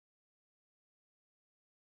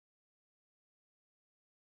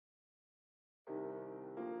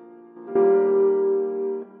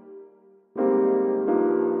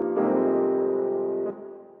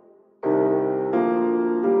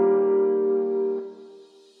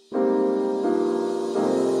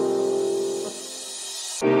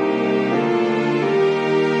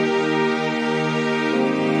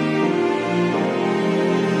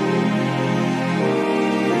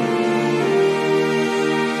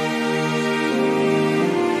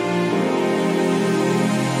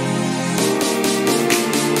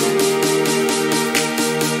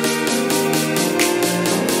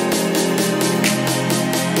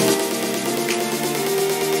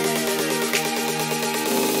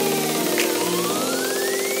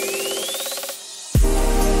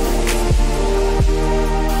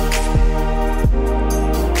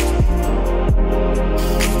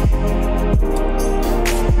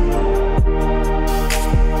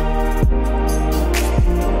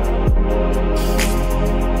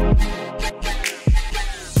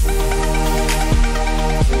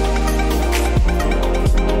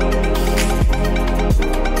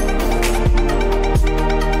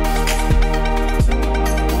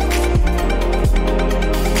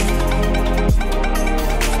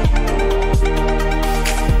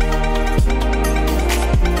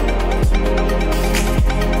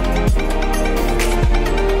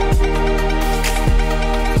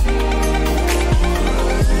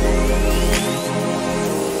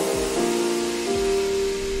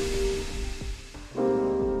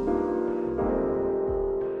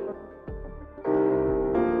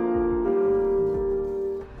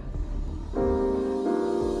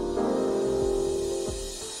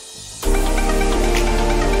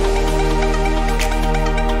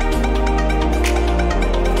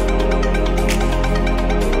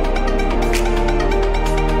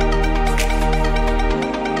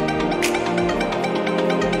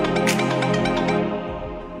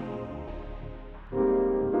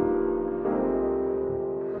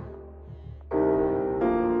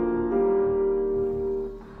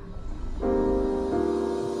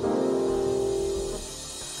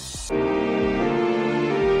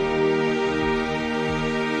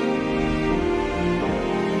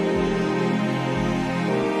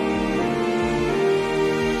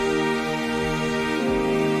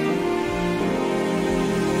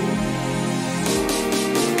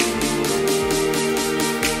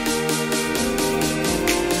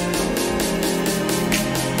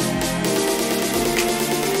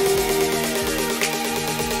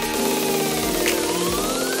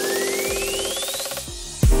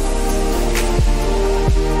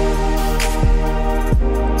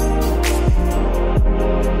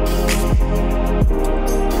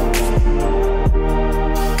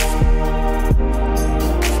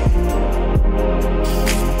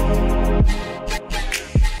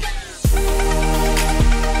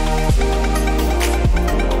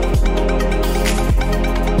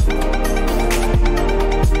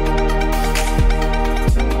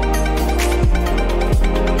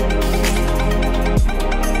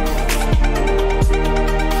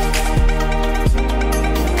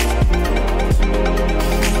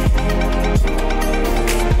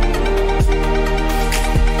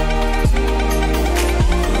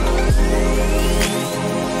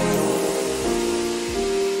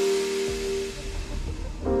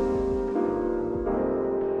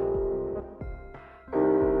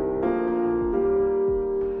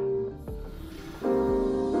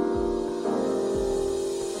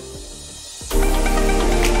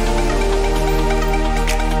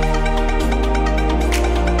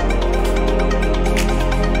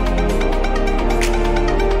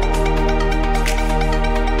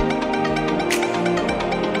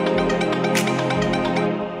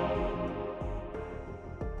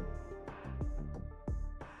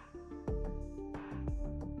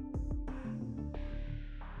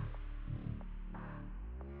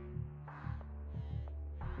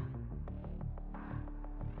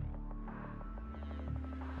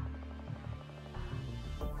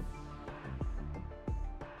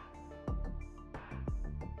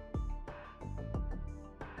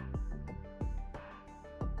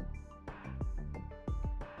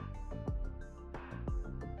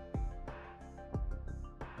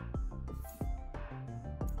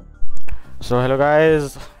So hello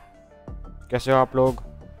guys, कैसे हो आप लोग?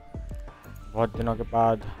 बहुत दिनों के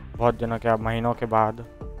बाद, बहुत दिनों के महीनों के बाद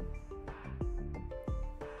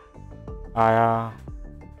आया।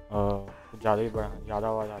 कुछ ज़्यादा ही ज़्यादा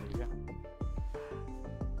आवाज़ आ रही है।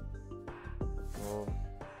 तो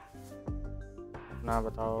अपना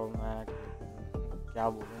बताओ, मैं क्या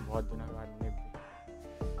बोलूँ? बहुत दिनों के बाद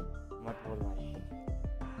मत बोल भाई,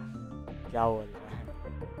 क्या बोल रहा है?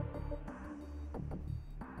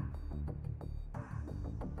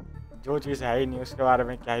 जो चीज़ है ही नहीं उसके बारे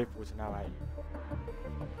में क्या ही पूछना भाई।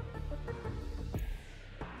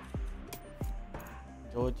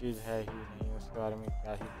 जो चीज़ है ही नहीं उसके बारे में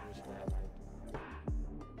क्या ही पूछना है भाई।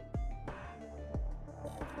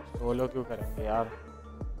 सोलो क्यों करेंगे यार?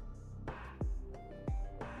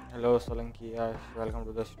 Hello Solanki, welcome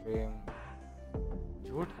to the stream.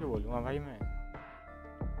 झूठ क्यों बोलूँगा भाई मैं?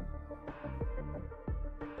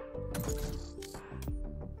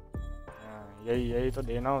 यही तो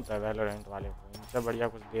देना होता है वैलोरेंट वाले को। इनसे बढ़िया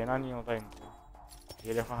कुछ देना नहीं होता इनको।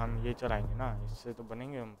 ये देखो, हम ये चलाएंगे ना, इससे तो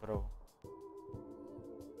बनेंगे हम प्रो।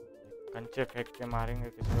 कंचे फेंक के मारेंगे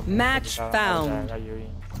किसी को, मैच फाउंड। यही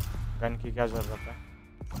गन की क्या जरूरत है?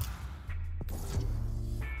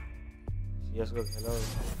 सीएस को खेलो,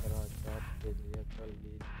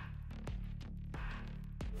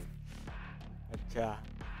 अच्छा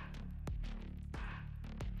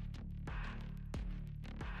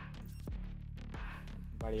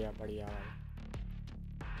बढ़िया बढ़िया भाई।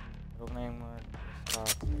 रुकना एक minute.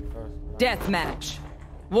 Death match,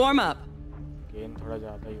 warm up. Game थोड़ा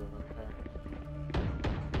ज़्यादा ही हो रखा है।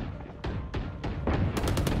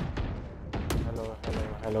 Hello hello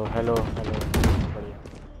hello hello hello, बढ़िया।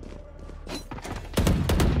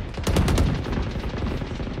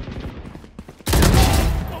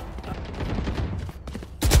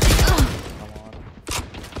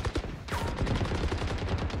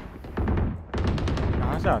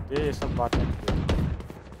 कहाँ से आती है ये सब बातें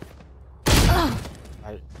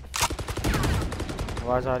भाई?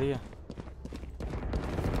 आवाज़ आ रही है?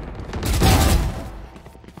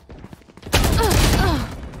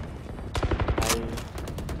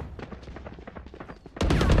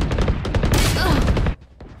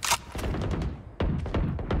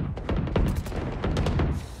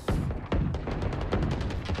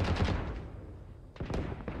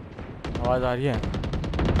 आवाज़ आ रही है?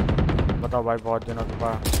 बताओ भाई, बहुत दिनों के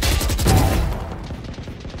बाद।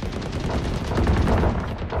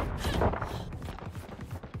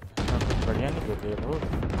 कुछ बढ़िया नहीं देते ये लोग।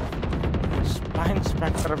 स्पाई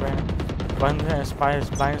इंस्पेक्टर बंद है। स्पाई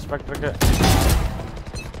इंस्पेक्टर के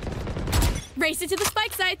Race it to the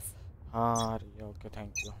spike sites. हाँ ओके,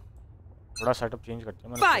 थैंक यू। थोड़ा सेटअप चेंज करते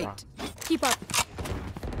हैं। Fight. Keep up.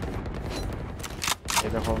 ये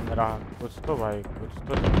देखो मेरा कुछ तो भाई, कुछ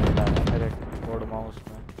तो नहीं रहा है मेरे कीबोर्ड माउस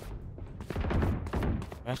में।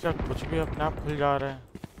 ऐसा कुछ भी अपने आप खुल जा रहा है।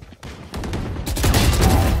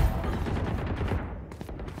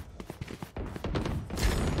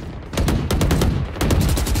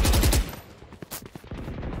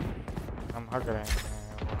 हम हट रहे हैं,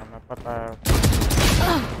 वो हमें पता है,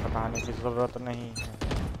 बताने की ज़रूरत नहीं है।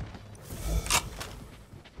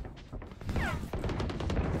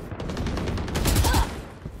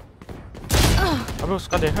 अबे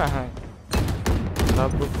उसका देखा है,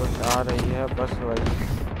 सब कुछ आ रही है बस वही।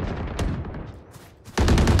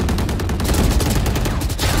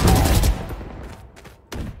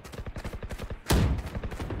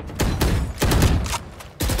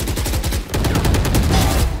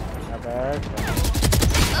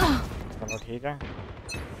 चलो ठीक है।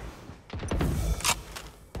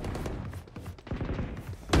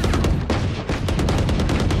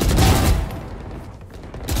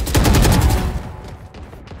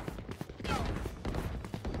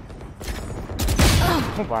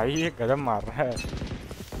 भाई ये गजब मार रहा है।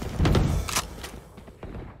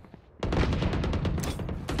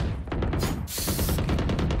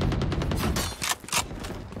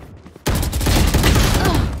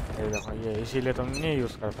 ये देखो, ये इसीलिए तुम नहीं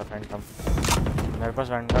यूज करता फैंटम। मेरे पास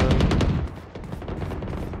एंगल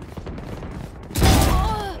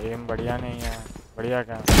एम बढ़िया नहीं है। बढ़िया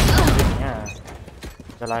क्या नहीं है,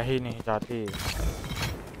 चला ही नहीं जाती।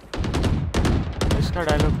 इसका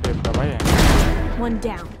डायलॉग देखता भाई। One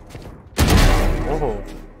down. ओहो,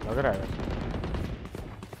 लग रहा है।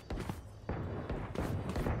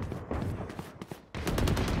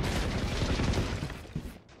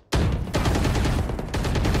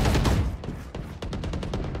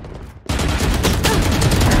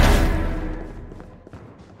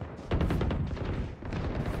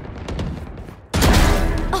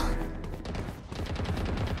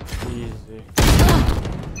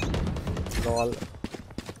 लॉल।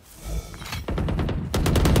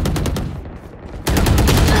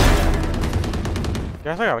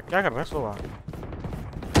 कैसा कर क्या कर रहा है सोवा?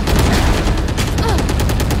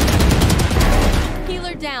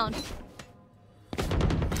 Healer down.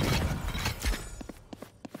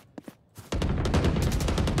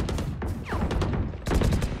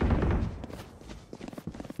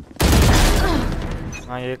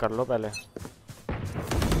 हाँ ये कर लो पहले। एक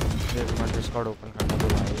मिनट डिस्कॉर्ड ओपन करने दो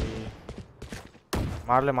भाई।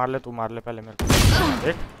 मार ले तू मार ले पहले मेरे को।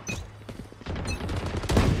 देख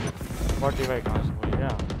 45 कहाँ से बोल गया?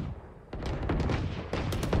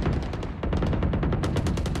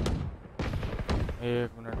 एक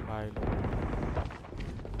मिनट भाई लो।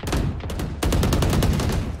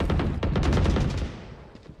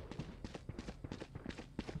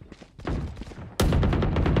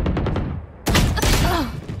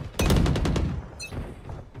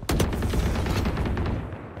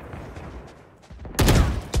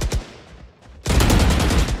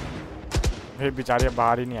 ये बेचारी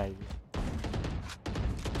बाहर ही नहीं आएगी।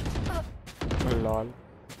 लॉल।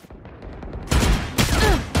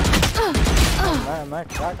 मैं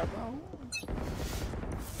क्या कर रहा हूँ?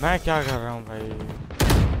 मैं क्या कर रहा हूँ भाई?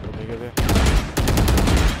 देखिए दे।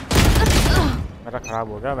 मेरा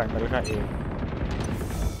खराब हो गया वेंडल का एम।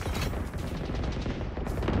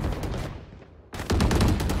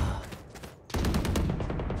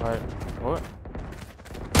 ओ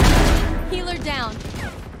Healer down.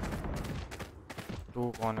 तू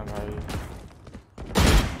कौन है भाई?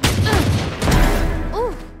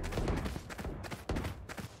 Ooh.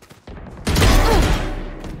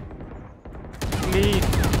 प्लीज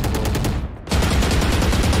हम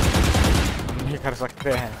नहीं कर सकते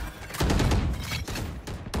हैं।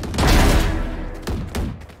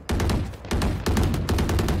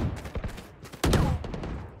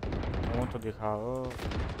 मुँह तो दिखाओ।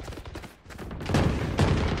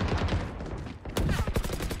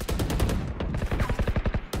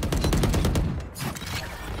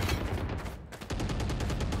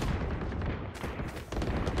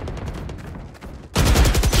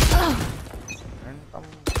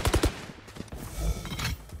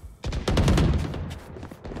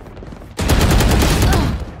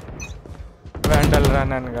 वेंडल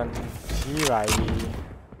रन एंड गन जी भाई।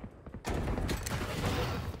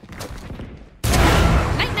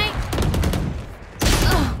 Night night.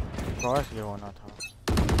 क्रॉस ये होना था।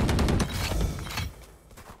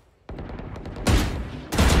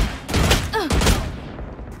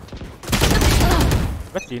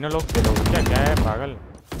 बस तीनों लोग खेलो क्या है पागल?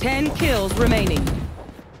 10 kills remaining.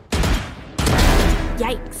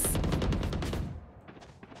 Yikes.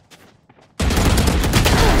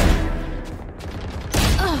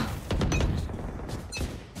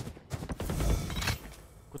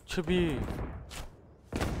 कुछ भी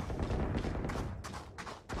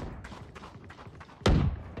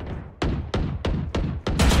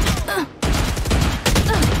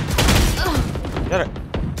यार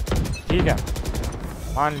ठीक है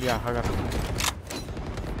मान लिया। अगर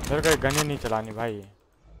मेरे को गन ही नहीं चलानी भाई।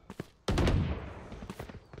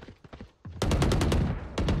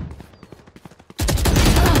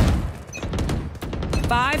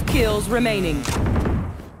 5 kills remaining.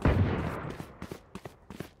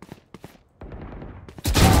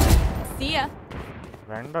 See ya.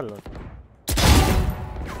 वेंडल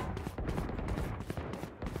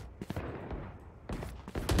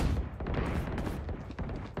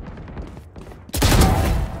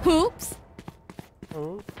Oops.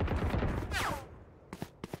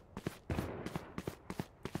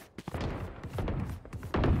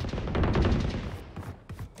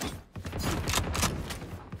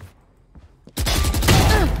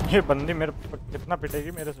 ये बंदी मेरे कितना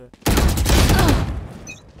पिटेगी मेरे से?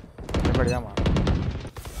 ये बढ़िया मार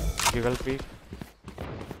जिगल पी।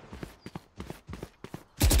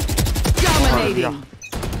 Dominating.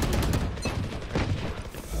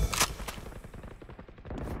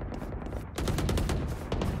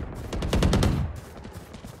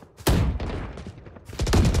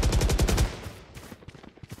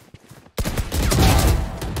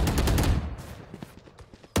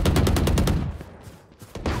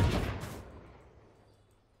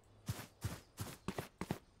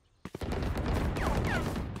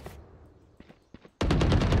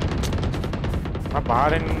 मैं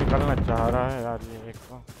बाहर ही नहीं निकलना चाह रहा है यार ये एक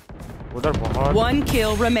तो उधर बहुत। 1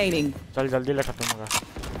 kill remaining. चल जल्दी ले खत्म होगा।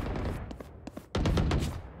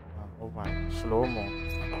 ओ भाई स्लो मो।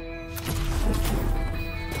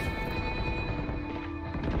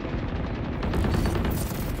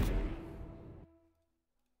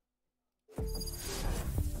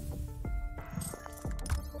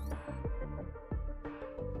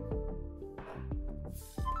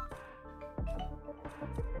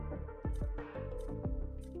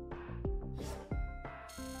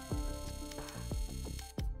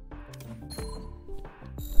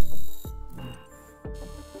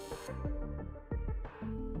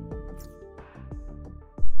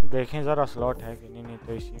 देखें ज़रा स्लॉट है कि नहीं, नहीं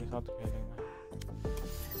तो इसी के साथ खेलेंगे।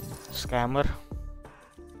 स्कैमर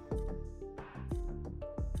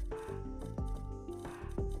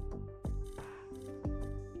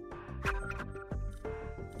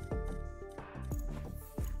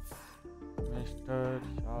मिस्टर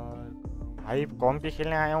शार्क भाई, कौन भी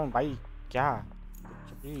खेलने आया हूँ भाई? क्या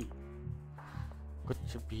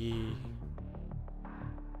कुछ भी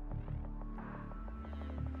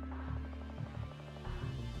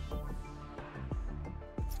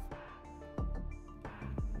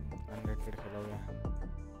अनरेटेड खेलोगे?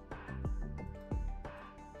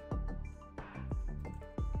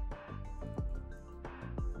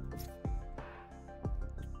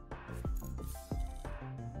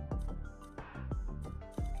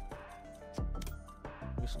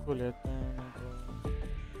 इसको लेते हैं नहीं तो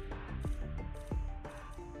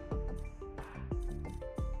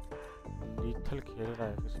लीथल खेल रहा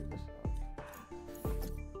है किसी के साथ।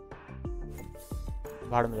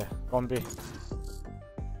 भाड़ में जाए कौन पे?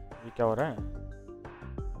 ये क्या हो रहा है?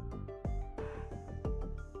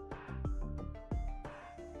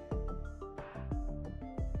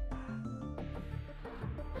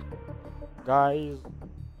 गाइस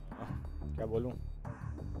क्या बोलूं?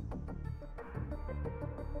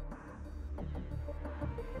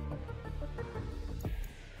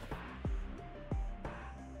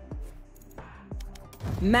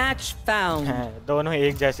 Match found. दोनों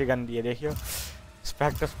एक जैसी गन दी है, देखियो।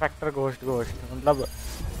 स्पेक्टर स्पेक्टर घोस्ट घोस्ट, मतलब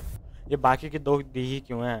ये बाकी की दो दी ही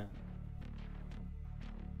क्यों हैं?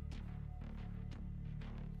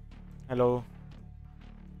 हेलो,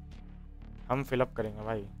 हम फिलअप करेंगे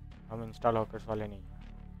भाई, हम इंस्टा लॉकर्स वाले नहीं हैं।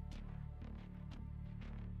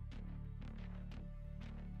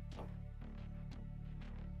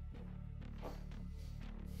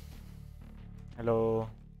 हेलो,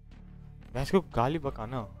 मैं इसको गाली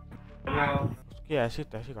बकाना, उसकी ऐसी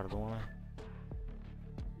तैसी कर दूंगा मैं।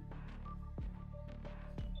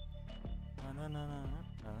 ना ना ना ना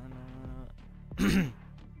ना।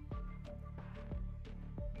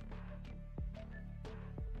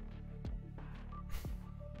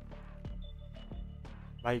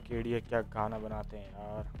 भाई केडी क्या गाना बनाते हैं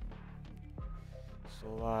यार।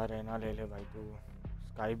 सोवा रहना ले ले भाई तू,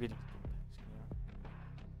 स्काई भी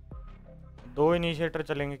दो इनिशिएटर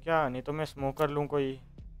चलेंगे क्या? नहीं तो मैं स्मोकर लूं कोई,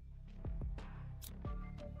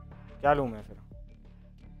 क्या लूं मैं फिर?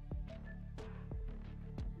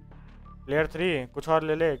 प्लेयर 3 कुछ और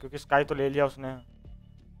ले ले, क्योंकि स्काई तो ले लिया उसने।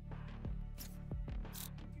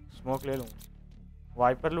 स्मोक ले लूं,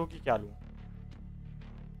 वाइपर लूं कि क्या लूं?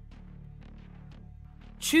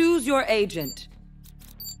 Choose your agent.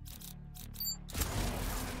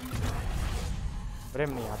 ब्रिम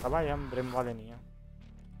नहीं आता भाई, हम ब्रिम वाले नहीं हैं,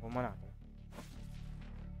 वुमन आता है।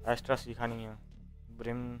 एक्स्ट्रा सीखा नहीं है,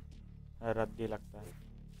 ब्रिम रद्दी लगता है।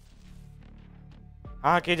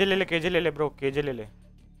 हाँ केजे ले ले, केजे ले ले ब्रो, केजे ले ले।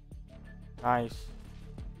 नाइस।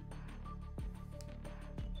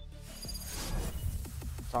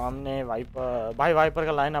 सामने वाइपर भाई, वाइपर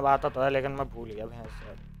का लाइन अब आता तो है लेकिन मैं भूल गया भैंस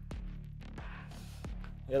यार।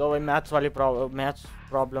 ये तो भाई मैथ्स वाली मैथ्स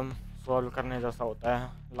प्रॉब्लम सॉल्व करने जैसा होता है,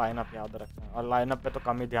 लाइनअप याद रखना। और लाइनअप पे तो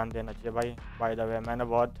कम ही ध्यान देना चाहिए भाई। बाय द वे मैंने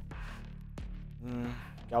बहुत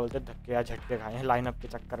क्या बोलते धक्के या झटके खाए हैं लाइनअप के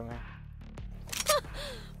चक्कर में।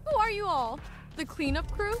 Who are you all? The cleanup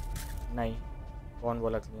crew? नहीं, कौन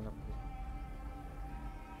बोला क्लीनअप?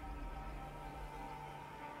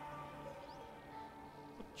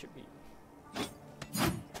 कुछ भी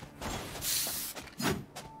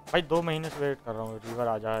भाई, 2 महीने से वेट कर रहा हूँ, रिवर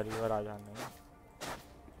आ जा, रिवर आ जा। नहीं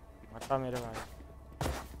मता मेरे भाई।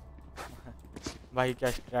 भाई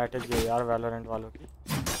क्या स्ट्रैटेजी है यार वैलोरेंट वालों की।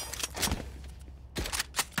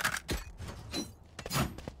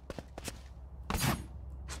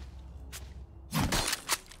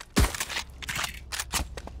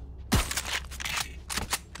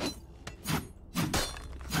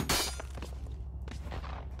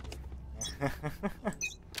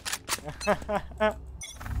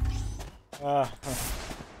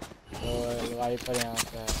 वाइपर यहाँ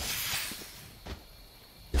पे है।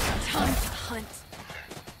 Time to hunt.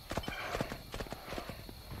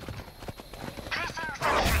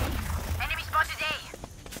 Enemy spotted A.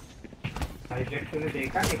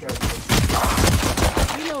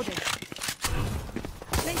 Reloading.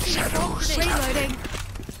 Placing a bomb grenade. Reloading.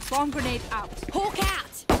 Bomb grenade out. Hawk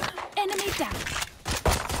out. Enemy down.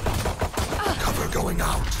 Cover going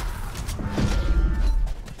out.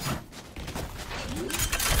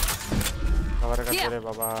 Cover कर दे रे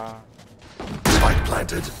बाबा। Spike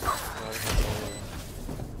planted.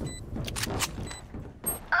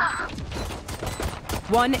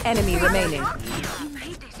 One enemy remaining. You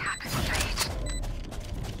made this happen, Jade.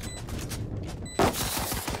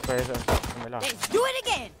 ऐसा मिला। Let's do it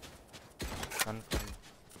again. Confirm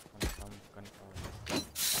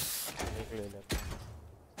एक ले लेते हैं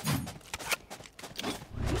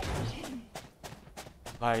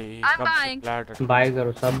भाई। कब फ्लैट बाय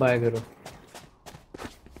करो, सब बाय करो,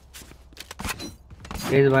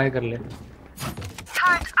 प्लीज बाय कर ले,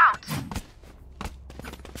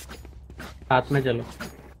 साथ में चलो।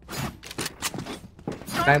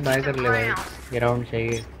 काय बाय कर ले भाई, ग्राउंड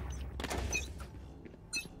चाहिए।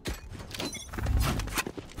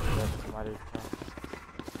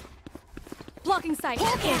 Blocking sight.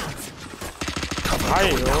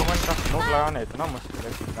 भाई ओवन का स्मोक लगाना इतना मुश्किल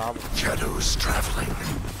है कि क्या Shadows traveling.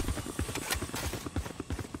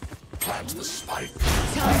 Plant the spike.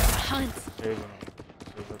 Time to hunt.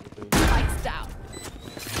 Spikes down.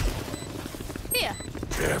 Here.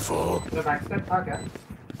 Careful.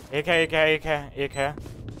 एक है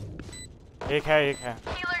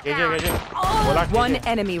बोला One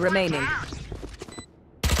enemy remaining.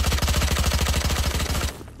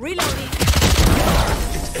 Reloading.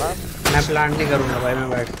 मैं प्लान नहीं करूंगा भाई, मैं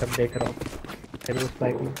बैठ कर देख रहा हूँ। फिर उस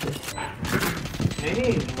बाइक में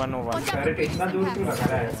Watch out for इतना दूर क्यों लगा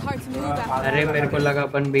रहा है? It's hard to move after. अरे मेरे को लगा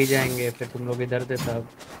अपन भी जाएंगे, फिर तुम लोग इधर थे तब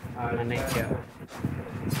मैंने क्या।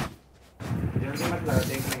 जल्दी मत लगा,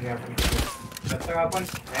 देख लेंगे अपन। जब तक अपन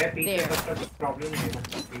है पीछे तब तक प्रॉब्लम नहीं है ना,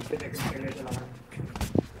 पीछे देख के ले चलाना।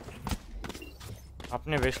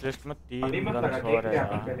 अपने विश लिस्ट में 3 गन्स और है यार,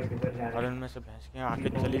 और उनमें से भैंस की आके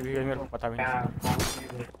चली भी गई, मेरे को पता भी नहीं।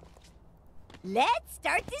 Let's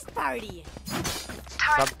start this party.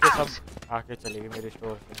 सब आके चली गई मेरी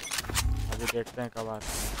स्टोर से। अभी देखते हैं कब आते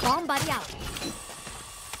हैं। Bomb buddy out.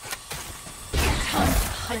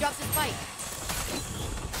 I dropped the spike.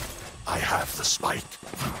 I have the spike.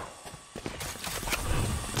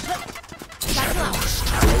 Shadows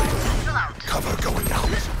traveling. Cover going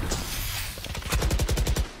out.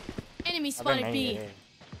 Enemy spotted B.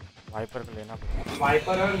 Wiper को लेना।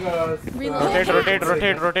 वाइपर और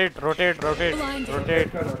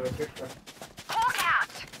रोटेट।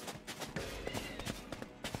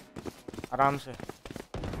 आराम से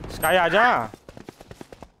स्काई आजा।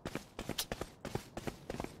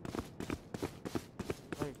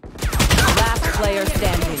 Last player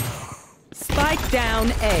standing. Spike down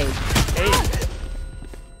A.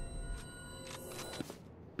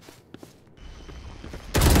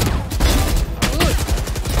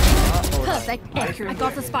 Perfect. I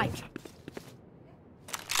got the spike.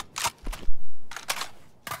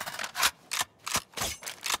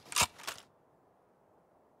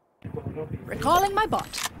 Recalling my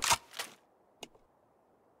bot.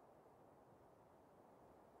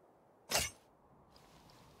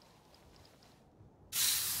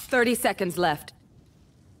 $30 seconds left.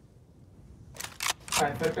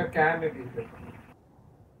 Cipher का क्या है पीछे?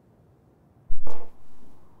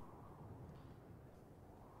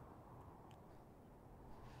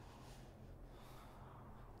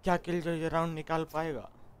 क्या किल जो ये राउंड निकाल पाएगा?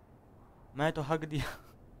 मैं तो हक दिया।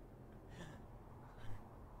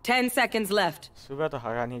 10 seconds left. सुबह तो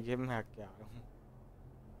हगा नहीं, गेम में हक के आ रहा हूँ।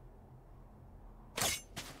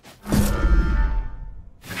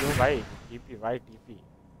 क्यों भाई? टीपी भाई टीपी।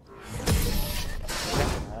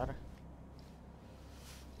 यार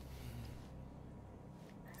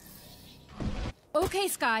Okay,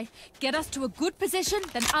 Sky. Get us to a good position,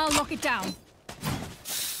 then I'll lock it down.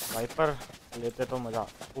 Wiper लेते तो मजा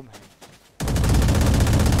खूब है।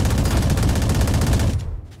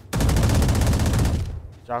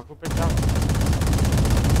 चाकू पे क्या?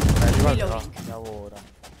 पहली बार देखा क्या वो हो रहा है।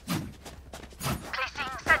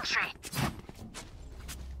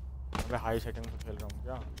 मैं हाई सेटिंग पे खेल रहा हूँ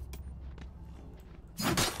क्या?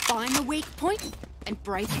 Find the weak point and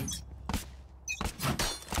break it.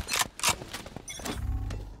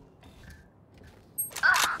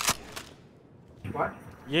 What?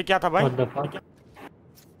 ये क्या था भाई?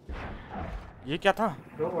 ये क्या था?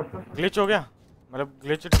 ग्लिच हो गया? मतलब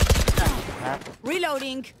ग्लिच।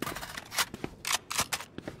 Reloading.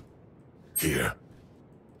 Here.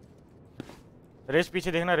 रेस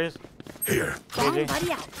पीछे देखना race. Here. Bomb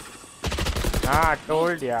buddy out. हाँ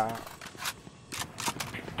टोल्ड यार।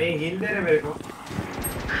 ए हिल दे रहे मेरे को।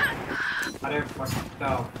 अरे फटता।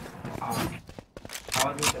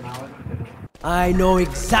 आवाज नहीं चला। I know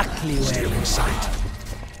exactly where. Stealing sight.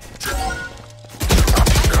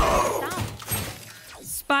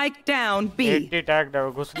 Spike down B. 80 tag दे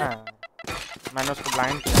घुसना है। मैंने उसको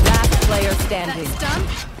ब्लाइंड किया। Last player standing. That's done.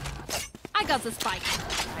 I got the spike.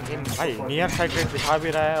 भाई नियर साइटेड दिखा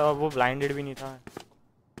भी रहा है और वो ब्लाइंडेड भी नहीं था।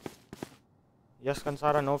 Yes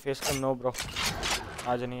Kansara no face cam no bro.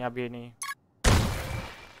 आज नहीं, अभी नहीं,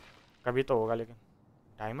 कभी तो होगा। लेकिन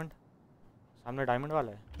डायमंड सामने डायमंड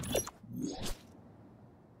वाला है।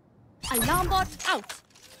 Alarm bot out.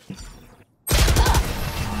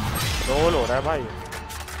 रोल हो रहा है भाई।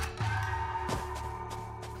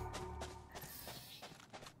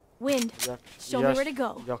 Wind. Show me where to go.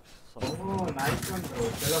 Oh nice one bro.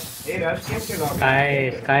 चलो ए रश गेम के लॉग।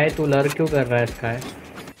 स्काई तू लर क्यों कर रहा है स्काई?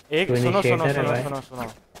 एक सुनो।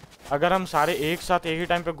 अगर हम सारे एक साथ एक ही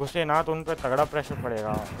टाइम पे घुसे ना तो उन पे तगड़ा प्रेशर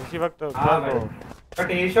पड़ेगा उसी वक्त।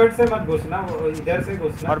 बट ए शॉट से मत घुसना, वो इधर से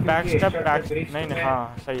घुसना। और बैक स्टेप नहीं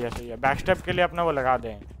हाँ सही है बैक स्टेप के लिए अपना वो लगा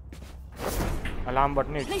दें अलार्म बट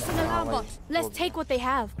नहीं। Place an alarm bot. Let's take what they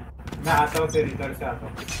have. मैं आता हूँ फिर इधर से आता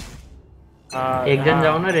हूँ। एक जन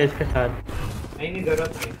जाओ ना रेस के साथ। नहीं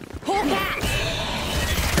जरूरत नहीं।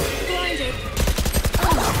 Blinded.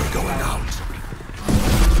 Cover going out.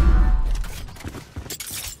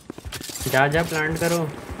 जा प्लांट करो।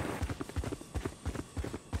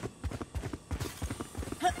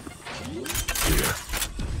 Here.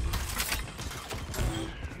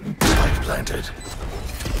 Spike planted.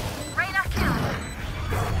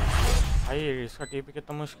 भाई इसका टीपी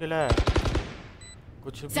कितना मुश्किल है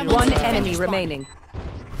कुछ भी। One enemy remaining.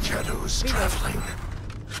 Shadows traveling.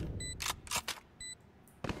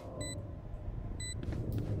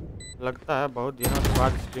 लगता है बहुत दिनों के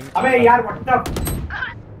बाद स्ट्रीम। अबे यार व्हाट द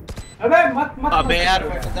अबे मत अबे यार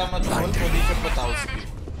वटता मत बोल पोजीशन बताओ उसकी।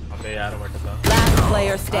 अबे यार वटता। Last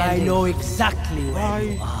player I standing. know exactly where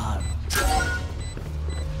you are.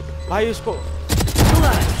 भाई इसको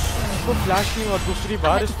फ्लैश नहीं हुआ दूसरी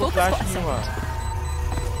बार इसको फ्लैश नहीं हुआ।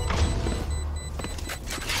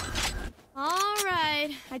 All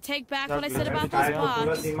right. I take back what I said about those पूरा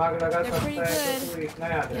bots. दिमाग लगा They're सकता pretty है good. तो इतना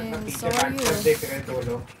याद रखना। And पीछे so are बैक you. देख रहे दो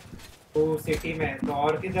लोग तो सिटी में तो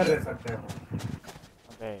और किधर रह सकते हैं वो?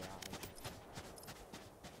 अबे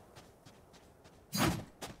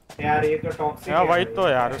यार ये तो टॉक्सिक है वही तो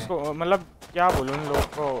यार उसको मतलब क्या बोलूं उन लोग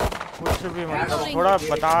को कुछ भी मतलब थोड़ा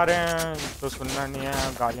बता रहे हैं तो सुनना नहीं है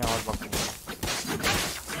गालियां और बकते हैं।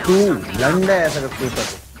 तू लंडा है ऐसा क्यों कर?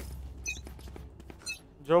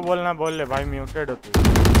 जो बोलना बोल ले भाई म्यूटेड हो तू।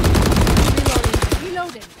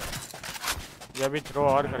 Reloading. ये अभी थ्रो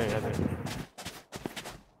और करेगा देख।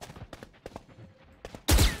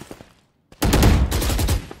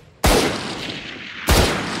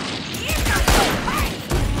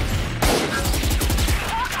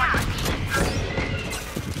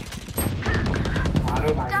 मारो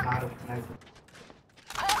भाई मारो।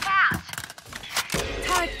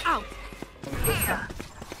 Turret out.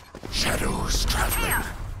 Shadows traveling.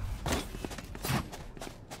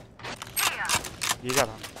 ये क्या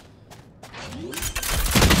था?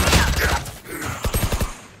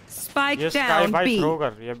 Spike ये स्काई down भाई B. थ्रो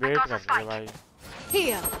कर रही है बेट कर रही है भाई।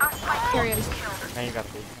 Here. Carrier is नहीं कर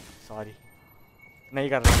रही सॉरी नहीं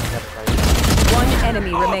कर रही भाई। One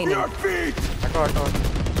enemy remaining. हटो हटो।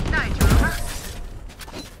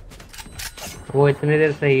 वो इतने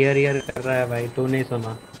देर से ईयर कर रहा है भाई तू नहीं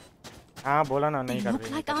सुना। हाँ बोला ना नहीं They कर look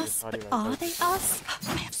रही। like us, सॉरी but भाई। are they us?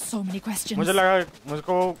 I have so many questions. मुझे लगा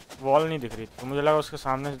मुझको वॉल नहीं दिख रही तो मुझे लगा उसके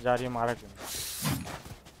सामने से जा रही है मारा क्यों।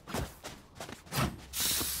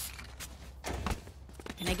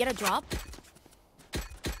 Can I get a drop?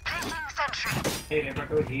 नहीं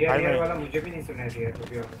बट वो हियर वाला मुझे भी नहीं सुनाई दिया तो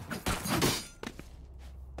भी।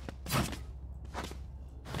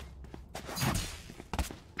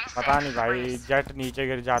 पता नहीं भाई जेट नीचे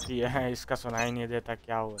गिर जाती है इसका सुनाई नहीं देता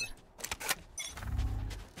क्या हो रहा है।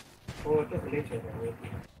 वो तो ग्लिच हो गया।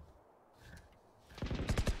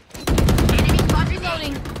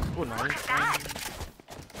 Reloading. ओ नाइस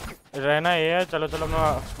रहना ये है। चलो चलो मैं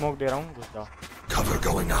स्मोक दे रहा हूँ घुस जाओ। Cover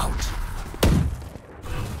going out.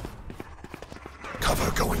 Cover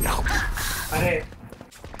going out. अरे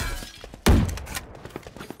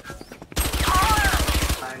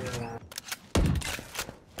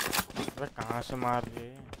कहाँ से मार रही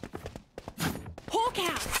है? Hawk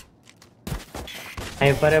out.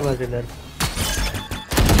 हाइपर है बस इधर।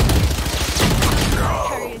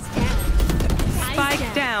 Carrier is down. Spike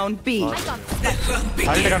down B. I got spectrum.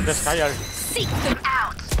 I'll take up this guy. Seek them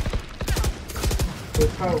out.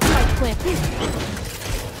 उसका Right clip.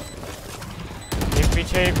 एक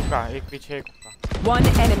पीछे एक का एक पीछे एक का। One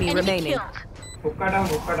enemy Enemy remaining. killed. हुक्का डाउन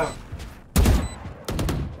हुक्का डाउन।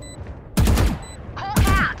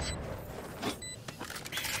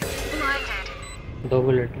 दो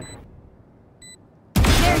बुलेट है।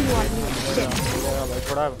 There you are, you shit. भाई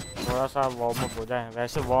थोड़ा सा वार्म अप हो जाए।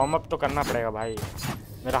 वैसे वार्म अप तो करना पड़ेगा भाई।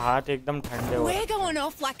 मेरा हाथ एकदम ठंडे हो। We're going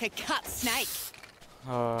off like a cut snake.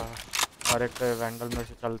 और एक तो वैंडल मेरे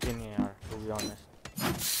से चलती नहीं है यार टू बी ऑनेस्ट।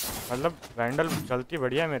 मतलब वैंडल चलती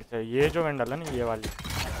बढ़िया मेरे से। ये जो वैंडल है ना ये वाली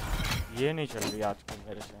ये नहीं चल रही आजकल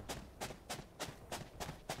मेरे से।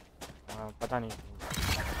 पता नहीं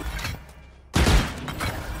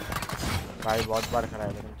भाई बहुत बार करा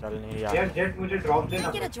है लेकिन चल नहीं यार। यार जेट मुझे ड्रॉप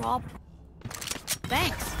देना। Get a drop.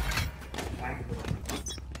 Thanks.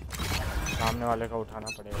 सामने वाले का उठाना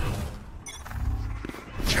पड़ेगा।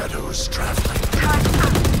 Shadows traveling.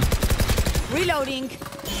 Reloading.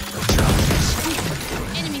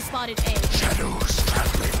 Enemy spotted A. Shadows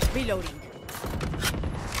traveling. Reloading.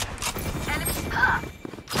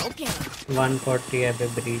 Okay. 140 है पे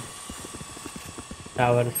breach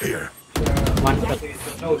tower Here.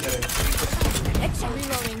 140 Extra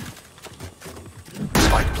reloading.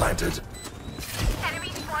 Spike planted.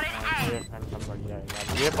 Enemy spotted A. ये फैंटम बढ़िया है यार,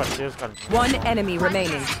 ये परचेज कर। One enemy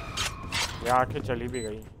remaining. ये आके चली भी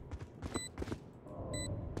गई।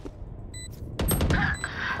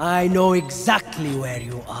 I know exactly where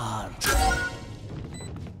you are.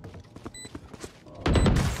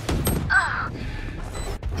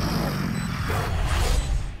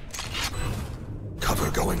 Cover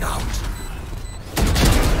going out.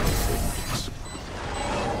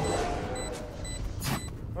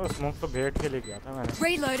 तो स्मोक तो भेट के लिए गया था मैंने।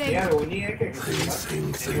 Reloading. यार वो नहीं है कि They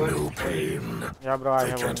think they know pain. या bro I I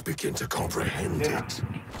have can't begin to comprehend it.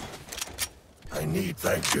 I need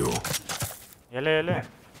thank you. ये ले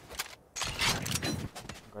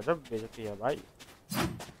गजब बेइज्जती है भाई।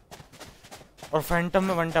 और फैंटम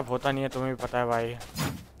में वन टैप होता नहीं है, तुम्हें भी पता है भाई।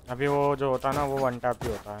 अभी वो जो होता है ना वो वन टैप ही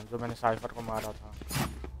होता है, जो मैंने साइफर को मारा था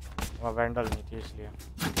वो वैंडल नहीं थी इसलिए।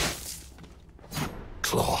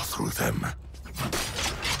 Claw through them.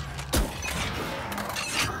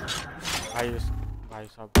 भाई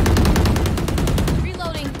साहब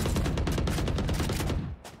Reloading.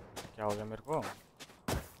 क्या हो गया मेरे को?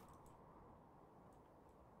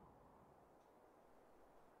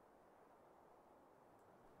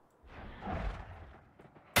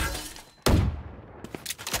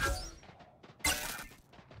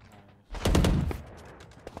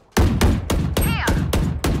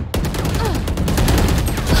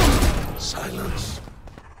 Silence.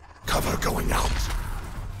 Cover going out.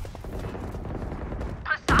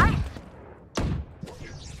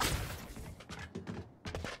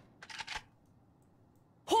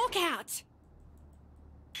 Hawk out.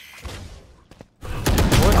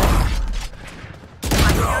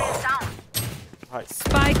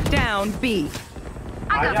 Spike down B.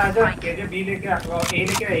 आजा केजे बी लेके आ, ए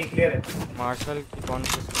लेके आ, ए क्लियर है। मार्शल की कौन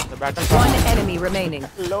सी बैटल? One enemy remaining.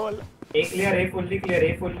 लोल ए क्लियर, ए फुल्ली क्लियर,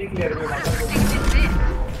 ए फुल्ली क्लियर में बात करो।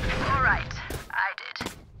 All right, I did.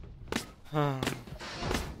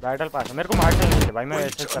 Battle pass है, मेरे को मार्शल नहीं है भाई, मैं Wait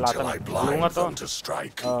ऐसे until चलाता I नहीं। blind लूंगा तो them to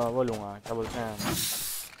strike. वो लूंगा, क्या बोलते हैं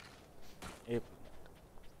एक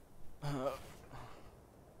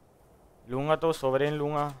लूंगा तो सोवरेन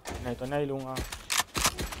लूंगा, नहीं तो नहीं लूंगा।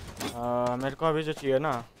 मेरे को अभी जो चाहिए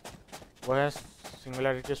ना वो है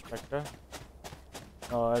सिंगुलैरिटी स्पेक्टर,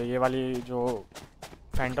 और ये वाली जो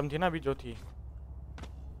फैंटम थी ना अभी जो थी,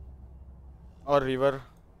 और रिवर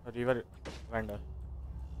वैंडल,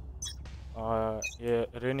 और ये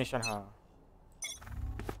रेनिशन।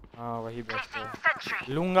 हाँ वही बेस्ट है।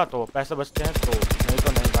 लूंगा तो पैसे बचते हैं तो, नहीं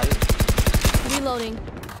तो नहीं भाई। Reloading.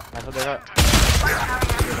 ऐसा देखा,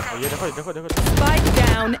 ये देखो ये देखो। Spike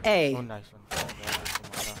down A. Oh nice one.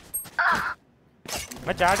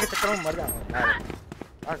 मैं चार के चक्कर में मर जाऊंगा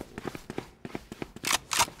यार।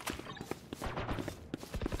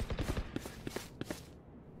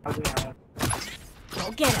 Go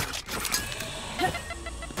get him.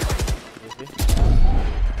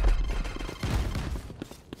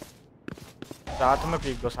 साथ में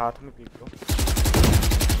पीक दो।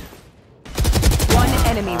 One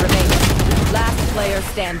enemy remaining. Last player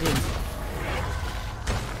standing.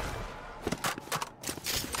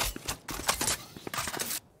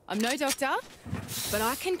 I'm no doctor, but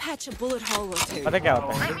I can patch a bullet hole or two. पता क्या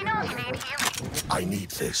होता है? Let me know if you need healing. I need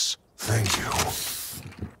this. Thank you.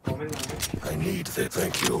 I need this.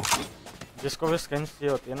 Thank you. जिसको भी skins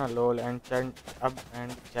चाहिए होती है ना, लोल एंड चैट अब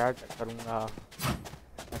एंड चैट करूँगा।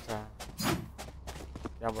 अच्छा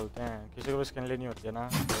क्या बोलते हैं, किसी को भी स्किन लेनी होती है ना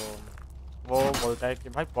तो वो बोलता है कि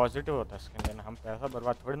भाई पॉजिटिव होता है स्किन लेना, हम पैसा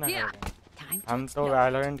बर्बाद थोड़ी ना करेंगे, हम तो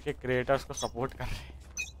वैलोरेंट के क्रिएटर्स को सपोर्ट कर रहे हैं।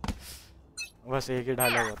 बस एक ही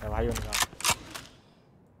डायलॉग होता है भाई उनका।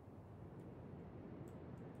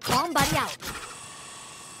 Bomb buddy out.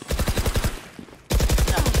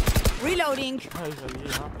 Reloading.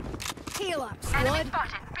 Heal up, squad.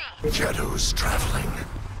 Shadows traveling.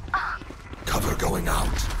 Cover going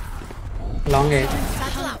out. Long edge.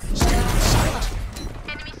 Battle out.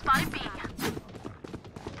 Enemy spotted B.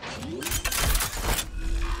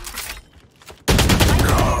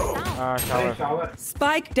 shower.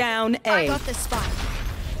 Spike down A. I got the spike.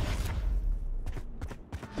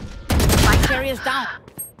 Spike carrier's down.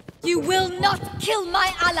 You will not kill my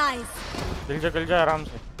allies. किल जा आराम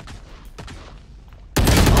से।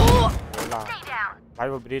 बोला भाई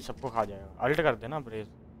वो ब्रेज सबको खा जाएगा। Alt कर देना ब्रेज।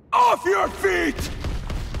 Off your feet!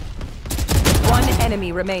 One enemy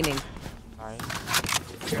remaining. Nice.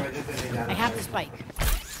 I have the spike.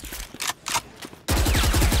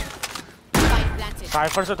 Spike planted.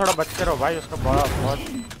 Cipher से थोड़ा बच के रहो भाई, उसका बहुत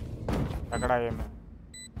तगड़ा एम है।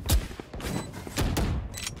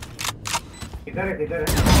 किधर है?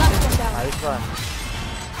 Nice one.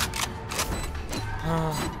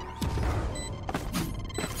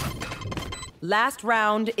 Last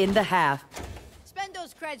round in the half. Spend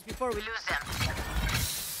those creds before we lose them.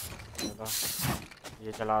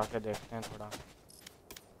 ये चला के देखते हैं थोड़ा।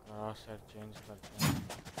 सर चेंज करते हैं।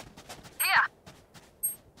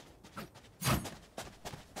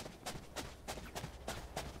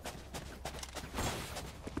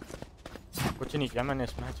 कुछ नहीं किया मैंने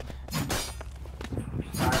इस मैच में।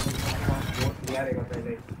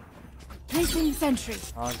 Placing sentry.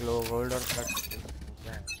 हाँ ग्लो गोल्ड और कट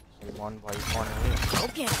सलमान भाई कौन है?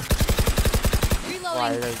 Okay. वो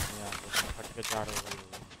आएगा ही नहीं यहाँ पे, फट के 4 हो गए।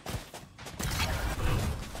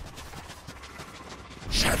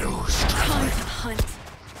 Shadows Time traveling. to hunt.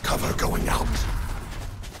 Cover going out.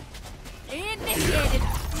 Initiated.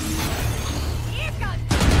 Here comes.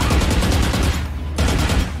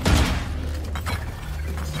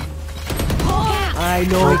 I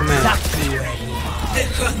know exactly where you are. The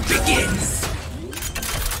hunt begins.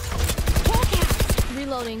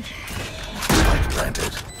 Reloading. Spike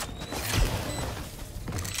planted.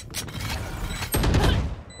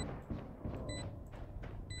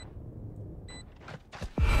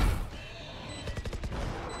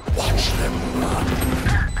 Watch them run.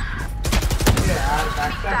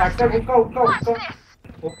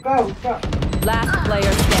 हुक्का. Last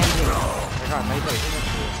player standing. देखा नहीं चलती।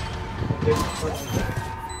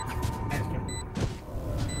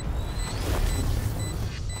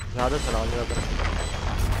 ज़्यादा चला लिया कर।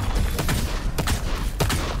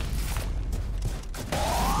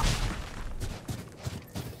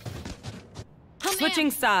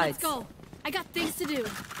 Switching sides. Let's go. I got things to do.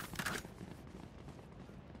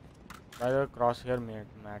 Whether crosshair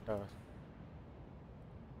matters.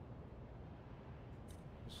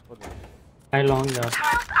 इसको दे। I long जा।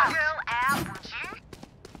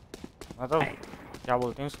 मतलब क्या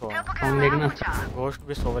बोलते हैं इसको? हम देखना। घोस्ट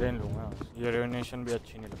भी सोवरेन लूँगा। ये रेनिएशन भी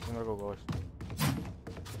अच्छी नहीं लगती मेरे को घोस्ट।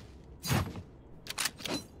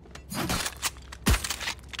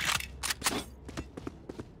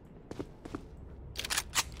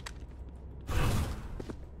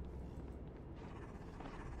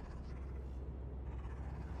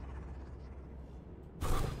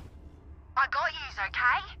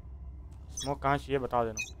 स्मोक कहाँ चाहिए बता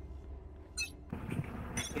देना।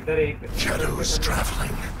 इधर एक Shadows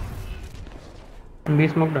traveling. बी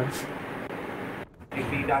स्मोक डाल। एक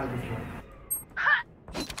बी डाल दूँ।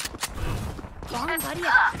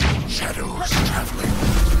 Shadows traveling.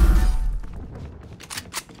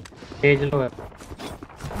 तेज लो है।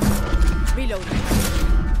 Reloading.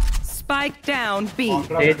 Spike down B.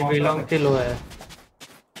 तेज बिलोंग से लो है।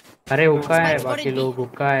 अरे हुक्का है, बाकी लोग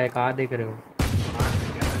हुक्का है, कहाँ देख रहे हो?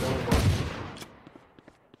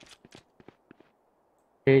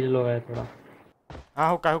 तेज लो है थोड़ा। हाँ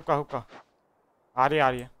हुक्का आ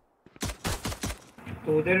रही है।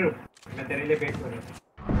 तो उधर मैं तेरे लिए वेट कर रहा हूँ।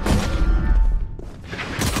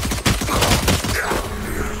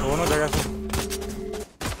 दोनों जगह से।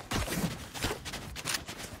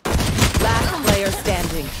 Last player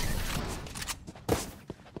standing.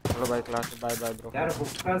 चलो भाई क्लास बाय ब्रो। यार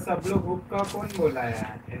हुक्का सब लोग हुक्का कौन बोला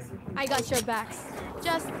यार? I got your backs.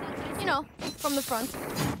 Just, from the front.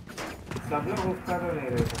 सब लोग हुक्का तो नहीं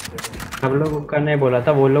रह सकते। सब लोग हुक्का नहीं बोला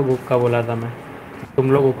था, वो लोग हुक्का बोला था मैं।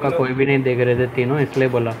 तुम लोग हुक्का कोई भी नहीं देख रहे थे तीनों, इसलिए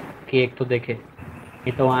बोला कि एक तो देखे,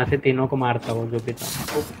 नहीं तो वहाँ से तीनों को मारता वो जो भी था।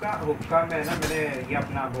 हुक्का में ना मैंने ये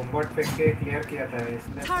अपना बॉम्बर्ड फेंक के क्लियर किया था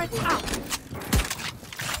इसलिए।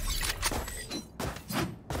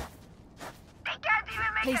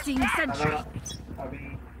 Placing sentry. अभी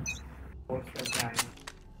पोस्ट करते हैं।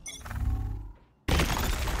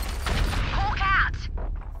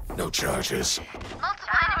 No charges.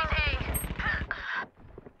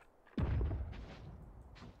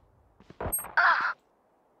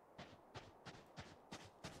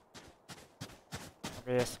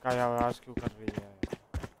 अबे इसका आवाज क्यों कर रही है?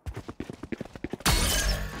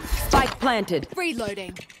 Spike planted.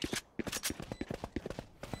 Reloading.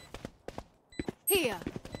 Here.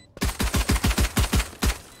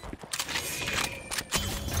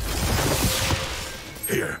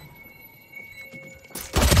 Here.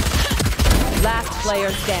 Last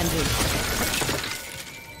player standing.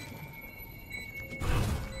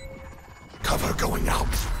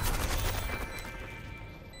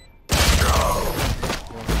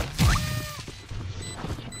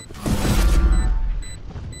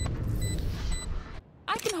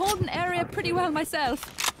 pretty well myself.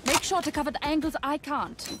 Make sure to cover the angles I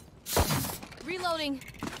can't. Reloading.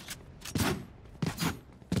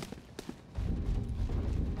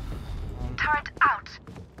 Turret out.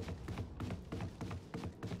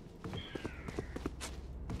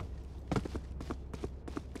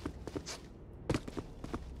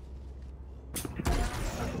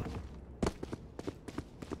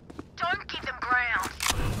 Don't give them ground.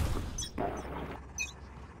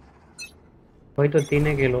 वही तो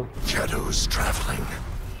 3 किलो। Shadows traveling.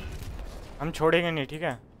 हम छोड़ेंगे नहीं, ठीक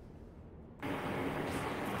है?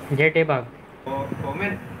 जेट है भाग।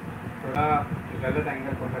 ओमेन थोड़ा गलत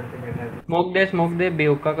एंगल पकड़ के बैठा है। स्मोक दे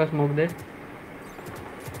बेहुक्का का स्मोक दे।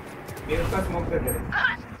 बेहुक्का स्मोक दे दे।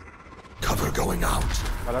 Cover going out.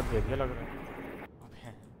 गलत दे दिया लग रहा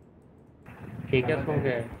है। ठीक है स्मोक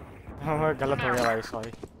है। हाँ गलत हो गया भाई,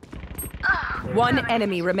 सॉरी। One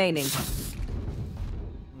enemy remaining.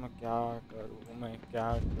 मैं क्या करूँ?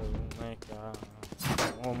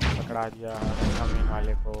 पकड़ा दिया सामने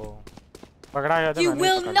वाले को। पकड़ा गया था। You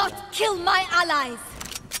will not kill my allies.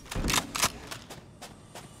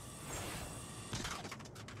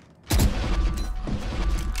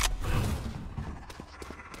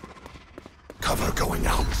 Cover going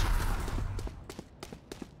out.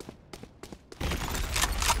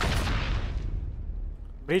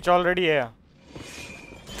 Breach already है।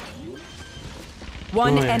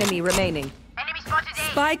 One enemy remaining. Enemy spotted A.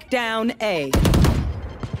 Spike down A.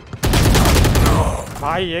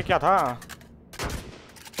 भाई ये क्या था?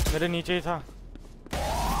 मेरे नीचे ही था।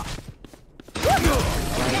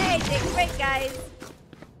 Hey, did great, guys.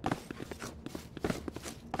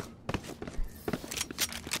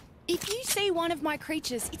 If you see one of my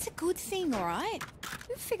creatures, it's a good thing, all right?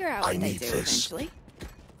 We'll figure out what they do eventually.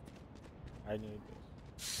 I need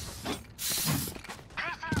this.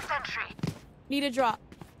 Placing sentry. Need a drop.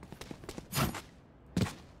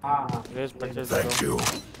 हाँ Raise purchase Thank करो। you.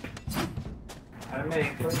 अरे मैं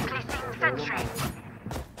एक Placing sentry.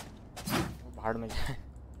 भाड़ में जाए।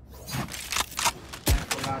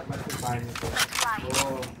 Armour से बाहर निकल। वो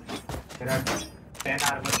तेरा 10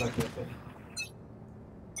 आर्मर बचे थे।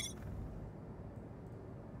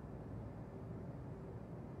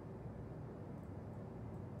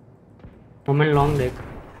 मोमेंट लॉन्ग देख।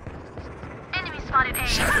 Enemy spotted A.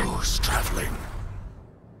 Shadows traveling.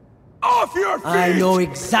 Off your feet! I know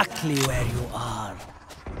exactly where you are.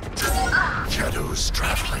 Shadows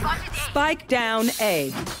traveling. Spike down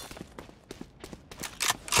A.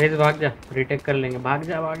 Raise भाग जा, रिटेक कर लेंगे। भाग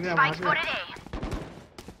जा। Spike spotted A.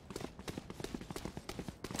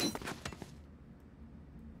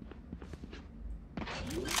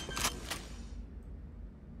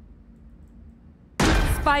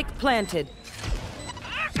 Spike planted.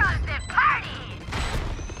 Here comes the party.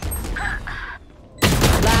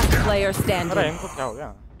 Last player अरे standing. इनको क्या हो गया?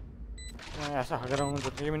 मैं ऐसा हग रहा हूँ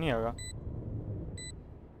जितने भी नहीं होगा।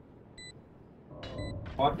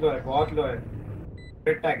 बहुत लो है।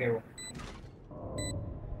 फिट टैग है वो।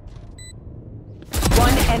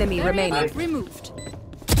 One enemy remaining. Removed.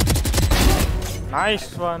 Nice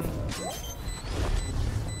one.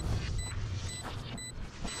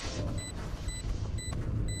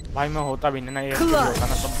 भाई मैं होता भी नहीं ना, ये होता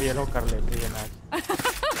ना तब भी ये लोग कर लेते ये match.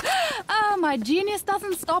 My genius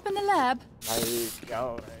doesn't stop in the lab. भाई क्या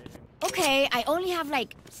हो रहा है? Okay, I only have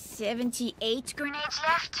like 78 Grenades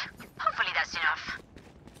left. Hopefully that's enough.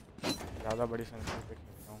 ज़्यादा बड़ी संख्या पे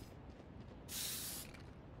खेलता हूँ।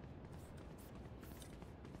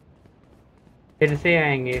 फिर से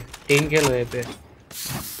आएंगे 3 किलो है पे।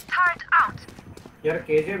 Turret out. यार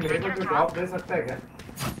केजे मेरे को तो ड्रॉप दे सकता है क्या?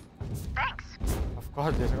 Thanks. Of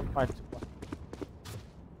course दे सकता हूँ 5।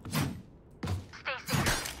 Stay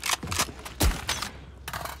safe.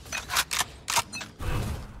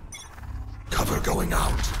 Cover going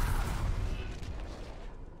out.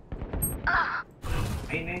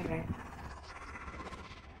 नहीं।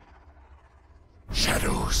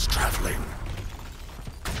 Shadows traveling.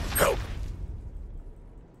 Help.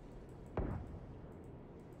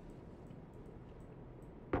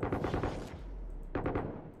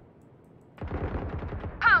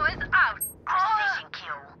 Powers out. Precision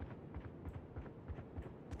kill.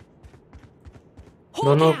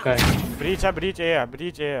 दोनों का है। ब्रीच है।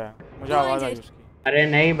 मुझे आवाज आई उसकी। अरे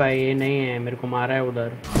नहीं भाई ये नहीं है, मेरे को मारा है उधर।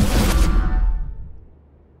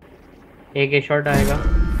 एक शॉट आएगा।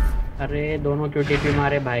 अरे दोनों क्यों टीपी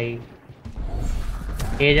मारे भाई?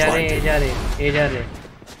 ए जा रहे ए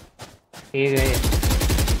गए।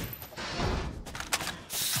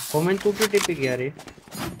 कमेंट तू क्यों टीपी किया रे?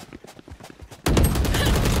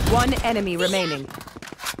 One enemy remaining.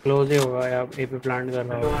 क्लोज ही होगा यार, ए पे प्लांट कर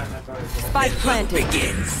रहा हूँ। Spike planted.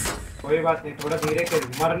 कोई बात नहीं, थोड़ा धीरे कर।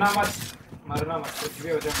 मरना मत, कुछ भी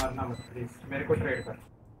हो जाए मरना मत प्लीज, मेरे को ट्रेड कर।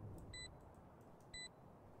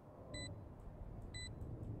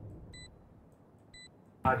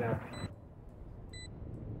 आ जा।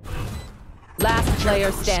 Last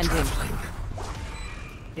player standing.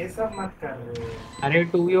 ये सब मत कर रहे। अरे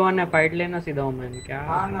 2v1 है, फाइट लेना सीधा ओमेन क्या?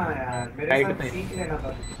 हाँ ना यार, मेरे साथ सीख लेना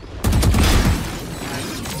था।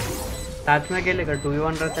 साथ में खेलेगा,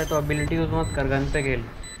 2v1 रहता है तो एबिलिटी यूज मत कर, गन पे खेल।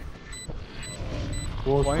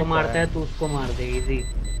 वो उसको मारता है तू उसको मार दे, easy.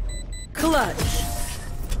 Clutch.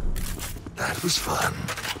 That was fun.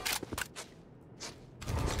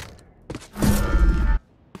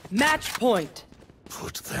 Match point.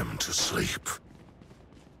 Put them to sleep.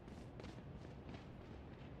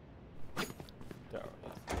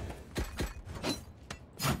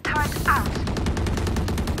 Turret out.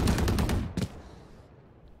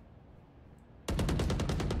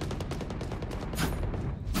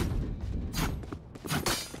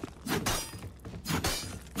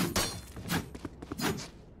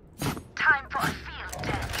 Time for a field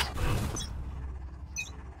test.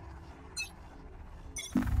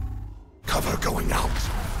 Cover going out.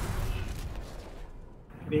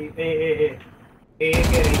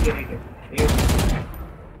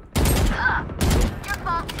 Your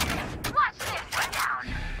fault. Watch this one down.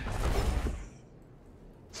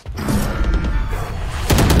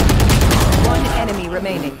 One enemy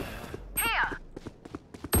remaining. Here.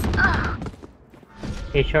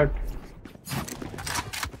 A shot.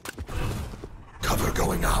 Cover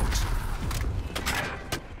going out.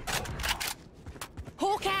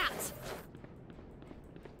 Hawk out.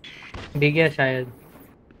 दिख गया शायद।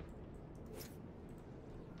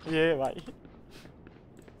 ये भाई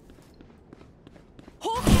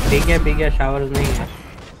दिख गया showers नहीं है।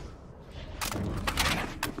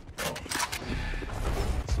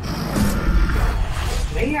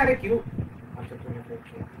 नहीं यार क्यों? अच्छा तूने ट्रेड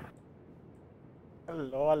किया।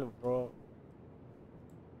 Lol bro.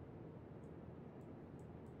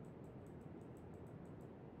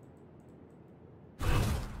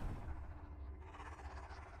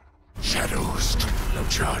 Shadows. No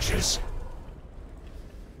charges.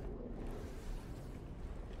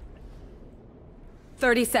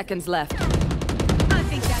 Thirty seconds left. I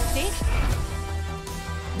think that's it.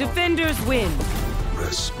 Defenders win.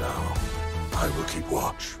 Rest now. I will keep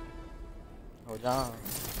watch. हो जा।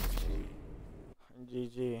 जी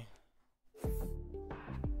जी।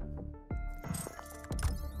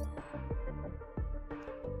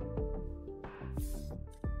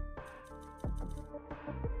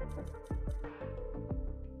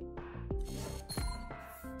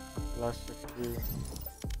 +60.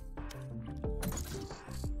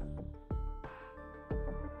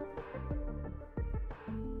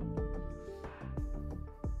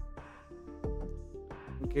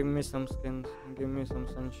 Give me some skins, give me some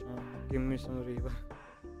sunshine, give me some river.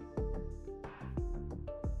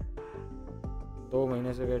 2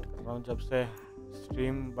 महीने से wait कर रहा हूँ, जब से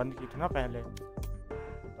stream बंद की थी ना पहले,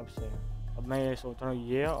 तब से। अब मैं ये सोच रहा हूँ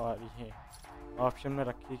ये और ये ऑप्शन में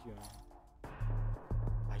रखी क्यों है?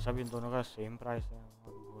 भाई साहब इन दोनों का सेम प्राइस है।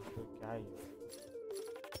 तो क्या है ये?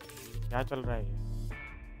 क्या चल रहा है ये?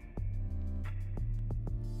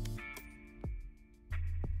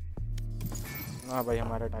 हाँ भाई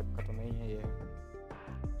हमारे टाइप का तो नहीं है ये।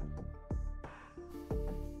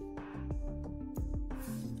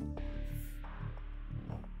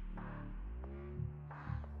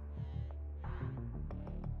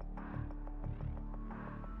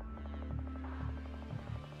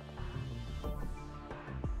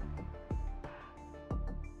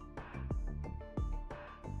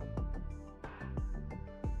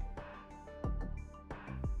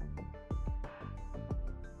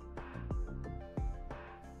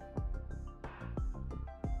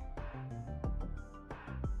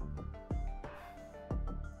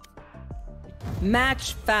 Match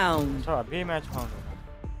found. अच्छा अभी मैच फाउंड होगा।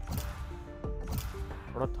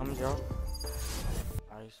 थोड़ा थम जाओ।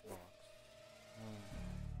 Ice box.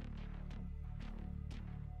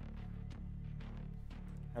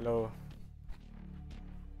 Hello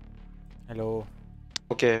hello.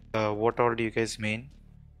 Okay, what all do you guys mean?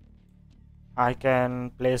 I can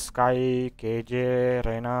play Sky, KJ,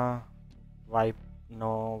 Reina,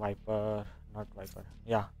 no Viper, not Viper.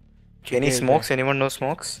 Yeah. Any KJ. smokes? Anyone know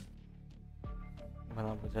smokes?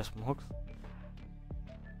 Just smokes.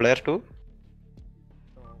 Player 2?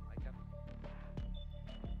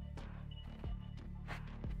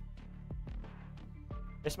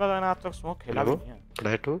 इसमें मैंने आज तक smoke खेला भी नहीं है।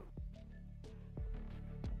 Player 2?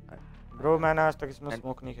 Bro मैंने आज तक इसमें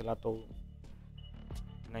स्मोक नहीं खेला तो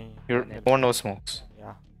नहीं। You don't know smokes?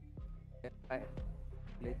 Yeah.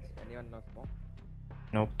 Anyone know smoke?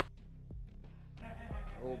 Nope.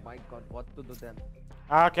 Oh my god, what to do then?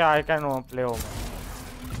 Okay, I can play over.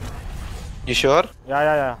 You sure?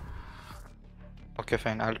 Yeah. Okay,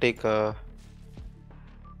 fine. I'll take I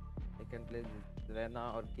can play Rena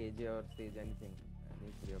or KJ or Sage, anything.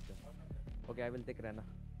 Any three of them. Okay, I will take Rena.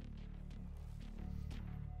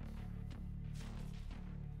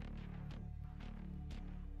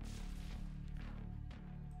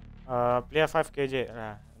 Player 5 KJ.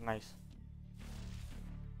 Nice.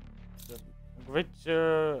 Which?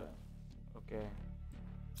 Okay.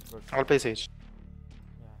 Good. I'll play Sage.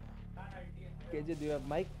 KJ, do you have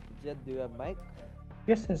mic? Jet, do you have mic?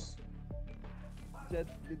 Yes. Jet,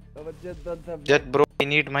 our Jet don't have Jet, bro, I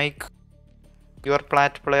need mic. You are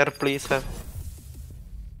plat player, please, sir.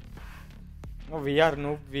 No, we are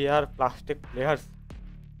noob. We are plastic players.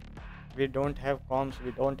 We don't have comms.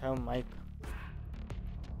 We don't have mic.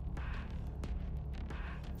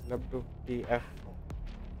 Love to TF.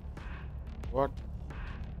 What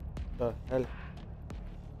the hell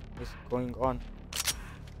is going on?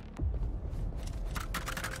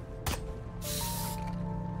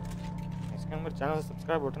 इसके अंदर channel से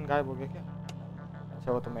subscribe button गायब हो गया क्या?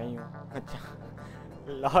 अच्छा वो तो मैं ही हूँ. अच्छा.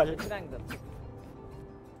 Lol.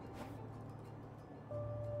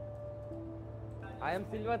 I am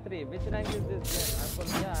silver 3. Which rank is this?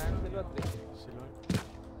 I am silver 3. Silver.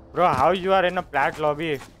 Bro, how you are in a plat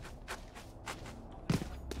lobby?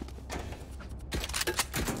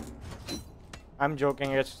 I'm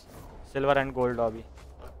joking. It's silver and gold lobby.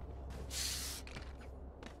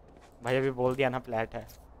 भाई अभी बोल दिया ना प्लैट है.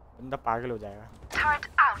 बंदा पागल हो जाएगा. Turret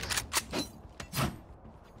out.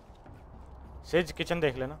 सेज किचन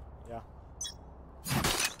देख लेना. या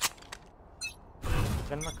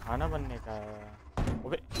किचन में खाना बनने का है.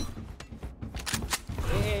 ओबे.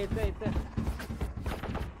 इधर.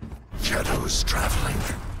 Shadows traveling.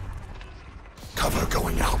 Cover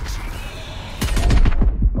going out.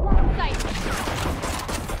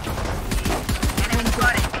 Enemy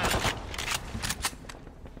spotted A.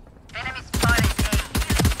 Enemy spotted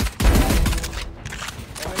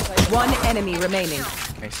A. One enemy remaining.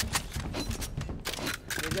 Nice.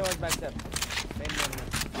 KJ was back there. Main.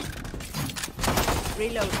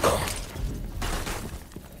 Reload.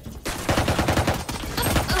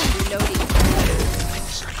 Reloading.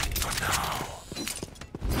 For now.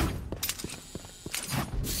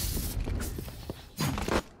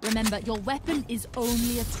 Remember, your weapon is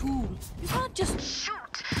only a tool. You can't just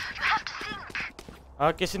shoot. You have to think.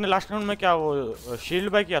 किसी ने last round में क्या वो shield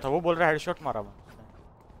bye किया था. वो बोल रहा है हेडशॉट मारा हुआ.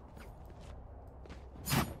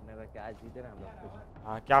 अपने का क्या जीते ना हम लोग.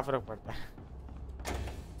 हाँ क्या फर्क पड़ता है.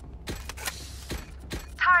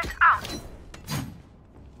 Turret out.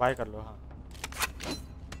 बाय कर लो. हाँ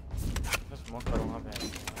मैं स्मोक करूँगा मैं.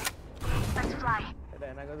 Let's fly.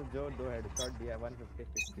 रहना का तो जो 2 हेडशॉट दिया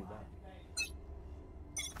 150 का.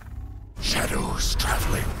 Shadows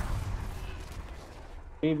traveling.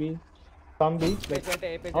 B. Some B. Like,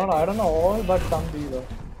 I don't know all, but some B though.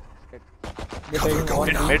 Cover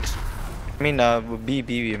going out. Mid. I mean, B,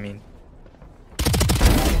 I mean.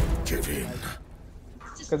 Give in.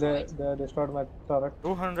 Because they destroyed my turret.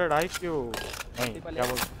 200 IQ. नहीं क्या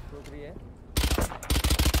बोल. 2-3 है.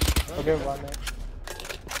 Okay, 1 है.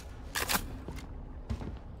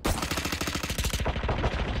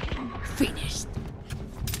 finished.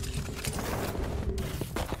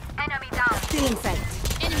 Enemy down. Stealing sight.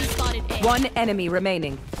 Enemy spotted A. One enemy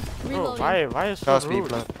remaining. Bro, why is so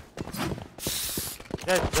rude?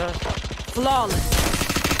 Yeah, just Flawless.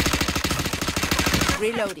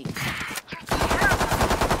 Reloading.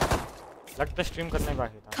 लगता stream करने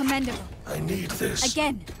बाकी था. Commendable. I need this.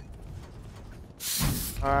 Again.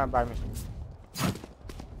 हाँ बाय मिस्टर.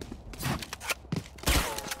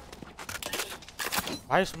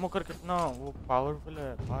 भाई स्मोकर कितना वो पावरफुल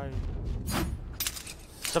है भाई.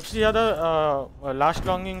 सबसे ज़्यादा लास्ट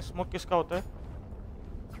लॉन्गिंग स्मोक किसका होता है?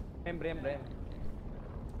 ब्रेम.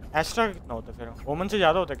 एस्ट्रा का कितना होता है फिर? ओमन से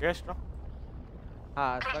ज़्यादा होता है क्या एस्ट्रा?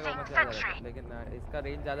 हाँ एस्ट्रा का ओमन से ज़्यादा रहता है लेकिन इसका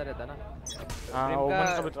रेंज ज़्यादा रहता है ना. हाँ ओमन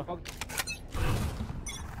का भी तो.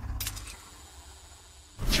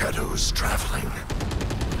 Shadows traveling.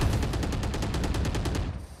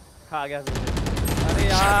 खा गया. अरे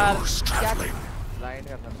यार Shadows traveling. लाइन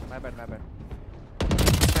करना. my bad.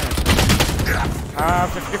 हाँ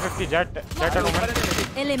 50-50 जेट एंड ओमन.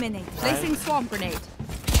 Eliminate. Placing swarm grenade.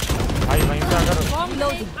 भाई वहीं पे अगर Swarm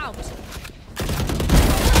loading out.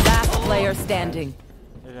 Last player standing.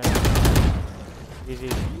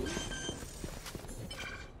 Easy.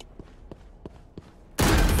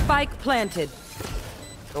 Spike planted.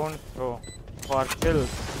 Don't throw for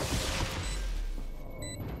kills.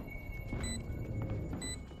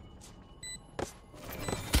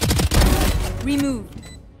 Removed.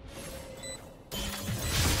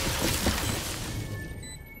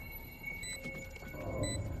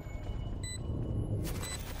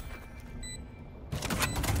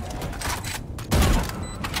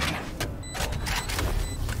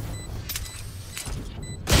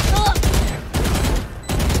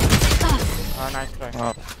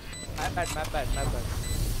 My bad.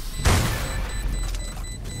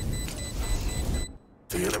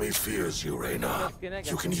 The enemy fears you, Reyna.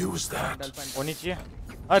 You can use that. होनी चाहिए।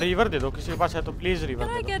 हाँ river दे दो किसी के पास है तो please river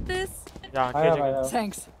Can I they get this? दो। या केजे।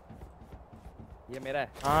 Thanks. ये मेरा है।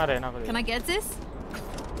 हाँ रहना को दे। Can I get this?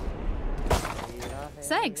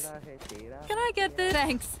 Thanks. Can I get this?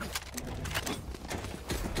 Thanks.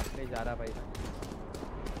 ले जा रहा भाई।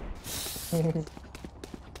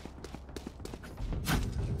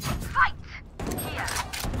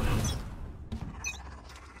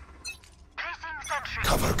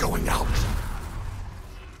 Cover going out.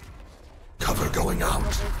 Cover going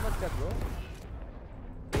out.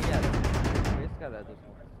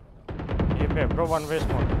 ये पे bro one way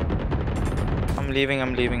smoke. I'm leaving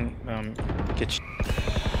kitchen.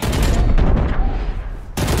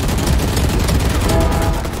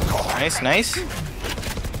 Nice.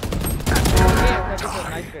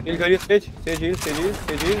 Heal kariye stage heal.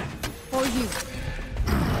 For you.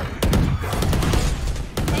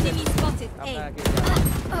 Enemy spotted.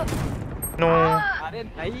 No. अरे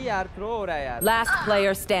नहीं यार throw हो रहा है यार। Last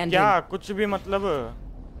player standing. क्या कुछ भी मतलब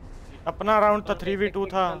अपना राउंड था 3v2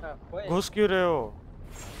 था घुस क्यों रहे हो?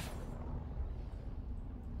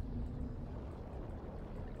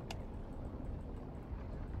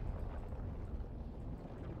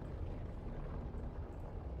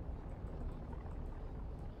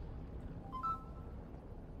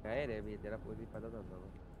 गए रे भी तेरा पूरी पता था सब।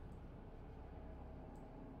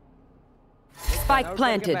 Spike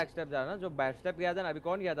planted. बैकस्टेप जाना जो बैकस्टेप गया था ना अभी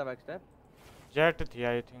कौन गया था बैकस्टेप? जेट थी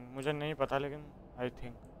आई थिंक मुझे नहीं पता लेकिन आई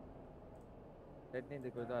थिंक जेट नहीं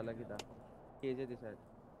देखो तो अलग ही था। केजे थी शायद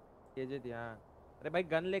केजे थी हाँ। अरे भाई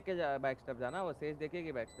गन लेके जा बैकस्टेप जाना वो सेज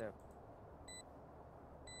देखेगी बैकस्टेप।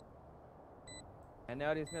 मैंने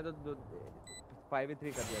और इसने तो 5v3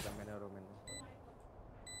 कर दिया था मैंने और मैंने।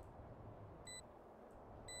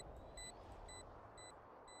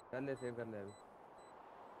 कर ले सेव कर ले अभी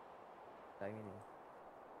टाइम ही नहीं।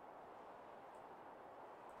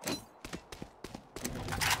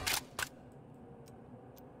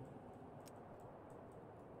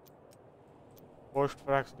 पोस्ट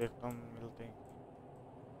फ्रैक्स देखता हूँ मिलते हैं।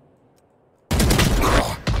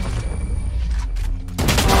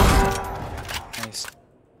 Nice.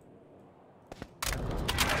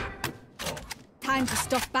 Time to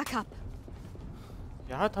stock back up.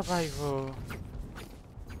 क्या था भाई वो?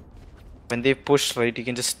 When they push right, you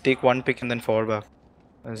can just take one pick and then fall back.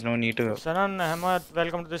 There's no need to. Sanon Ahmad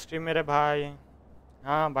welcome to the stream मेरे भाई।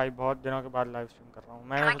 हाँ भाई बहुत दिनों के बाद लाइव स्ट्रीम कर रहा हूँ।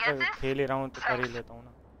 मैं तो खेल ही रहा हूँ तो कर ही लेता हूँ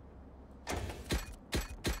ना।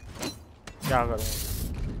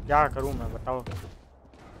 क्या करूँ मैं बताओ?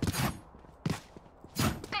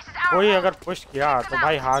 कोई अगर पुश किया तो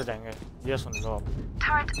भाई हार जाएंगे ये सुन लो अब।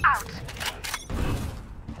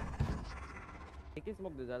 एक ही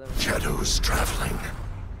स्मोक दे ज़्यादा। Shadows traveling.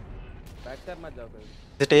 बैकस्टेप मत जाओ कोई।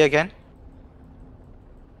 Is it A again?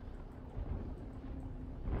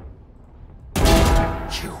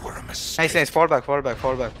 You were a mistake. Nice. Fall back. 5v4.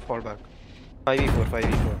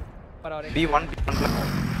 B1.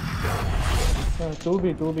 2B.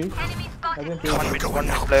 One mid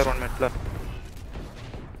player.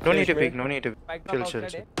 No need to pick. Chill.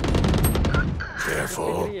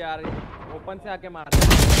 Careful. यार ओपन से आके मार।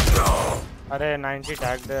 अरे 90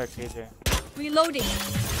 टैग दे कीजिए। Reloading.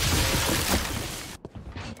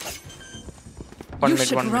 One mid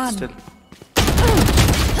still.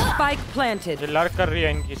 Spike planted. ये lurk कर रही है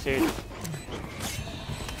इनकी सेज।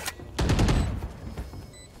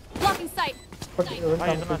 Blocking sight. भाई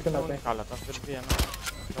इतना अच्छा निकाला था फिर भी है ना।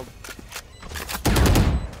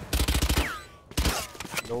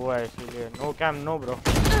 लो है इसीलिए no cam no bro.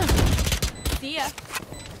 See ya.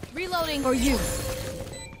 Reloading for you.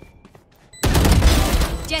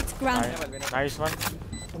 Jet ground. Nice one.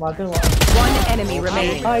 One enemy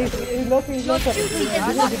remaining. He's looking.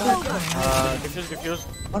 Diffuse.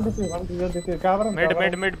 One diffuse. Cover.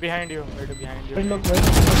 Mid behind you. Look.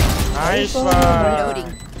 Nice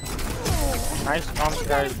one. Nice comms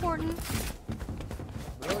guys.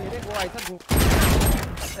 Bro ये देख वो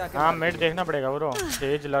ऐसा हाँ mid देखना पड़ेगा bro.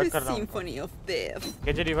 Stage lurk कर रहा हूँ। Symphony of death.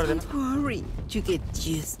 KJ river देना। Hurry, you get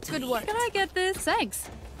used to Good work. Can I get this? Thanks.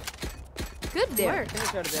 Good work.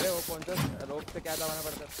 चढ़ दे रहे वो कौन सा रोप से क्या दबाना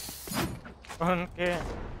पड़ता है?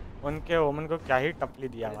 उनके ओमन को क्या ही टपली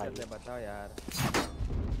दिया भाई। बताओ यार।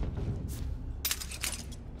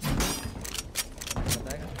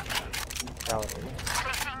 क्या हो रहा है?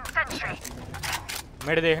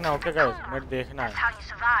 मिड देखना ओके गाइस मिड देखना है।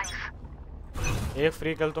 एक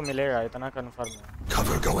फ्री किल तो मिलेगा इतना कंफर्म है।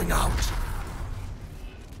 Cover going out.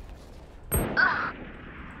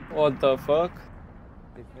 What the fuck?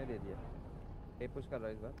 किसने दे दिया? ए पुश कर रहा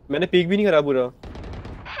है इस बार। मैंने पीक भी नहीं करा पूरा।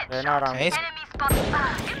 रहना आराम से। ये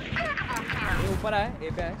ऊपर आए, ए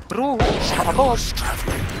पे आए। Bro above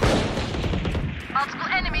Multiple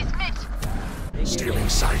enemies mid. Stealing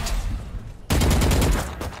sight.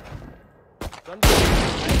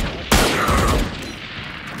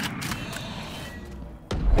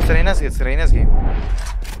 It's Reina's game.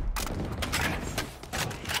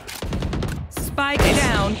 Spike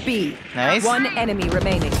down B. Nice. One enemy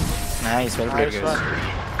remaining. Nice, well played, Nice guys. one.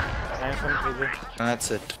 Nice one, PJ. That's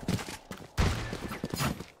it.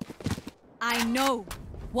 I know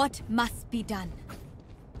what must be done.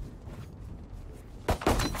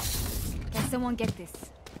 Can someone get this?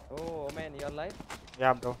 Oh man, you're live?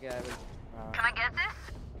 Yeah, bro. Okay, I will. Can I get this?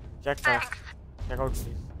 Check out,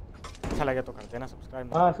 please. अच्छा लगे तो कर देना subscribe.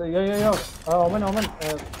 हाँ, so yo. Omen.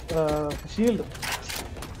 Shield.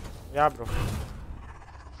 Yeah, bro.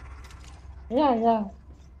 Yeah.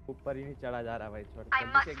 ऊपर ही नहीं चढ़ा जा रहा भाई, छोड़।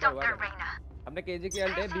 जल्दी से एक बार हुआ था। हमने केजे की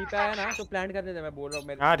अल्ट है, बी पे आया ना तो प्लांट करने दे, मैं बोल रहा हूँ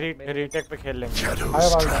मेरे। हाँ, रीटेक पे खेल लेंगे। आया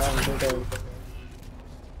वाला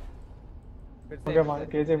ओके मान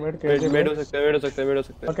केजे मिड हो सकता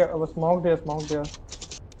है। ओके अब स्मोक दिया मार दे।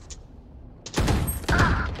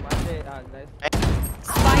 हां नाइस।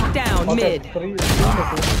 Spike down mid.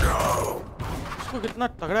 इसको कितना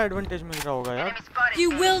तगड़ा एडवांटेज मिल रहा होगा यार। You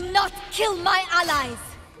will not kill my allies.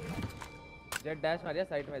 Jet dash Maria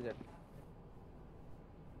side में जेट।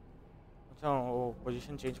 अच्छा वो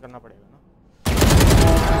पोजीशन चेंज करना पड़ेगा ना।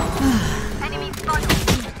 Enemy spotted.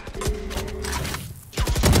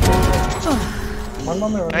 One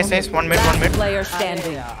more. Nice. One mid. Player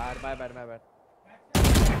standing. यार बाय मैं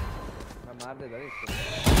मार दे जरा इसको।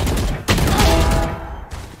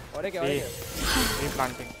 और क्या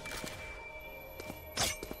प्लांटिंग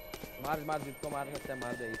मार जिसको मार सकता है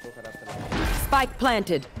मार दे, इसको खराब कर। Spike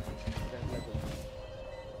planted.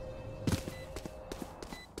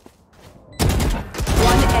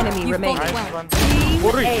 One enemy remaining.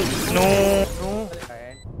 No.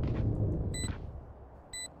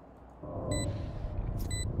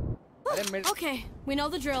 Okay, we know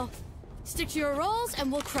the drill. Stick to your roles and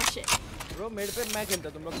we'll crush it. Bro, mid पे मैं खेलता,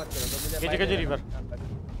 तुम लोग मत करो। तो मुझे KJ river.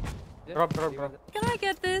 Drop. Can I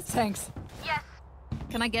get this? Thanks. Yes.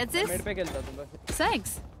 Can I get this? mid पे खेलता तुम लोग। Thanks.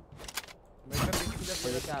 mid पे किधर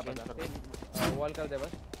मुझे क्या पता। वॉल कर दे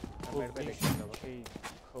बस। mid पे देखता हूँ।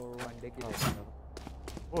 वनडे की देखता हूँ।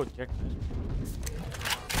 ओ जेट।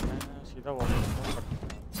 सीधा wall.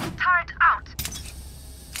 Turret out.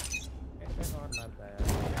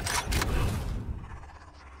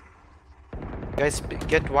 Guys,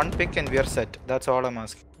 get one pick and we are set. That's all I'm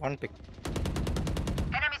asking. One pick.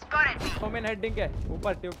 Enemy spotted. Women heading के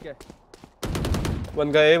ऊपर ट्यूब के।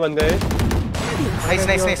 One guy. Nice.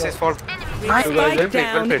 Fall. Nice. Well played.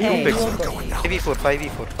 Two picks.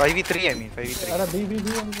 5v4. 5v3 I mean. 5v3. अरे B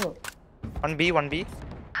हमको 1b.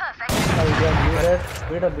 Perfect.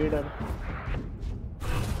 Beat.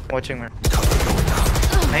 Watching man.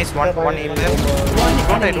 Nice. One heal there.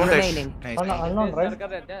 One enemy Don't remaining. Nice. unknown right कर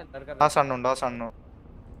रहते हैं कर। Last unknown.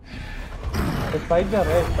 spike there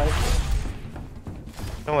right spike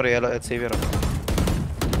Don't worry, let's save your.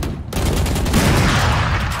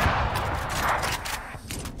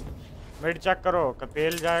 Mid check करो,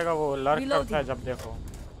 कपेल जाएगा वो lurk करता है जब देखो।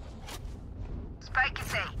 Spike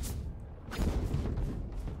is A.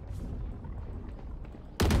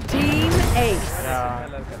 Team Ace.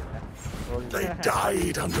 They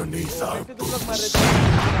died underneath our boots.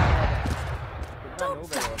 Don't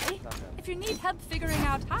die. If you need help figuring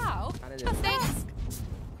out how, just ask.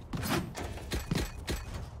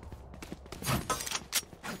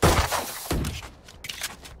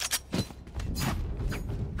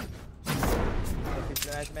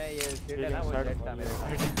 Match में ये seat है ना वो जेट था मेरे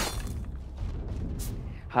साथ।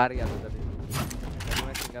 हार गया था तभी।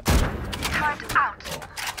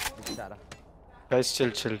 बेचारा। Guys,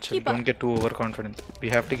 chill. Don't get too overconfident. We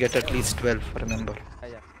have to get at least 12. Remember.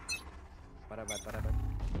 बराबर।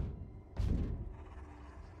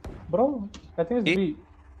 Bro, I think it's B.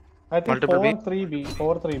 I think Multiple 4-3B.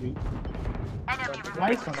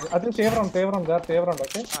 Nice one. I think save round,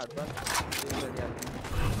 okay?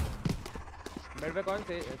 मेरे पे कौन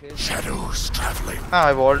से Shadows traveling.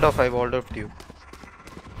 I walled off to you.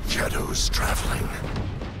 Shadows traveling.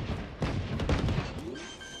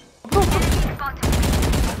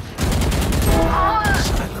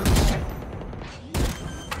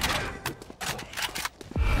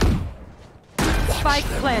 Spike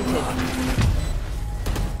planted.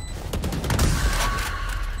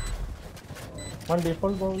 One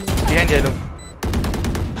default ball. Behind yellow.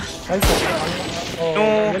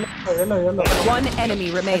 Yellow. One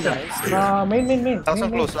enemy remaining. Main. Last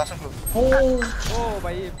one close. Oh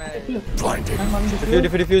भाई मैं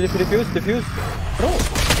Diffuse. Bro.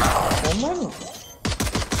 Omen.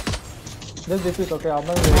 Just defuse. Okay,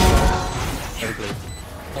 Omen. Very close.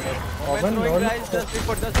 Omen no guys, just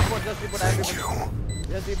report everyone.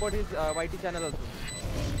 Just report his YT channel also.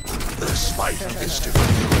 This fight is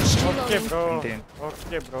diffused. Okay, bro.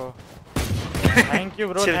 Thank you,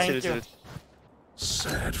 bro. Thank you.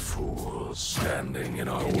 Sad fools standing in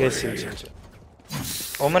our way. Yes.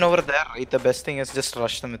 Omen over there, right? The best thing is just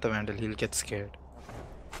rush them with the vandal. He'll get scared.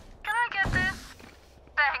 Can I get this?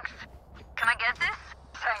 Thanks. Can I get this?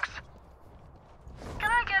 Thanks.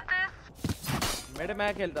 Can I get this? मेरे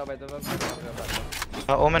मैं खेलता हूँ भाई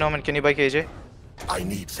तो Omen, can you buy KJ? I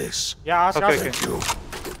need this. Yeah, ask. Okay.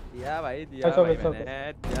 दिया भाई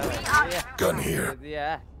मैंने Gun here.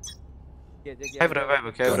 दिया Have revive.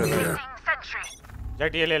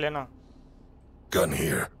 Jet ये ले लेना. Gun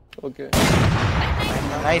here. Okay.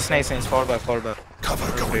 Nice. Fall back.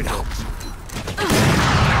 Cover going out.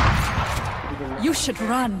 You should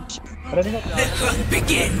run. The hunt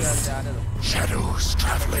begins. Shadows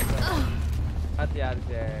traveling.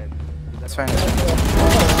 That's fine.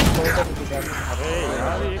 अरे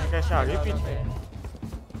यार ये कैसे आगे पीछे?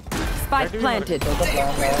 Spike planted.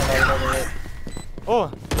 Oh.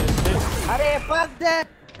 अरे fuck that.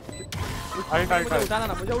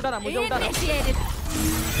 मुझे उठाना. Initiated.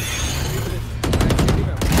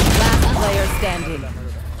 Last player standing.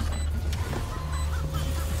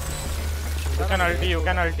 You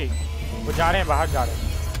can ulti. वो जा रहे हैं बाहर जा रहे हैं.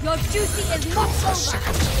 Your duty is not over.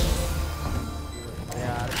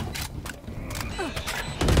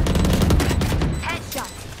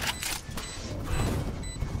 Headshot.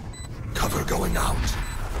 Cover going out.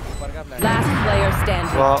 Last player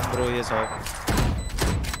standing. Wow, bro, yes, sir.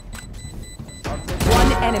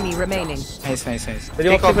 One enemy remaining. Nice. तेरी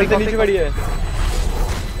ऑक्सी फिर से नीचे पड़ी है.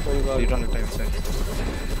 Lead on the time side.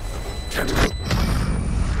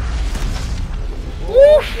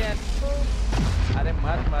 अरे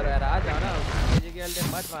मत मारो यार, आ जाओ ना.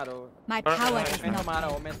 मत मारो. My power is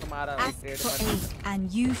not. मैं तुम्हारा Ask for aid and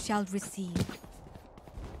you shall receive.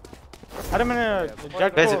 अरे मैंने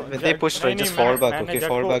jet Guys, when they push right, just fall back, okay?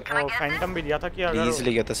 Fall back. Phantom भी दिया था कि अगर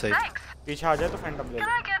Easily get the side. पीछे आ जाए तो फैंटम ले ले.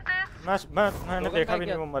 मैंने देखा भी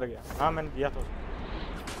नहीं वो मर गया. हाँ मैंने दिया था.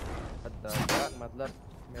 मतलब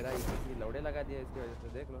मेरा इसी लौड़े लगा दिया इसकी वजह से,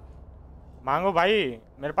 देख लो. मांगो भाई,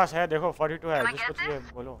 मेरे पास है, देखो 42 है, जिसको चाहिए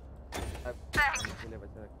बोलो.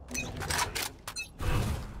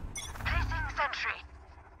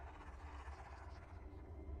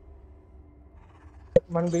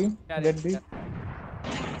 One B, get B.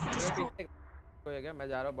 मैं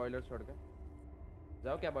जा रहा हूँ बॉयलर छोड़ के.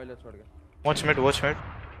 जाओ क्या बॉयलर छोड़ के? Watch mid.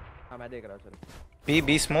 हाँ मैं देख रहा हूँ चलो. B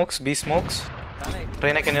smokes.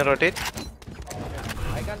 Reina, can you rotate?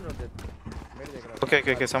 I can't rotate. मैं देख रहा हूँ.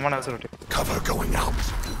 Okay. Someone else rotate. Cover going out.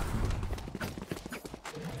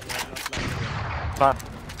 Plan.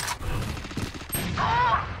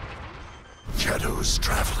 Shadows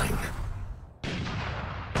traveling.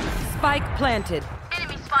 Spike planted.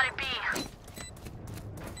 Enemy spotted B.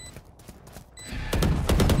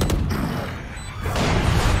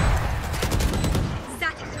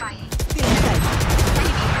 Satisfying.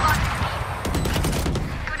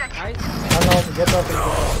 Get off.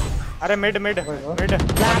 अरे mid.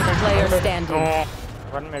 Last player standing.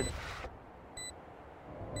 One mid.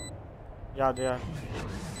 याद.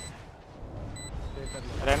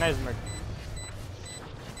 Reina is mid.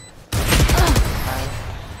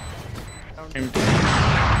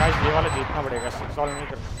 Guys, ये वाला जीतना पड़ेगा. 6 ऑल नहीं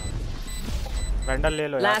कर सकता. Vandal ले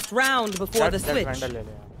लो यार. Last round before the switch. Vandal ले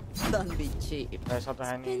लो यार. Don't be cheap. ऐसा तो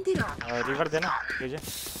है नहीं. रिवर देना कीजिए.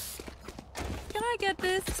 Can I get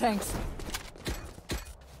this? Thanks.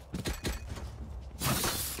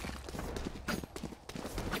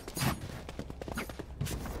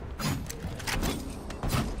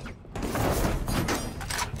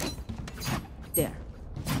 There.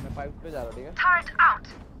 मैं 5 पे जा रहा हूँ, ठीक है? Turret out.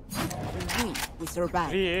 We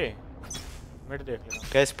survived. 3A. Mid देख लेना.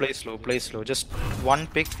 Guys, play slow. Just one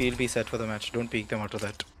pick, we'll be set for the match. Don't peek them after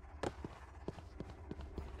that.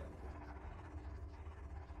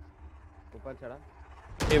 ऊपर चढ़ा.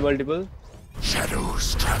 A multiple. Shadows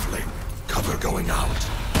traveling. Cover going out.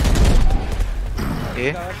 A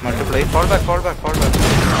multiply. Fall back.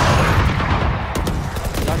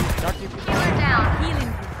 Down.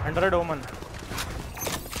 Healing. 100 Omen.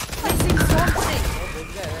 Placing swarm grenade.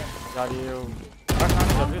 यार ये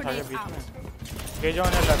जल्दी था ये बीच में. KJo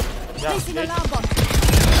ने लग. Placing alarm bot.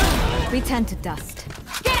 Return to dust.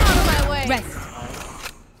 Get out of my way. Rest.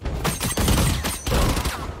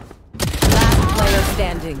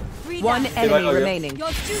 standing. One enemy remaining.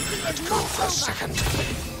 Your duty is not over.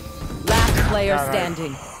 Last player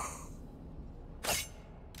standing.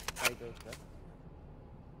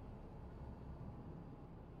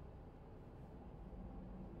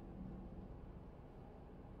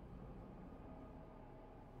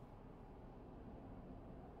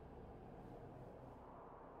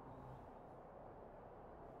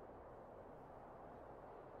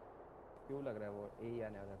 क्यों लग रहा है वो ए ही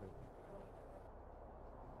आने वाला है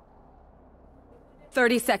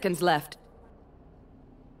 30 seconds left.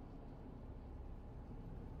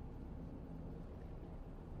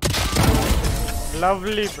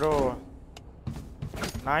 Lovely bro.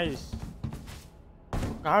 Nice.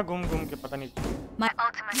 कहाँ घूम के पता नहीं. My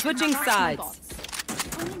ultimate. Switching sides.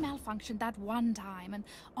 Only malfunctioned that one time, and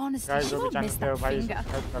honestly, Guys, she जो भी won't miss चैनल पे that भाई finger.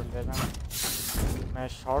 सब्सक्राइब कर देना. मैं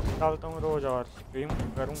शॉर्ट डालता हूँ रोज और स्ट्रीम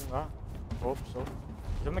करूँगा. Hope so.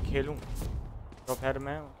 जब मैं खेलूँ दोपहर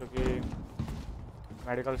में, क्योंकि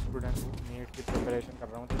मेडिकल स्टूडेंट हूँ, नीट की प्रिपरेशन कर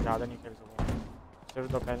रहा हूँ, तो ज़्यादा नहीं खेल सकूँगा. सिर्फ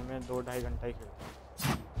दोपहर में 2-2.5 घंटा ही खेलता हूँ.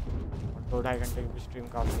 और 2-2.5 घंटे की भी स्ट्रीम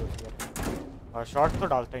काफ़ी होती है. और शॉर्ट तो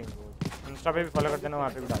डालता ही रोज. इंस्टा पे भी फॉलो कर देना, वहाँ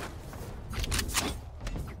पे भी डालता हूँ.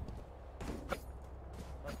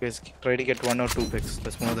 Guys, try to get 1 or 2 picks.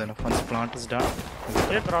 That's more than enough. Once plant is done.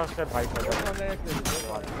 ये क्रॉस से भाई कर दो.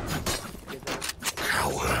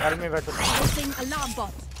 आर्मी बैठो. Alarm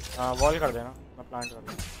bot. हाँ वॉल कर देना, मैं प्लांट कर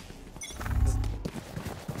दूँ.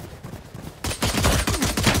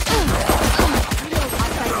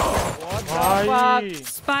 भाई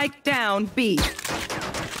Spike down B.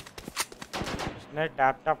 उसने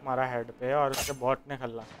टैप मारा हेड पे और उसके बॉट ने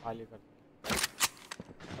खल्ला खाली कर.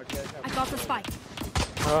 I got the spike.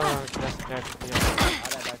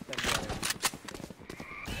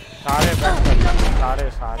 सारे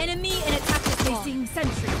Enemy in attacker facing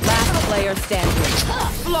sentry. Last player standing.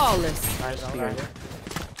 Flawless.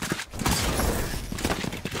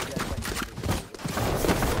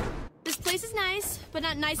 This place is nice, but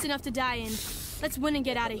not nice enough to die in. Let's win and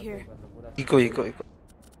get out of here. Eco.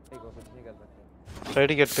 Try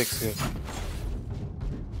to get picks here.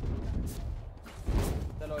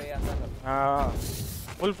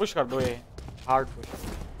 Full push कर दो. ये hard push.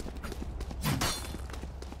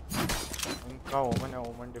 इनका ओमन है,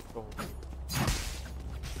 ओमन डिफ्ट हो.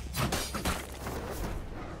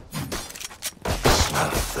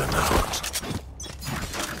 Them out.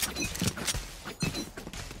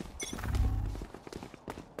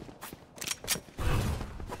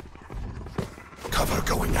 Cover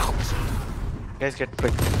going out. Guys, get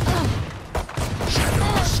picked.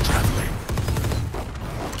 Shadows traveling.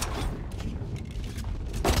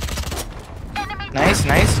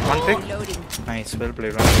 Nice. One pick. Nice, well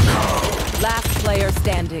played. Last player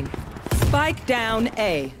standing. Spike down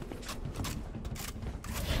A.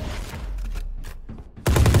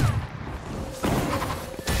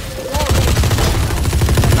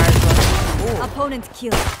 Opponent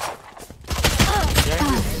killed.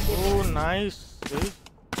 Oh, nice.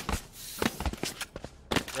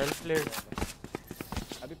 Well played.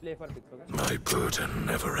 अभी play for picks होगा. My burden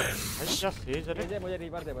never ends. अच्छा says अरे. मुझे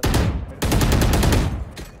river दे बस.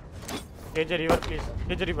 Says river please.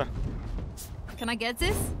 Says river. Can I get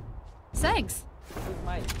this? Thanks. This is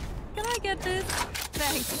mine. Can I get this?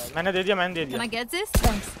 Thanks. मैंने दे दिया. Can I get this?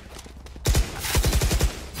 Thanks.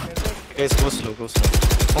 Guys, go slow.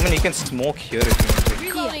 Woman, you can smoke here if you want to.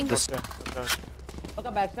 Reloading.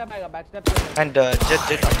 Okay backstab आएगा. Backstab. And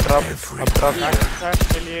jet up drop. Backstab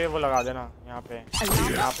के लिए वो लगा देना यहाँ पे.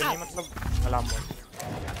 यहाँ पे नहीं मतलब अलार्म बोल.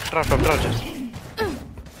 Drop jet.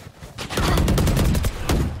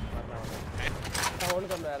 होल्ड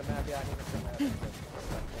कर लो यार, मैं अभी आने में.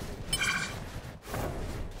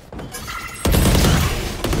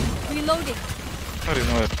 Reloading. Sorry,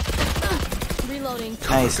 no. Reloading.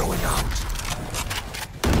 Nice. Going out.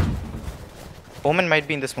 Omen might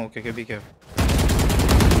be in the smoke. Okay, be careful.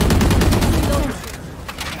 Reloading.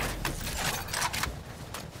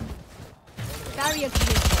 Barrier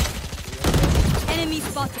clear. Enemy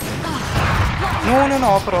spotted. No.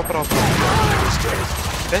 Upper.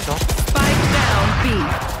 Guys, off. Spike down B.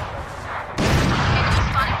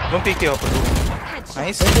 Don't peek the upper.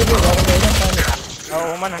 Nice.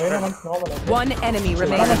 One enemy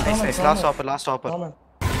remaining. Nice. Last hopper.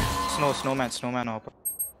 Snowman hopper.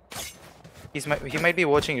 He might be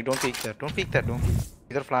watching you. Don't peek there.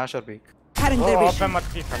 Either flash or peek. Of पे मत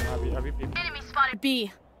की करना अभी भी. Enemy spotted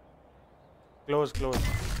B. Close.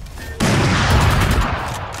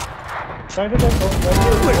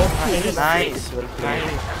 Nice. Well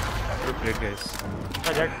played. Good play, guys.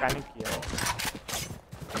 Jet panic किया.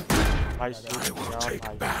 I will take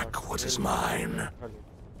back what is mine.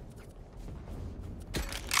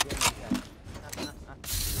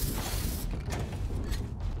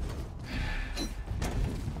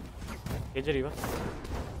 KJ river.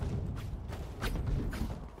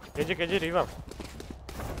 KJ river.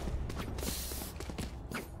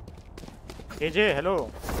 KJ,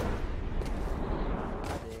 hello.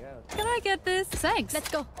 Can I get this? Thanks. Let's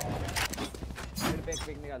go.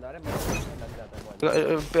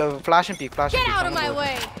 Flash and peek. Flash. Get out of my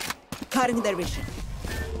way. Cutting their vision.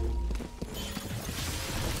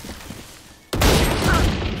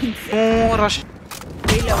 Oh, rush.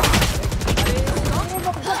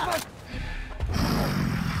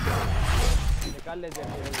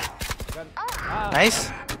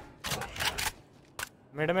 Nice.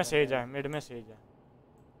 Mid में says है, mid में says है।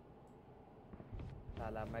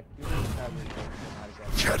 साला मैं क्यों इतना मार गया?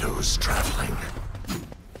 Shadows traveling.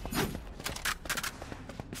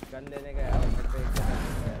 गन लेने गया और मेरे पे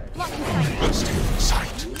Stealing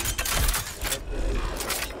sight.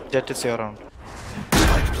 Jet is your round.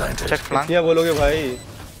 Check flank. क्या बोलोगे भाई?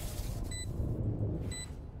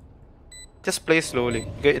 Just play slowly.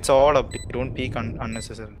 It's all up. Don't peek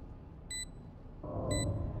unnecessarily.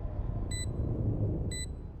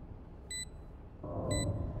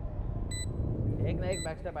 एक ना एक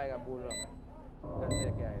बैकस्टेप आएगा, बोल रहा हूँ। गन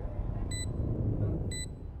लेके आएगा।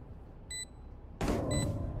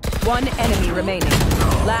 One enemy remaining.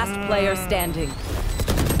 Last player standing.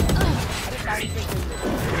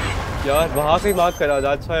 यार वहाँ से बात करा।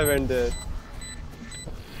 That's why I went there.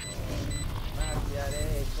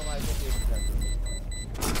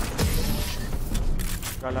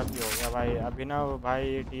 गलत ही हो गया भाई। अभिनव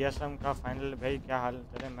भाई TSM का फाइनल भाई क्या हाल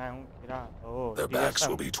तेरे? मैं हूँ हीरा। The backs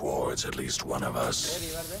will be towards at least one of us.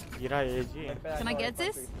 Heera AG. Can I get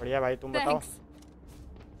this? बढ़िया भाई, तुम बताओ।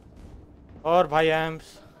 और भाई एम्स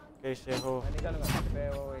कैसे हो?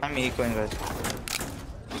 I'm ecoing guys.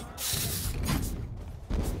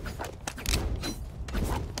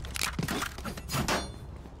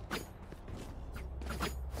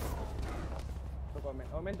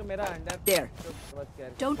 ओमेन तो मेरा अंडर There.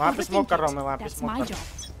 वहाँ पे स्मोक कर रहा हूँ मैं, वहाँ पे स्मोक कर रहा हूँ।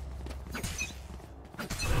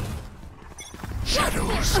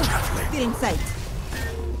 Shadows traveling. Feeling sight.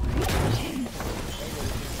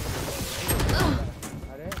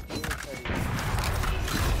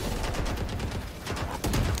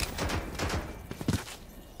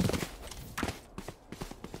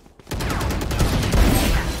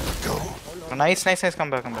 Nice. Come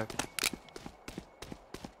back.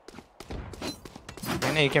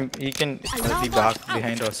 He can be back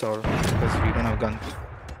behind us all because we don't have guns.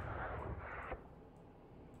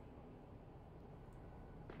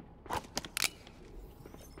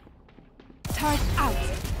 Turret out.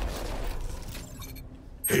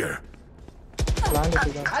 Here. Plan if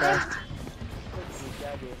you can fast.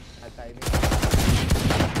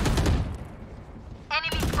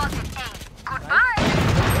 Enemy spotted A. Goodbye.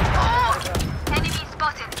 Oh! Enemy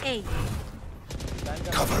spotted A.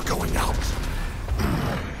 Cover going out.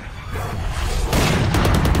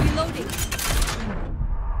 Reloading.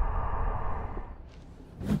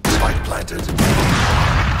 Spike planted.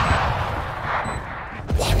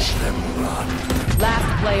 Watch them run. Last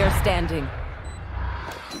player standing.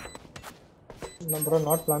 No, bro,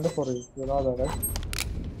 not planted for you. You know that, right?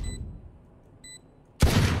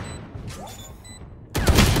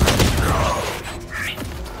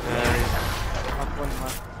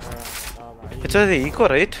 It's the eco,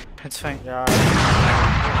 right? It's fine. Yeah.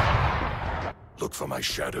 Look for my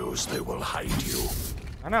shadows. They will hide you.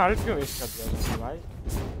 मैंने alt क्यों waste कर दिया उसको भाई?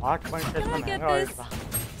 8 point से Can I get this?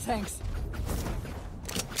 Thanks.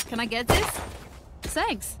 Can I get this?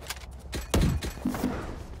 Thanks.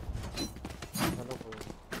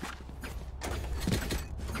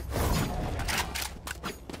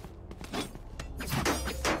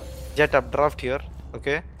 Jet updraft here,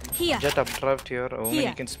 okay? Here. Jet updraft here. Omen, Here.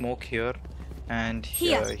 you can smoke here and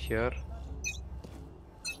Here. here.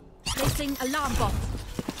 Placing alarm bot.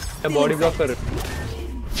 Body block कर।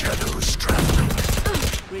 Shadows traveling.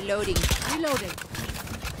 Reloading.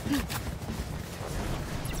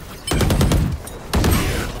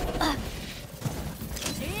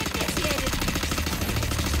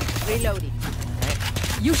 Reloading.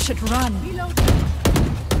 You should run.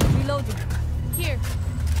 Reloading. Here.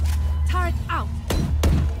 Turret out.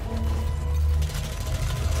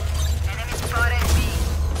 Enemy spotted B.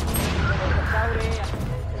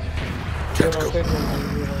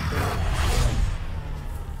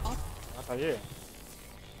 बताइए।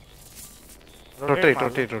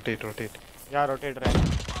 Rotate. Yeah, rotate रहे।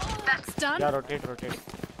 That's done. Yeah, rotate.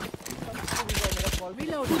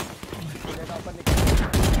 Reloading.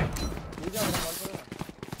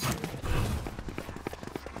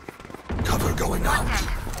 Cover going out.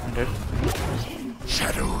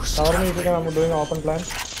 Shadows. Cover me if you can. I'm doing an open plan.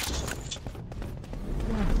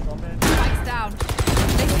 Spike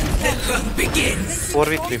begins.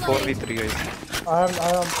 4v3 guys. I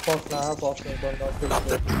am post. I have post.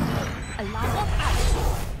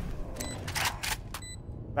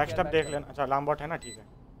 Backstep देख लेना. अच्छा alarm bot है ना, ठीक है.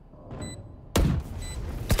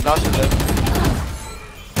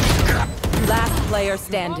 Last player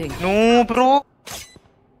standing. No, bro.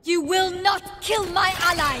 You will not kill my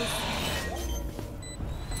allies.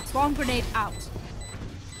 Swarm grenade out.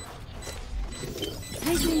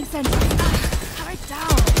 Placing sensor. Turret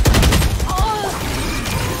down.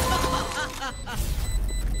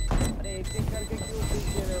 अरे एक करके क्यों पीक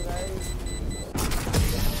दे रहे हो गाइस?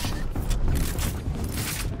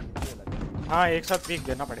 हाँ एक साथ पीक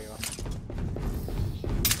देना पड़ेगा.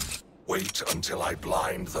 Wait until I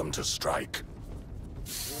blind them to strike.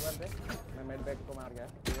 River दे. मैं मेड बैक को मार गया.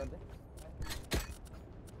 River they.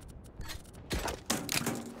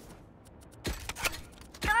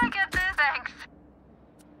 Can I get this? Thanks.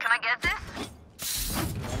 Can I get this?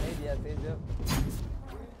 नहीं दिया तेज.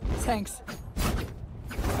 Thanks.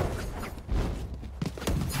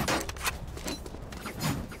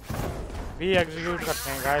 भी एग्जीक्यूट करते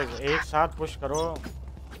हैं गाइस. एक साथ पुश करो.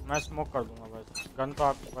 मैं स्मोक कर दूंगा बस. गन तो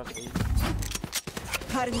आपके पास है.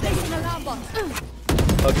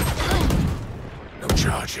 No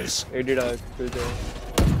charges.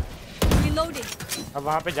 Reloading. अब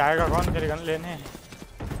वहाँ पे जाएगा कौन तेरी गन लेने?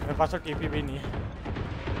 मेरे पास तो टीपी भी नहीं है.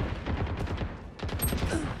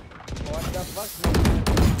 What the fuck?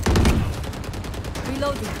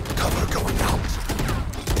 Reloading. Cover going out.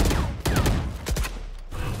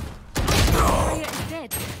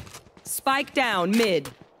 Dead. Spike down mid.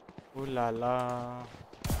 Ooh la la.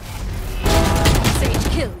 Sage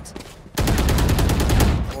killed.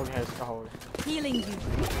 Hold है इसका hold. Healing you.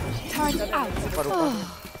 Turret out. ऊपर ऊपर.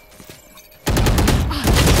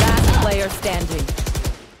 Last player standing.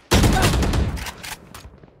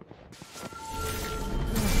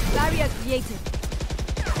 Barrier created.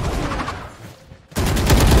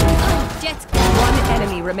 Jet. One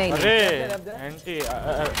enemy remaining. अरे anti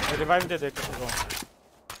revive दे किसी को.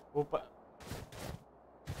 ऊपर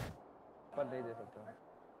दे सकता हूँ.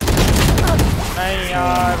 नहीं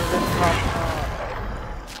यार.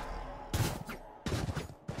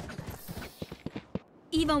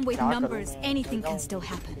 Even with numbers, anything can still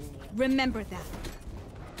happen. Remember that.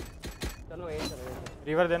 चलो ए चलो.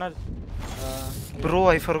 रिवर देना. Bro,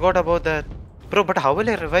 I forgot about that. Bro, but how will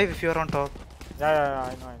I revive if you are on top? Yeah,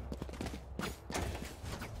 I know.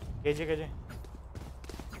 KJ.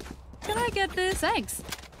 Can I get this? Thanks.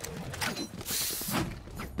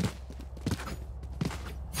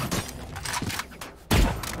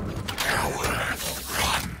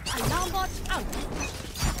 Alarm bot out.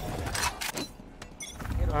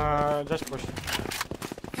 Just push.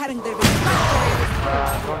 I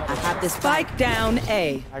have the spike down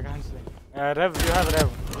A. I can't see. Rev, you have Rev.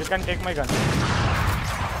 You can take my gun.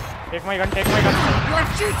 Take my gun. Your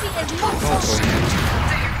duty is not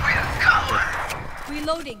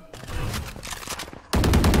Reloading.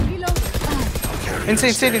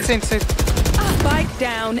 Insane. Spike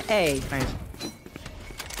down A. Nice.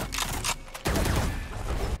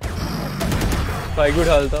 Spike को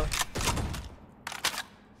डालता.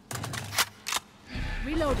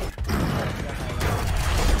 Reloading.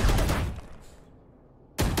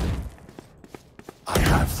 I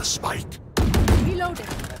have the spike.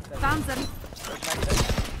 Reloading. Found them.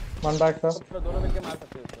 One back sir. दोनों मिलके मार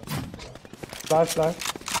सकते हो उसको. Flash.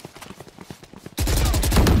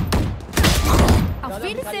 I'll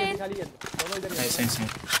finish it. Nice.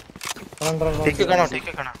 Run. Take your gun out.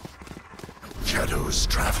 Shadows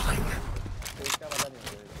traveling.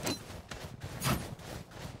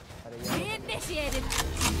 Reinitiated.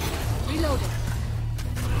 Reloading.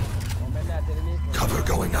 Cover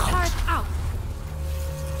going out. Turret out.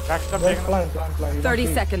 Backstep. Plant. 30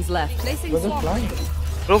 seconds left. Placing Was it swarm blind?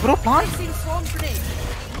 grenade. Bro, plant. Placing swarm grenade.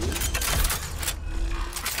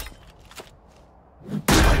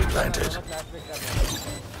 Spike planted.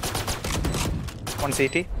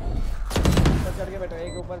 180. चढ़ के बैठो.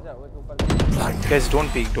 एक ऊपर जाओ. Guys, don't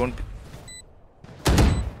peek. Don't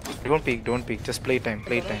peek. Just play time.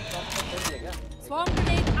 Swarm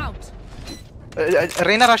grenade out.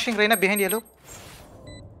 Reina rushing. Reina behind yellow.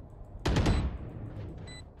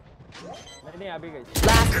 नहीं अभी गई.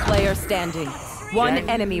 Last player standing. One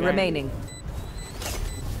enemy remaining.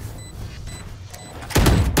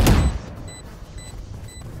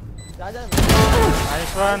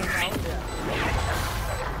 Nice one.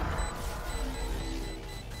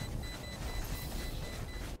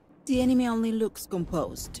 The enemy only looks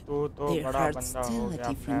composed. तू तो Their बड़ा heart's बंदा हो still a गया.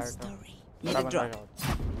 different fat. story. बड़ा Let it बंदा drop. क्या होता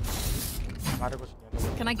है? हमारे कुछ नहीं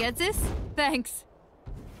है. Can I get this? Thanks.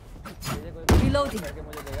 Reloading.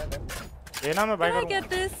 देना मैं बाय Can I करूँगा। get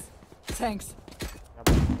this? Thanks.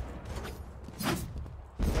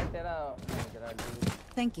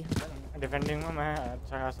 Thank you. Defending में मैं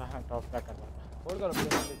अच्छा खासा टॉप तक कर रहा था। होल्ड करो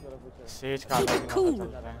पूछो। सेज का अलग ही Cool. चल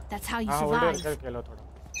रहा है। That's how you हाँ होल्ड survive. कर लो थोड़ा।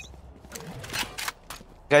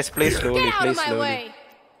 Guys, play slowly. Get out Play of my slowly. way.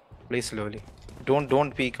 Play slowly.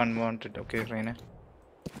 Don't peek unwanted. Okay, Reina.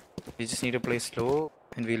 We just need to play slow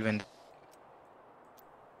and we'll win.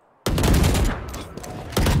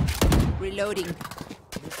 Reloading.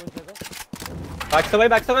 Back से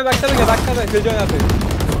फिर जो यहाँ पे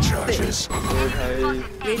Charges.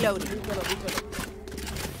 Reloading.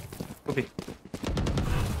 Copy.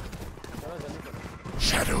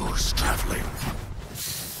 Shadows traveling.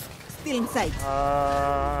 Still in sight.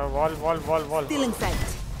 Wall. Still in sight.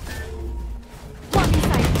 One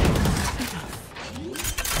inside.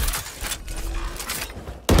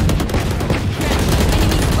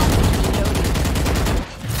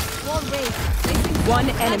 Wall raised. One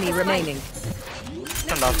enemy remaining.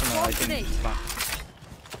 And after now, I think.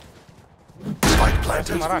 Spike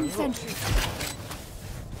planted. Sentry.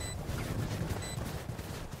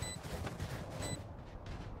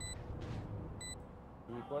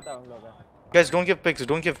 Guys, don't give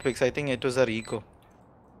picks. I think it was our eco.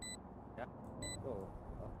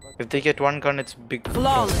 If they get one gun, it's big.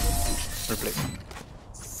 Flawless. Replay.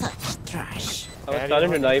 Such trash. I was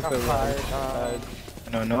starting to knife him.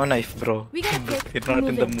 No knife, bro. We gotta pick. We're not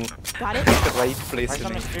in the mood. Got it? The right place.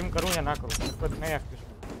 भाई मैं stream करूँ या ना करूँ? मेरे को नहीं active.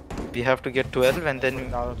 We have to get 12 and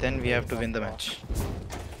then we have to win the match.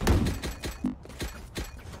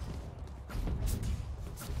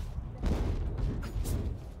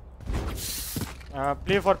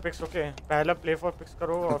 Play for pics okay. पहला प्ले फॉर पिक्स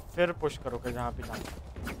करो और फिर पुश करो कि जहाँ पे जाना।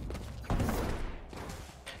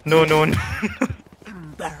 No.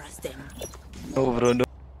 Embarrassing. No, bro, no.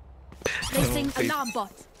 Placing alarm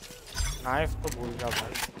bot. Knife तो भूल जा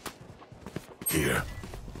भाई। Here.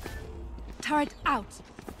 Turret out.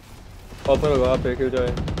 ऑफर होगा आप एक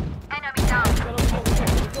जाए Enemy down.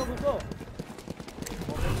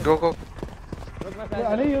 Go.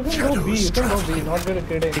 Ali, you can go B. Not very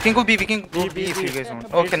kidding. We can go B if you guys want.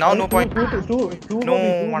 Okay, now no point. No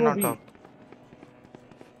one on top.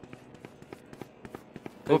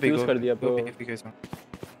 Go B if you guys want.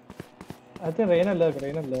 I think Reina lurk.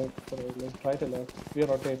 Try to lurk. We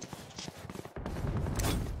rotate.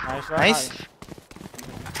 Nice.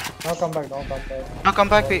 Now come back. Now come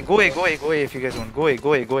back. Go A if you guys want. Go A.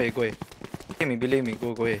 Believe me.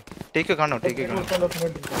 Go A. Take your gun out.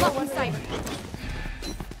 Lock inside.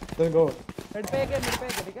 Then go. Mid पे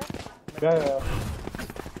ठीक है? Yeah.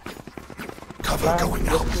 Cover going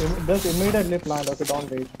out. Just immediately plant. Okay, don't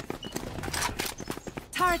wait.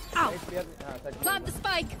 Turret out. Plant the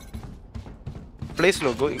spike. Play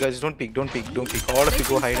slow. Go, guys. Don't peek. All of you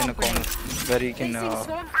go hide in a corner where you can.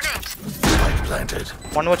 Spike planted.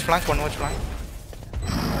 One watch flank.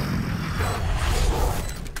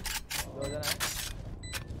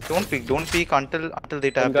 Don't peek until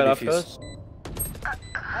they tap the defuse.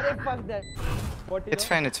 Fuck that. It's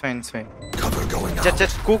fine. Cover going out.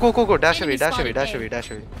 Just go. Dash away.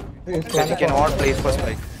 You can all play first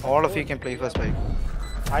spike. All of you can play first spike.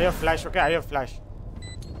 I have flash. Okay, I have flash.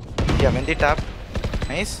 Yeah, when they tap.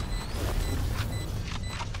 Nice.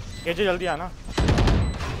 KJ जल्दी आना।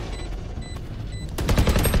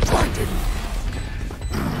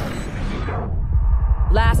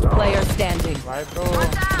 Last player standing. Bye, bro.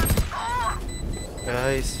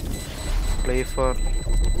 Guys, play for.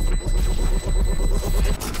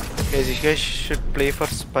 Guys, you guys should play for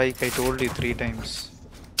spike. I told you 3 times.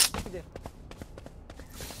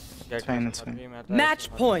 It's fine. Match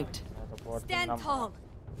point. Stand tall.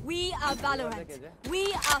 We are Valorant. We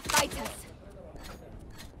are fighters.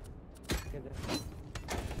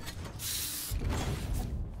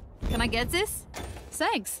 Can I get this?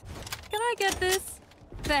 Thanks. Can I get this?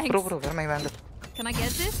 Thanks. Bro, where am I vandal? Can I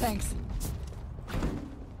get this? Thanks.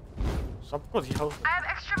 सबको दिया। I have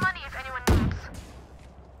extra money if anyone needs.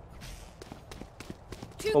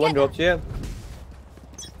 one drops here.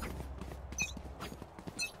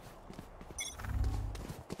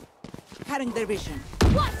 Cutting their vision.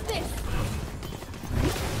 What's this?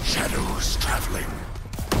 Shadows traveling.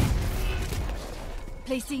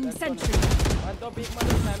 Placing sentry.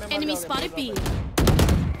 Enemy spotted B.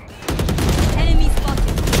 Enemy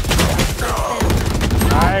spotted.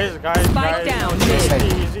 Guys. Spike down.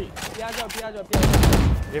 Easy.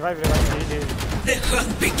 Revive. Easy. The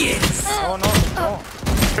hunt begins. No.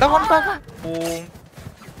 Boom.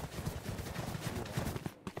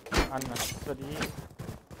 Unnecessary.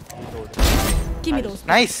 Give me those.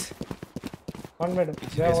 Nice. One minute.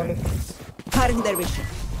 They are only. Cutting their vision.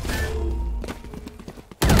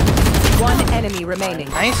 One enemy remaining.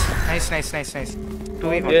 Nice.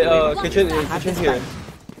 2v1. Yeah, kitchen here.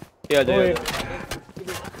 Yeah, there. Yeah,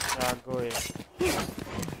 go away.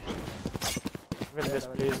 With this,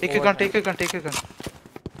 please. Take your gun.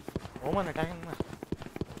 Omen attacking me.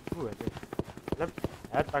 Who है ये? मतलब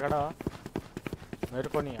है तगड़ा. मेरे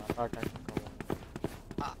को नहीं आता attacking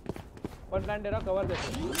का. वन प्लान दे रहा कवर दे.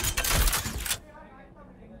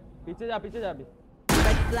 पीछे जा अभी.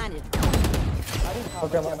 Planet.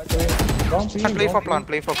 Okay, don't Play for plan.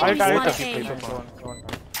 Play for plan.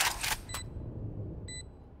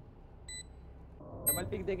 Double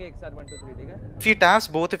pick देंगे एक साथ 1 2 3 ठीक है. If you taps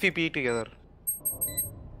both if you peek together.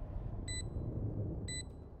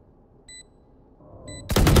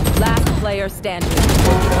 Last player standing.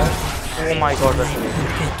 Oh my god, that's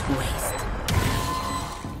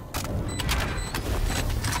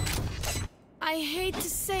I hate to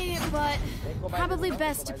say it, but probably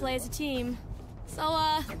best to play as a team. So,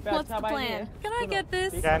 what's the plan? Can I get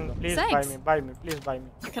this? Can please Thanks. buy me, please buy me.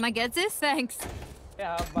 Can I get this? Thanks. क्या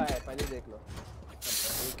अब भाई पहले देख लो.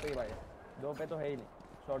 एक पे ही भाई. दो पे तो है ही नहीं.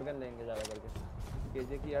 शॉटगन लेंगे ज्यादा करके.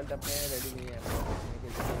 केजे की अल्ट अपने रेडी नहीं है.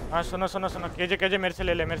 हाँ सुनो केजे मेरे से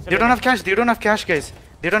ले ले. They don't have cash guys.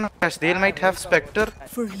 They don't have cash. They might have Spectre.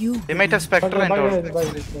 For you. They might have Spectre and all.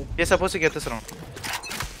 They're supposed to get this round.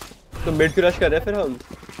 तो मिड की रश कर रहे हैं फिर हम.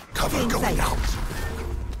 Cover going out.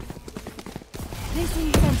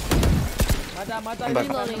 मत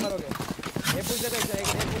Reloading. ये push दे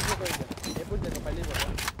दो पहले बोल.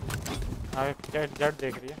 हाँ जेट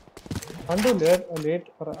देख रही है. Undo late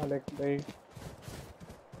or like they.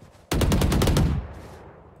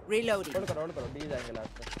 Reloading. Role करो डी जाएंगे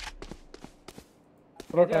लास्ट तक.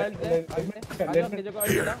 No,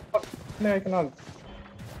 I cannot.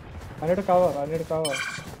 I need to cover.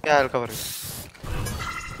 Yeah, I'll cover it.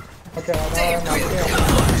 Okay,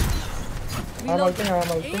 I'm ulting.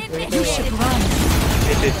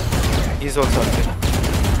 He's also ulting.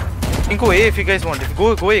 You can go A if you guys want.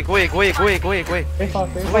 Go A. Go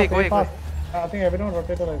fast. I think everyone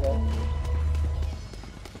rotate like that.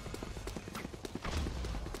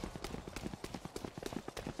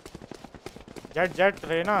 Jet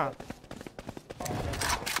Raina.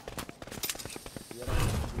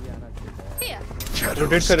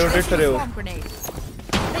 Rotate कर रहे हो.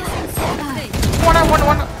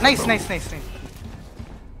 One. Nice. Plant.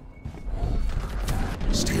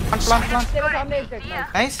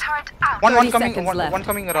 Nice. One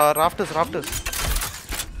coming. Rafters.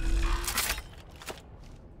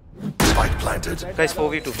 Spike planted. Guys,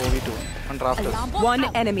 4v2 on rafters. One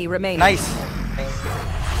enemy remaining. Nice.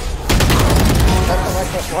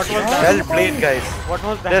 What was that? Well played, guys. What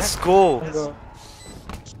was that? Let's go.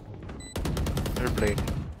 Well played.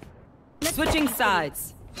 Switching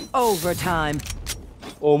sides. Overtime.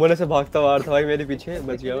 ओमन से भागता हुआ था भाई मेरे पीछे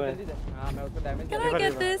बच गया मैं. हां मैं उसको damage. Can I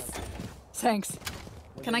get this? Thanks.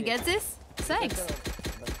 Can I get this? Thanks.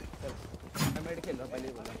 मैं मेड खेल रहा पहले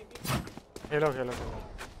बोला. खेलो.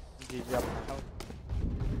 जी आप.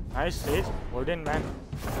 Nice stage. Golden man.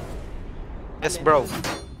 Yes, bro.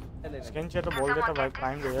 Skin चाहिए तो बोल देता भाई.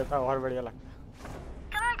 प्राइम दे देता और बढ़िया लगता.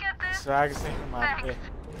 स्वैग से मारते.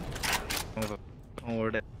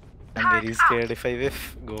 I'm very scared if I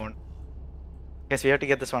whiff. Go on. Guys, we have to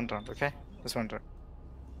get this one round, okay? This one round.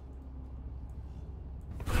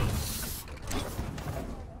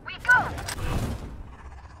 We go.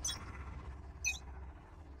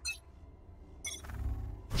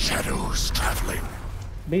 Shadows traveling.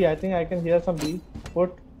 B, I think I can hear some B. Put.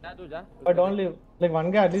 But don't leave. Like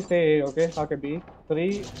one guy at least stay A, okay? Okay, B.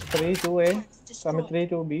 3, 2 A. I mean 3,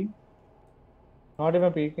 2 B. Not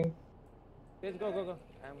even peeking. Go.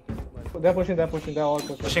 They're pushing. They're all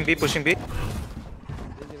pushing. Pushing B.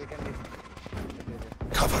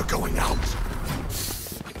 Cover going out.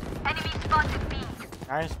 Enemy spotted B.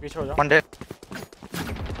 Nice, पीछे हो जाओ. One dead.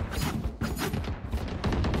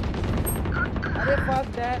 अरे fuck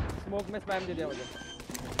that. Smoke में spam दे दिया मुझे.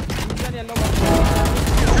 Yellow.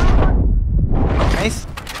 Nice.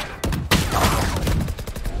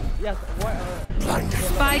 Yes.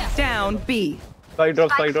 Spike down B. Spike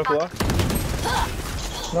drop हुआ.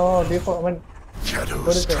 No, D4. I mean,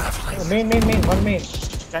 Shadows traveling. Main. One main.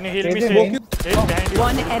 Can you heal me? Sage behind you.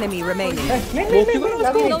 One enemy remaining.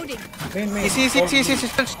 Main. Loading. Main. Easy.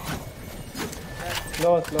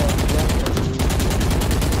 Slow.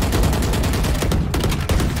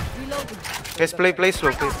 Guys, play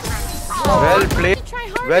slow, please.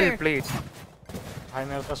 Well played. भाई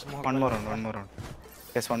मेरे पास smoke. One more round.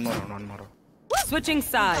 Yes, one more round. Switching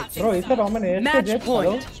sides. Bro, is that Omen AFK? Match Jet?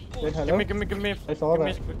 point. Hello? Wait, hello? Give me. I saw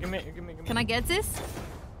that. Give me. Can I get this?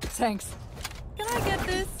 Thanks. Can I get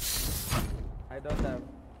this? I don't have.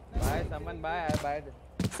 Buy, someone buy, I buy it.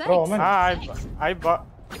 Thanks. Bro, Omen. I bought.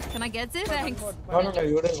 Can I get this? Thanks. No,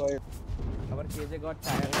 you didn't buy it. Our KJ got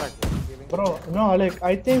tired. Bro, no, like,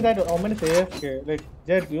 I think that Omen is AFK. Like,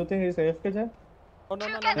 Jet, do you think he's AFK, Jet? Oh, no.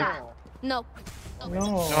 No. No,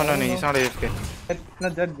 he's not AFK. No,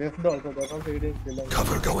 Jet whiffed also. That's why he didn't kill him.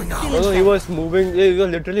 Cover going out. No, he was moving. He was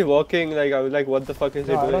literally walking. Like, I was like, what the fuck is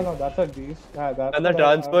he No, I doing? don't know. That's a beast. Yeah, that's And the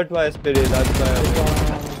transport was spirit. That's why.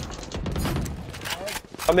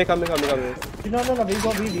 Come. No,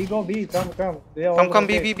 we go B. Come. They are Come,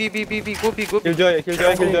 B. Go B. Killjoy.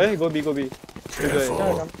 Go B.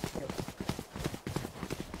 Killjoy.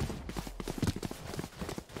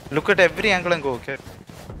 Look at every angle and go, okay?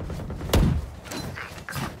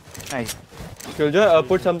 Nice. Killjoy,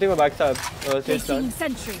 put something for backstab. Placing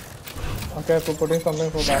sentry. Okay, so putting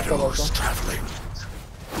something for backstab also.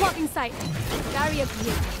 Blocking sight. Barrier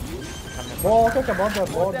created. Oh, okay, board,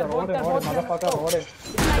 motherfucker, board.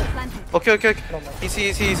 Okay.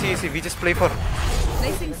 Easy. We just play for.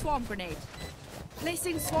 Placing swarm grenade.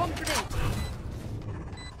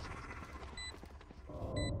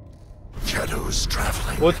 Shadows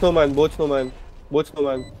traveling. Both snowman.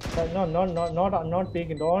 No, not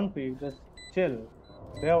peeking. Don't peek. Just chill.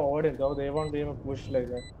 They are audience, though. They won't be able to push like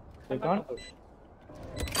that. They can't push.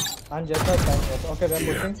 And just a time. Okay, they're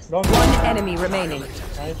pushing. Don't One enemy remaining.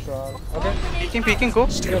 Nice run. Okay. Peeking, go.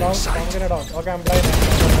 Get out. Get it out. Okay, I'm blind.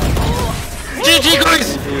 GG guys!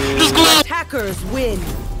 Let's go! Attackers win.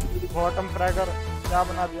 Bottom fragger क्या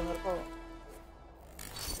बना दिया मेरे को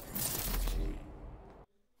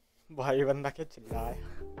भाई बंदा क्या चिल्ला है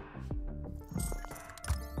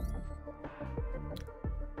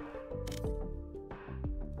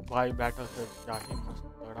भाई बैटल से जाके मस्त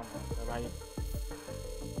बड़ा मस्त है भाई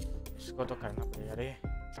इसको तो करना पड़ेगा रे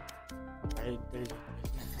भाई दिल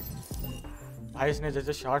भाई इसने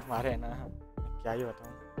जैसे शॉट मारे हैं ना क्या ही बताऊं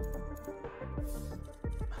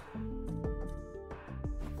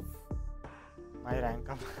माय रैंक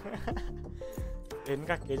का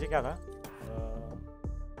इनका केजे क्या था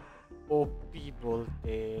ओपी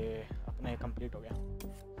बोलते अपना कंप्लीट हो गया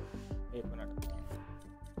 1 मिनट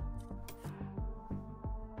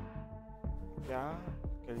क्या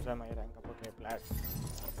किल जाए my rank up okay flat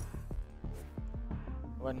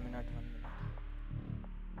 1 minute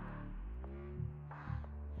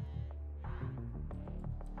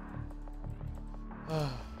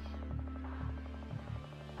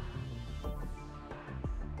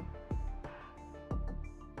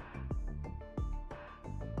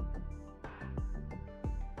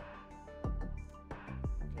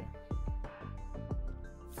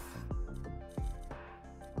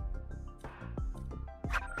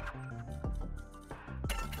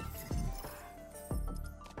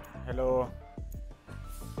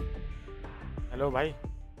hello भाई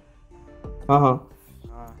हाँ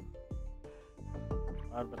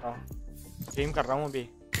और बताओ स्ट्रीम कर रहा हूँ अभी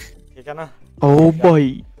ठीक है ना ओ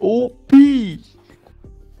भाई OP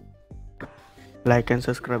like and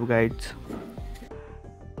subscribe guides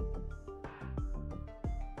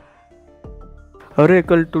अरे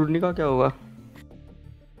कल टूर्नी का क्या होगा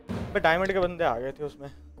डायमंड के बंदे आ गए थे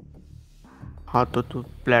उसमें हाँ तो तू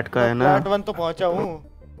प्लेट का है ना प्लेट 1 तो पहुंचा हूँ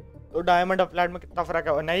तो डायमंड और प्लेट में कितना फर्क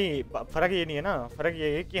है नहीं फर्क ये नहीं है ना फर्क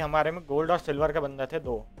ये है कि हमारे में गोल्ड और सिल्वर के बंदे थे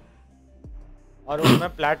 2 और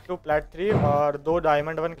उसमें प्लेट 2 प्लेट 3 और 2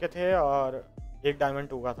 डायमंड 1 के थे और 1 डायमंड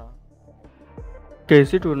 2 का था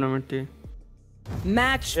कैसी टूर्नामेंट थी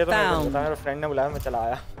मैच फाउंड मेरे फ्रेंड ने बुलाया मैं चला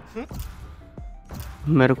आया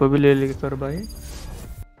मेरे को भी ले लेकर भाई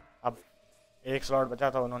अब 1 स्लॉट बचा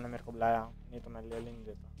था उन्होंने मेरे को बुलाया नहीं तो मैं ले नहीं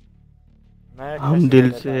देता हम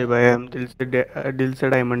दिल से भाई हम दिल से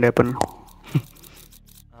डायमंड है अपन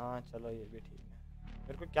हाँ चलो ये भी ठीक है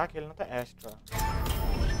मेरे को क्या खेलना था एस्ट्रा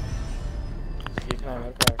सीखना है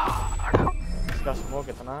मेरे को इसका स्मोक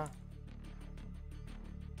इतना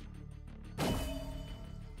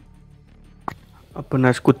अपन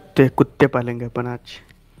आज कुत्ते पालेंगे अपन आज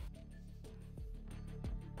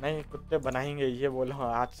नहीं कुत्ते बनाएंगे ये बोलो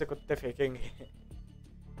आज से कुत्ते फेंकेंगे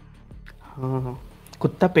हाँ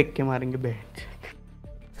कुत्ता फेंक के मारेंगे बैठ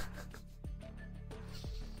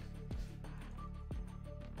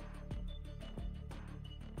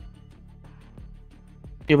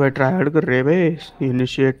ये भाई ट्राई हार्ड कर रहे भाई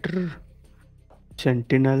इनिशिएटर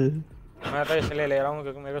सेंटिनल मैं तो इसलिए ले रहा हूँ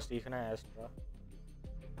क्योंकि मेरे को सीखना है एक्स्ट्रा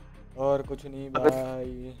और कुछ नहीं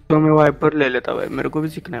भाई तो मैं वाइपर ले लेता भाई मेरे को भी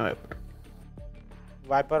सीखना है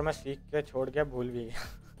वाइपर मैं सीख के छोड़ के भूल भी गया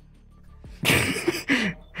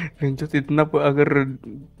पिंचो इतना अगर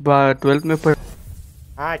 12th में पढ़।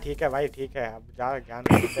 हाँ ठीक है भाई ठीक है, अब जा ज्ञान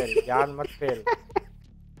मत फेल, ज्ञान मत फेल।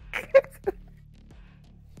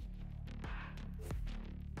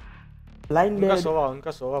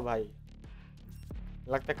 उनका सोवा भाई,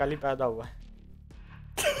 लगता है कल ही पैदा हुआ है।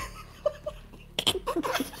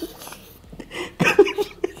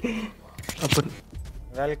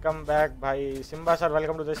 वेलकम बैक भाई Simba sir,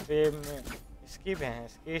 welcome to the stream. इसकी भी है,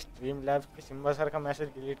 इसकी स्ट्रीम लैब की सिम्बा सर का मैसेज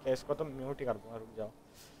डिलीट किया, इसको तो म्यूट ही कर दूंगा, रुक जाओ।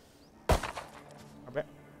 अबे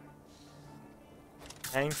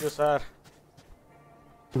thank you sir.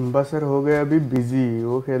 Simba sir हो गए अभी बिजी,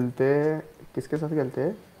 वो खेलते किसके साथ खेलते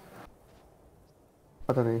हैं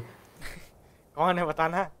पता नहीं। कौन है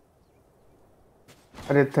बताना।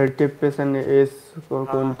 अरे 30 FPS एस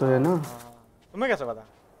कौन तो है ना। तुम्हें कैसे पता।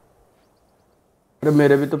 अरे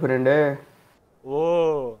मेरे भी तो फ्रेंड है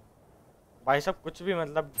वो भाई साहब, कुछ भी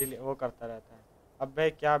मतलब वो करता रहता है। अब भाई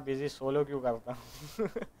क्या बिजी सोलो क्यों करता हूँ।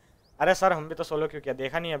 अरे सर हम भी तो सोलो क्यों किया,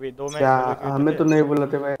 देखा नहीं अभी 2 मैच सोलो क्यों हमें तो नहीं बोला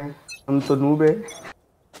थे भाई, हम तो नूब है।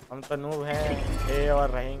 हम तो नूब हैं थे और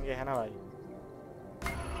रहेंगे, है ना भाई।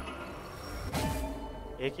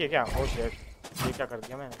 एक ही है क्या। ओ शिट, ये क्या कर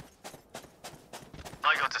दिया मैंने।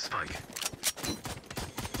 I got a spike.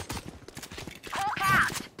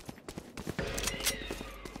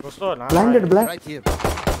 दोस्तों ना blinded black Right here.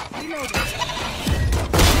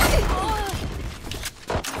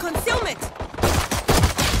 Concealment.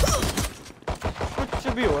 कुछ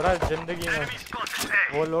भी हो रहा है जिंदगी में।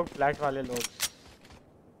 वो लोग फ्लैट वाले लोग,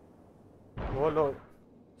 वो लोग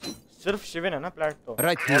सिर्फ शिविन है ना फ्लैट तो।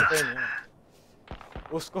 Right here.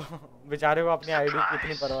 उसको बेचारे को अपनी आईडी की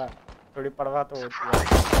इतनी परवाह, थोड़ी परवाह तो होती है।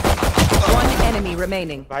 One enemy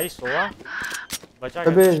remaining. भाई सोआ बचा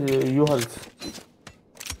अबे यू हल्स।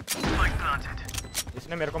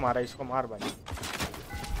 इसने मेरे को मारा, इसको मार भाई।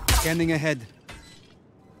 Scanning ahead.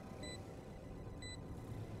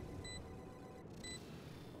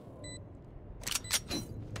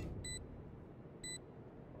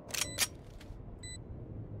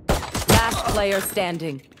 Last player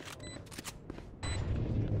standing.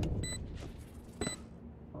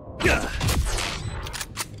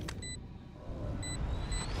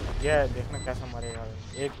 ये देखना कैसा मरेगा,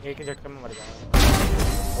 एक ही झटके में मर जाएगा।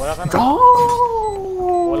 बोला था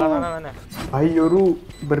ना मैंने। भाई Yoru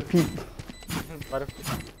barfi.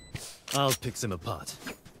 I'll pick them apart.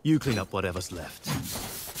 You clean up whatever's left.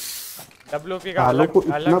 WP का अलग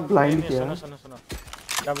सुनो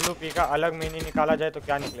WP का अलग मीनिंग निकाला जाए तो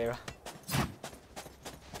क्या निकलेगा।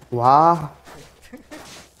 वाह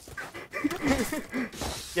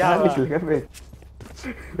क्या निकलेगा बे।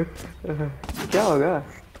 क्या होगा।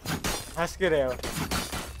 हंस के रहे हो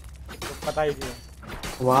तो पता ही नहीं।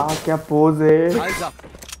 वाह क्या पोज है।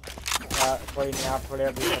 कोई नहीं, आप थोड़े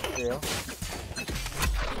अभी सकते हो।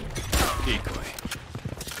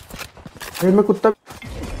 मैं कुत्ता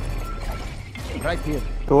Right here.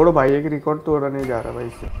 तोड़ भाई, एक रिकॉर्ड तोड़ा नहीं जा रहा भाई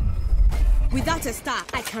इससे। Without a star,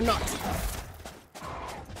 I cannot.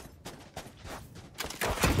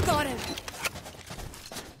 Got him.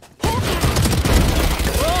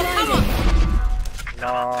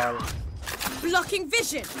 Lol. Blocking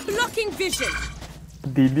vision. Blocking vision.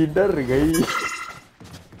 दीदी डर गई।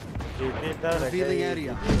 दीदी डर Revealing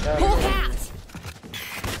area. Hawk out.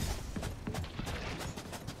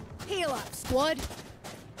 Heal up, squad.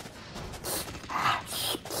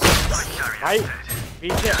 भाई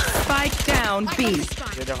पीछे। Spike down B.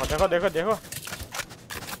 ये देखो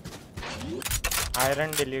आयरन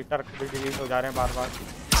डिलीटर भी डिलीट हो जा रहे हैं बार बार।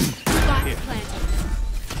 Spike planted.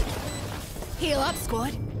 Heal up,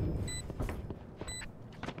 squad.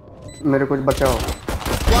 मेरे कुछ बचाओ।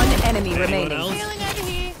 One enemy remaining. Healing over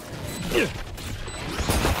here.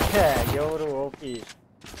 Yoru OP.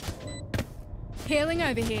 Healing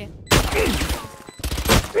over here.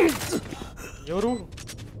 Yoru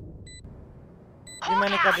ये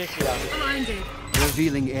मैंने क्या देख लिया।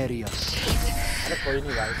 Revealing area. अरे कोई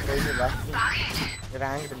नहीं भाई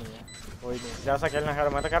रैंक्ड नहीं है, कोई नहीं। जैसा खेलना है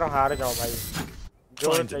मैं तो कह रहा हूँ हार जाओ भाई,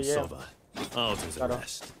 जो चाहिए करो।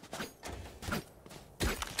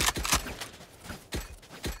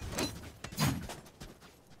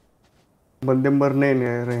 बंदे मरने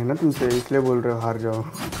नहीं रहे ना तुमसे, इसलिए बोल रहे हो हार जाओ।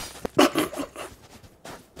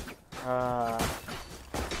 हाँ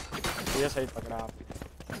ये सही पकड़ा आप।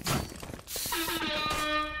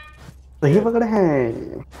 सही पकड़े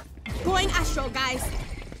हैं। Going astral, guys.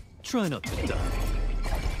 Try not to die.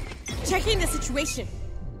 Checking the situation.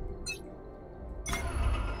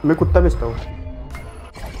 मैं कुत्ता बेचता हूँ।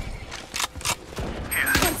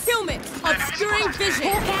 Concealment. Obscuring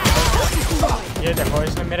vision. ये देखो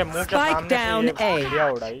इसने मेरे मुंह के Spike सामने down से A. ये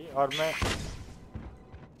उड़ाई और मैं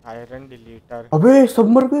आयरन डिलीटर। अबे सब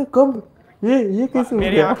मर गए कब? ये कैसे हो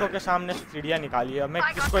मेरी गया? आंखों के सामने से सीढ़ियां निकाली है। मैं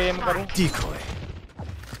किसको एम करूं?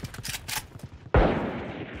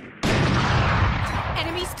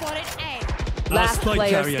 Enemy spotted A. Last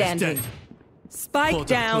player standing. Spike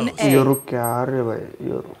down A. Yoru क्या रे भाई?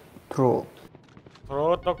 योरू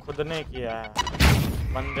थ्रो तो खुद ने किया है।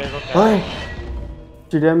 बंदे को क्या? ओए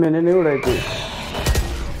चिड़िया मैंने नहीं उड़ाई थी।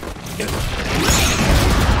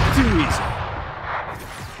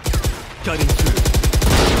 Cutting through.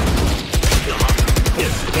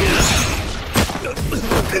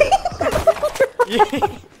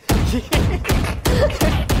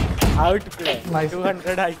 Outplay.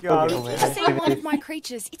 200 IQ outplay. Say one of my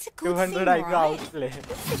creatures. It's a good 200 thing, IQ right? outplay.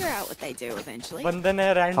 We'll figure out what they do eventually. बंदे ने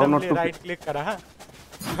randomly right click करा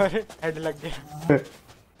और head लग गया।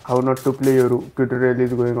 How not to play Yoru tutorial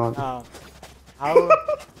is going on. How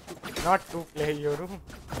not to play Yoru.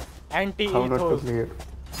 How not to play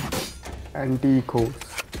anti-ethos.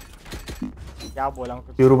 क्या बोला हूँ?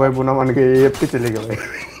 Yoru भाई बुरा मान के ये पे चले गए भाई।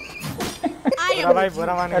 बुरा भाई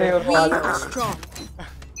बुरा मान गए।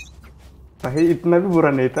 भाई इतना भी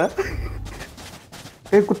बुरा नहीं था।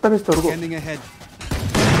 एक कुत्ता भी स्टोर को।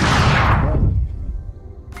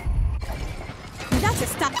 That's a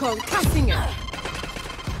Stockholm Cassinger.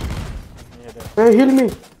 Hey, heal me.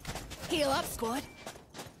 Heal up, squad.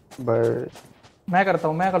 भाई मैं करता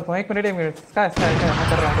हूँ 1 मिनट इसका मैं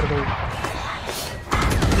कर रहा हूँ तेरे को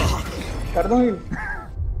कर दूँ heal।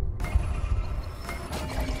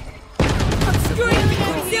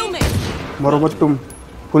 मरो मत तुम।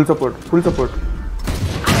 Full support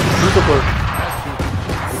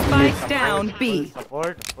Spike down B.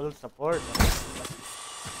 Full support.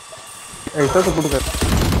 ऐसा सपोर्ट कर।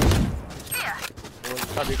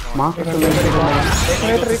 माँ एक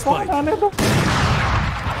मिनट रिकॉर्ड आने दो।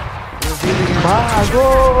 भागो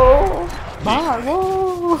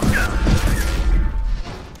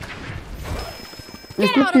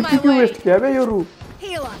इसने टीपी क्यों वेस्ट किया बे योरू?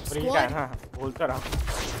 Heal up, फ्री का है ना, बोलता रहा।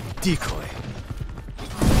 Decoy.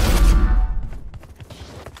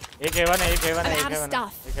 एक हेवन है।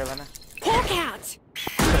 Hawk out.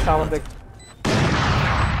 सावन देख।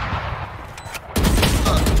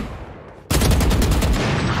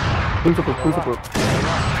 Full support.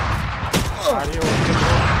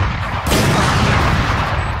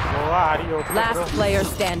 Last player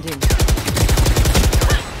standing.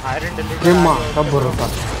 Iron deliver. माँ का भरोसा।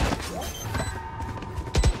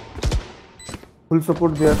 फुल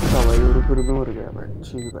सपोर्ट दिया था भाई योरू फिर भी मर गया भाई।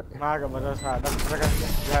 ठीक है। माँ का भरोसा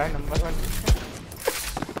नंबर 1।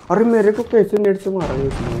 अरे मेरे को कैसे नेट से मारा ये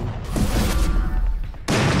इसने?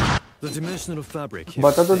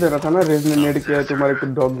 बता तो दे रहा था ना रेज ने नेट किया तुम्हारे कुछ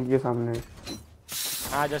डॉगी के सामने।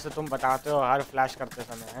 हाँ जैसे तुम बताते हो हर फ्लैश करते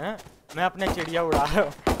समय हैं मैं अपने चिड़िया उड़ा रहा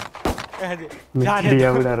हूँ।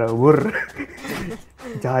 चिड़िया उड़ा रहा हूँ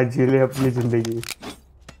जहाँ जी ले अपनी जिंदगी।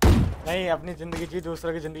 नहीं अपनी जिंदगी जी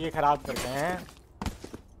दूसरों की जिंदगी खराब करते हैं।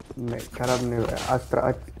 नहीं खराब नहीं हुआ।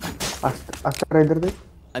 अस्त्र इधर देख।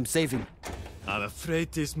 I'm saving. I'm afraid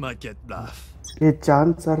this might get rough. ये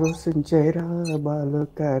चांद सरों से चेहरा बालों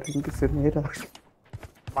का रंग सुनहरा।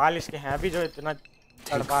 बाल इसके हैं भी जो इतना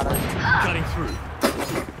तड़पा रहा है। Cutting through.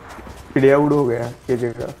 चिड़िया उड़ हो गया ये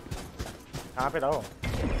जगह। कहाँ पे था वो?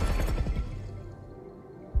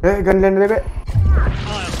 गन लेने दे बे।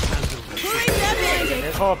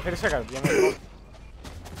 देखो फिर से कर दिया मेरे को।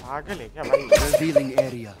 आगे ले क्या भाई? Revealing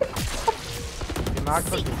area. दिमाग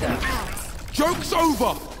को ठीक है। Joke's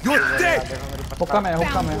over. You're dead. हुक्का में।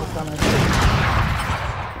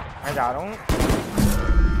 मैं जा रहा हूँ।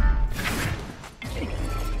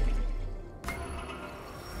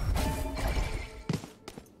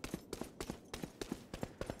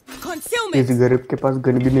 इस गरीब के पास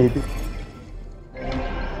गन भी नहीं थी।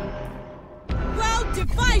 Well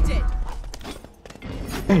divided.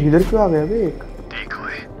 इधर क्यों आ गया बे एक?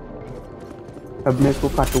 अब मैं इसको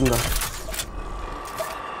काटूंगा।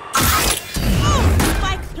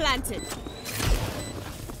 Spike planted.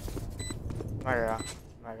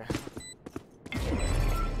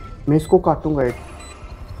 मैं इसको काटूंगा एक।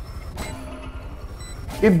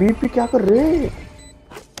 ये बी पे क्या कर रहे हैं?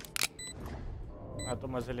 मैं तो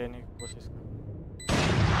मजे लेने की कोशिश कर।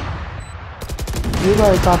 ये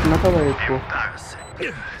भाई काटना था भाई इसको।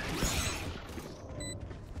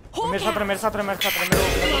 मेरे साथ रहे मेरे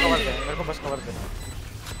को बस कवर दे।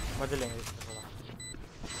 मजे लेंगे इसको थोड़ा।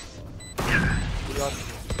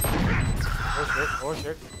 Oh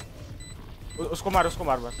shit. उसको मार बस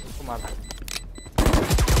उसको मार।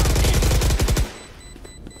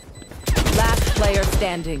 Last player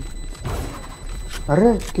standing. अरे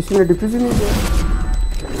किसी ने डिफ्यूज नहीं किया।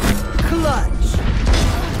 Clutch.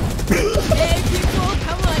 Hey people,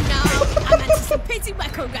 come on waiting my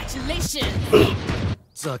congratulations.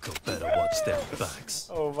 Zucker better watch their backs.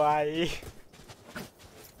 ओ भाई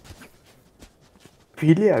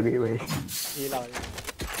फील आ गई भाई। फील आ गई।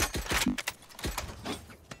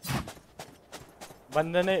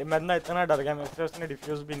 बंदे ने मैं इतना डर गया मेरे से, उसने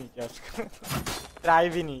डिफ्यूज भी नहीं किया उसका। ट्राई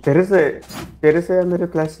भी नहीं। तेरे से या मेरे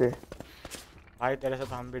फ्लैश से? भाई तेरे से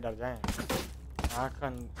तो हम भी डर जाएं।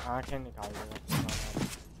 आंखें निकाल देगा।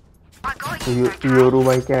 योरू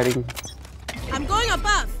भाई carrying. I'm going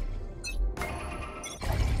above.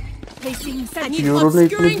 Placing sentry. Yoru ने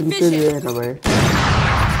इतने दिन से लिया है ना भाई।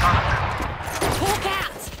 Hawk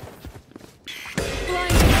out.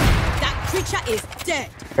 Blinded. That creature is dead.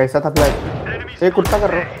 कैसा था फ्लैश? एक कुत्ता कर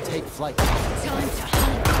रहा है। Take flight. Time to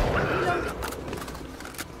hunt.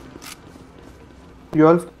 You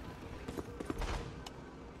all.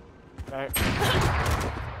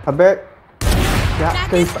 अबे क्या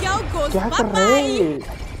कर रहे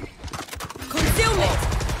हैं? Concealment.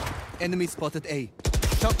 Enemy spotted A.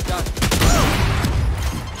 Shot down.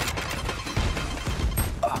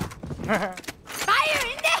 Fire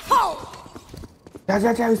in the hole.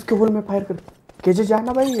 जा इसके होल में फायर कर। केजे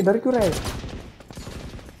जाना भाई, इधर क्यों रहे?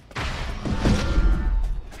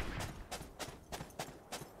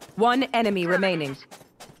 One enemy remaining.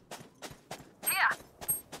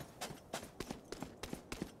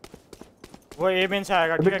 वो ए मेन से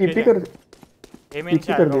आएगा, ठीक है? टीपी कर दे। ए मेन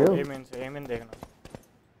से आएगा, ए मेन देखना।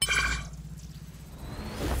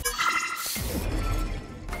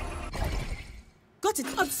 Got it.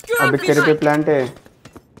 Obscure. अबे तेरे पे प्लांट है।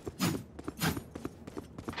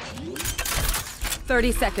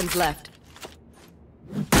 30 seconds left.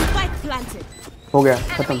 Spike planted. हो गया,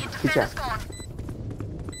 खत्म।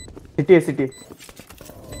 पीछे सिटी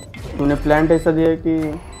तूने प्लांट ऐसा दिया कि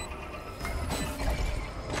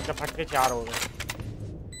फटके 4 हो गए।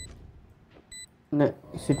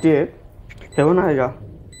 नहीं सिटी है, 7 आएगा।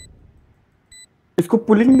 इसको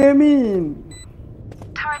पुलिंग दे मीन।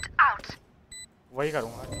 वही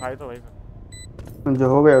करूँगा, ट्राई तो वही करूँगा। जो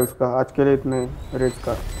हो गया उसका आज के लिए इतने रेज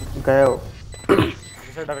का गया हो।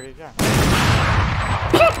 इससे डर गई क्या?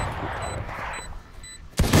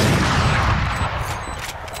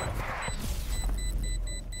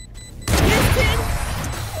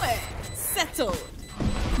 Settled.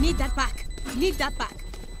 Need that back. Need that back.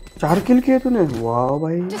 4 किल किए तूने? वाह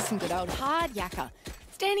भाई। Just some good old hard yakka,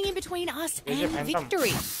 standing in between us and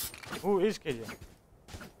victory. Who is KJ?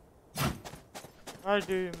 What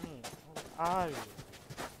do you mean? Who are you?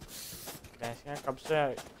 कैसे कब से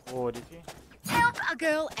वो हो रही थी? Help a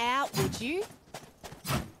girl out, would you?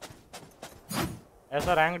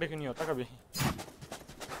 ऐसा रैंक नहीं होता कभी।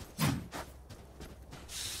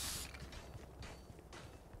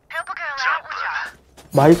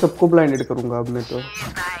 भाई सबको ब्लाइंडेड करूंगा अब मैं तो।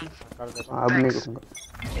 अब नहीं करूंगा।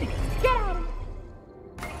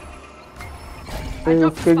 तो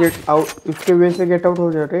उसके गेट आउट, उसके वे से गेट आउट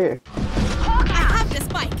हो जा रहे।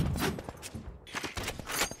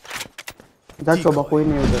 जा चोबा कोई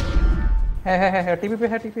नहीं उधर। है टीपी पे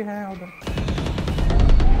है उधर।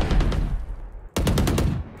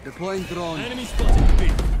 Deploying drone.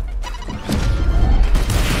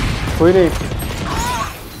 कोई नहीं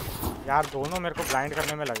यार, दोनों मेरे को ब्लाइंड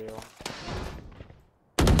करने में लगे हो।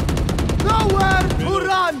 Nowhere to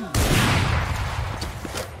run.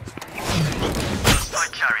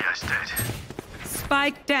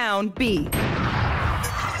 Spike down B.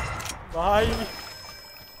 भाई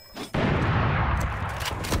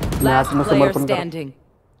Last player standing.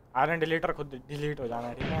 आयरन डिलीटर खुद डिलीट हो जाना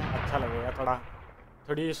है, ठीक है? अच्छा लगेगा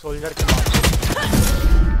थोड़ी सोल्जर की।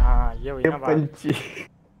 हाँ ये हुई ना बात।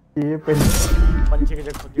 ये पंची की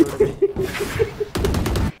जगह खुद ही उड़ गई।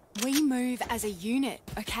 We move as a unit,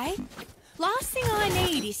 okay? Last thing I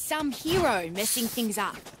need is some hero messing things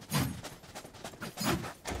up.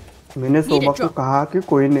 मैंने सोबा को कहा कि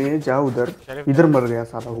कोई नहीं जा उधर, इधर मर गया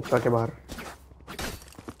साला हुक्का के बाहर।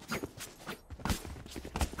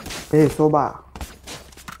 ए सोबा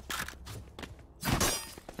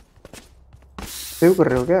सेव कर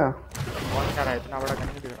रहे हो क्या? कौन कर रहा है? इतना बड़ा गन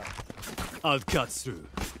नहीं दिख रहा। I'll cut through.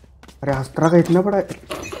 अरे अस्त्रा का इतना बड़ा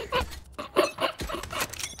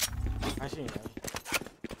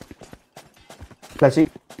फ्लैशी।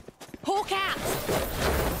 Hawk out.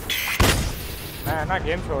 मैं ना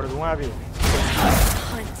गेम छोड़ दूंगा अभी।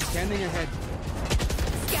 Scanning ahead.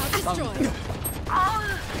 Scout destroyed.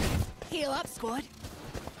 Heal up, squad.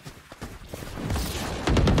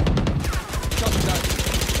 Shot down.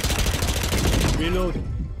 Reloading.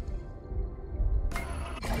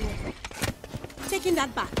 Taking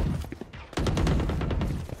that back.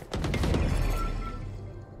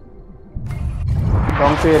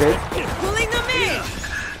 Wrong pair है। Pulling them in.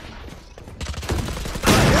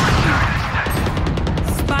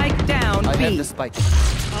 have the spike.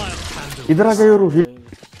 इधर आ जाइए रूही।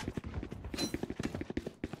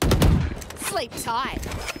 Sleep tight.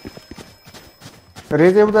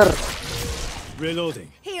 रेज है उधर। Reloading.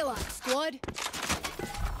 Heal up, squad.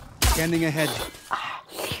 Scanning ahead.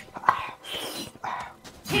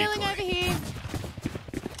 Healing over here.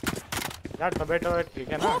 यार तबीयत ठीक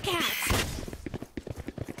है ना?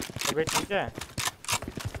 तबीयत ठीक है?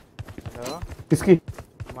 हेलो? किसकी?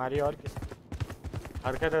 हमारी और किसकी?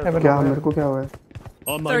 हरकत है क्या मेरे को क्या हुआ है?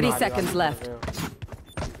 30 seconds left.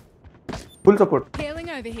 Full support. Healing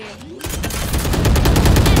over here.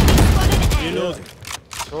 Reloading.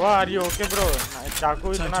 So are you okay bro?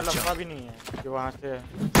 चाकू इतना लंबा भी नहीं है कि वहाँ से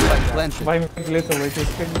भाई ग्लिच हो गई थी,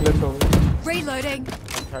 ग्लिच हो गई। Reloading.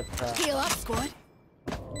 अच्छा। Heal up, squad.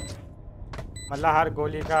 मतलब हर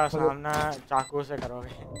गोली का सामना चाकू से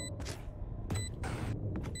करोगे।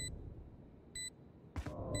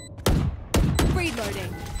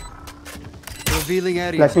 Reloading. Revealing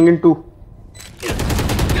area. Flashing in 2.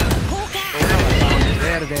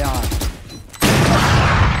 There they are.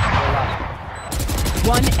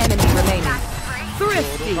 One enemy remaining.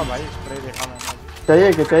 Thrifty.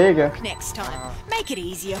 चाहिए क्या? Next time, make it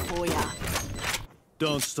easier for ya.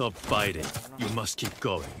 Don't stop fighting. You must keep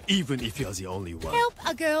going, even if you're the only one. Help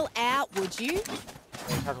a girl out, would you?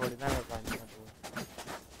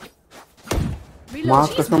 माँ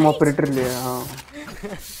कसम operator लिया हाँ।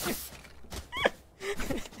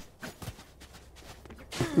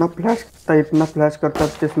 इतना flash करता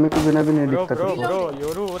चश्मे के बिना भी नहीं दिखता। ब्रो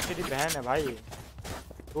योरू वो तेरी बहन है भाई,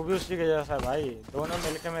 तू भी उसी के जैसा है भाई, दोनों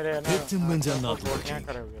मिलके मेरे ना क्या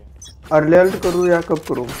करोगे? अर्ली अल्ट करूँ या कब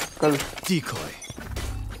करूँ? कल। Decoy.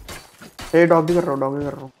 ए डॉगी कर रहा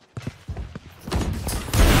हूँ।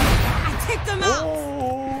 Take them out.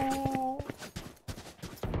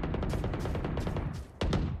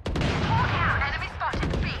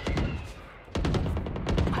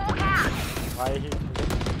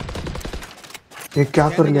 ये क्या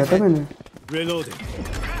कर लिया था मैंने? Reloading.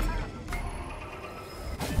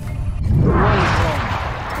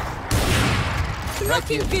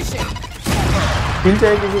 Blocking vision. किल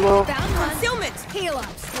चाहिए किसी को? Found concealment. Heal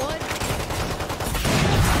up, squad.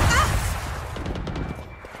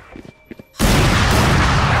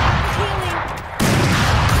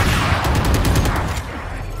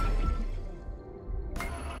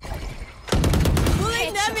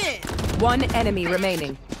 Pulling them in. One enemy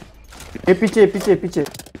remaining. ए पीछे।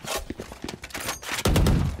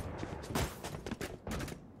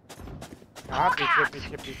 हाँ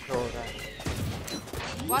पीछे हो रहा है।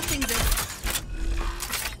 Watching this.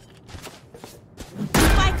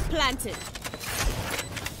 Spike planted.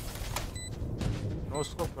 No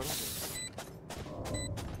scope करूँ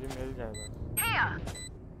ये मिल जाएगा।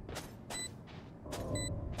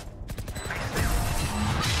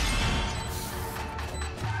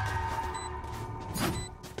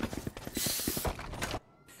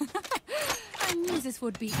 I knew this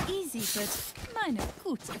would be easy, but meine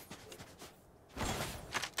Gute.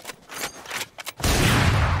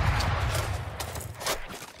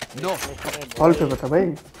 No. Hall पे बता भाई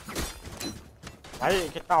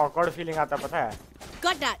कितना awkward फीलिंग आता पता है?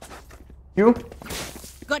 Got that. क्यों?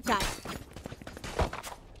 Got that.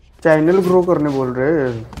 चैनल ग्रो करने बोल रहे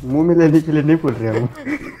हैं, मुंह में लेने के लिए नहीं बोल रहे हम।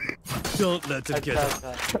 Don't let it get up.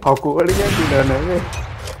 awkward क्या फील है?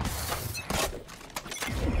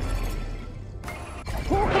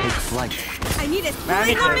 I need a मैं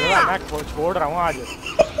नहीं खेलूँगा, मैं छोड़ रहा हूँ आज।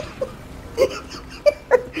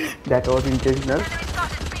 That was intentional.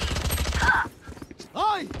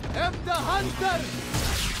 I am the hunter.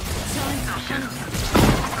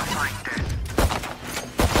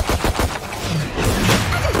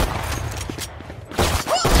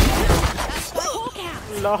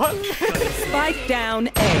 Spike down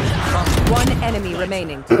A. One enemy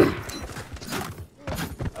remaining.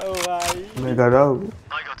 ओ भाई मैं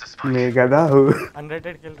गधा हूँ।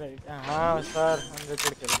 अनरेटेड खेल रहे हैं? हाँ सर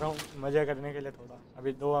अनरेटेड खेल रहा हूँ मजे करने के लिए थोड़ा।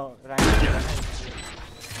 अभी 2 rank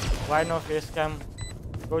why no face cam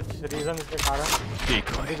कुछ रीजन के कारण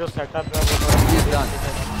अभी जो सेटअप है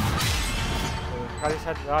वो खाली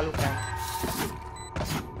साथ चालू कैम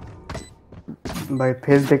भाई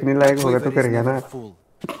फेस देखने लायक होगा तो करेगा ना।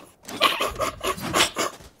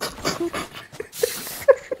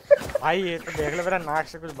 भाई ये तो देख ले मेरा नाक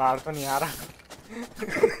से कुछ बाहर तो नहीं आ रहा।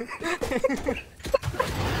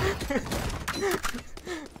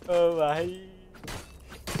 ओ भाई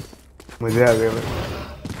मजे आ गए भाई,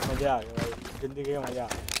 मजे आ गए भाई, जिंदगी का मजा आ गया।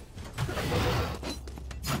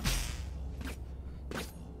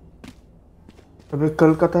 अबे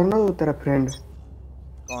कल का था ना वो तेरा फ्रेंड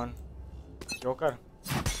कौन? जोकर?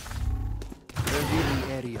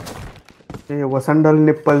 ये वसंडल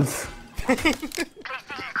निप्पल्स।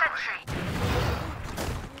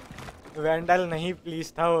 वैंडल नहीं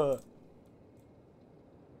प्लीज था वो।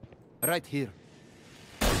 Right here.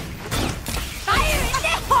 Fire in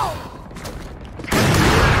the hole!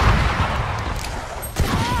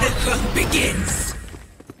 The hunt begins.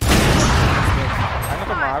 मैंने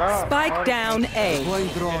तो मारा। Spike down A.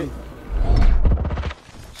 Going drone.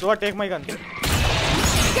 So take my gun. Get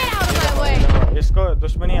out of my way! इसको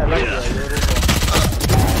दुश्मनी अलग है योरू को।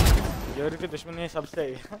 योरू की दुश्मनी सबसे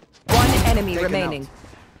है। One enemy remaining.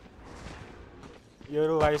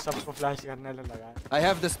 योरू भाई सबको फ्लैश करने लगा है। I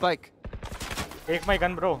have the spike. Take my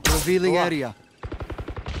gun, bro. Revealing area.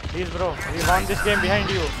 Please, bro. We won this game behind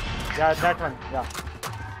you. Yeah, that one. Yeah.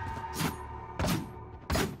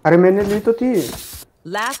 अरे मैंने ली तो थी।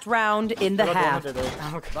 Last round in the half.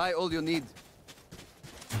 Buy all you need.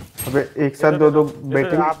 अबे एक साथ दो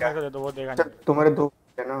batting. आप मेरे को दे दो, वो देगा नहीं। तुम्हारे दो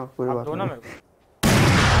है ना, कोई बात नहीं। दो ना मेरे को।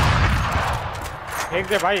 फेंक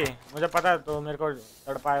दे भाई, मुझे पता है तो मेरे को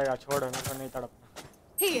तड़पाएगा, छोड़ मेरे को नहीं तड़पना।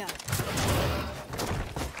 Here.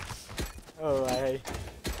 ओ भाई।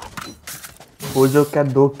 वो जो क्या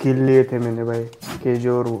 2 किल लिए थे मैंने भाई,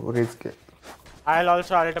 केजो और रिज के। I'll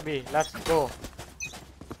also alt B. Let's go.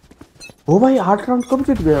 ओ भाई 8 राउंड कब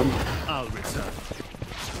जीत गए हम?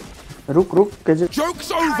 रुक KJo. Joke's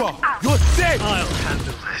over. You're dead. I'll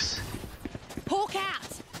handle this. Hawk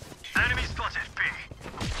out. Enemy spotted B.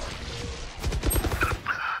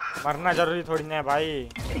 मरना जरूरी थोड़ी ना है भाई।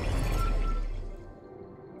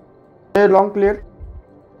 A long clear.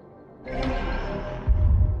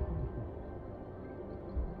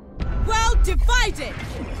 Well divided.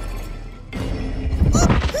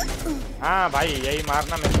 हाँ भाई यही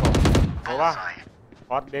मारना मेरे को। वाह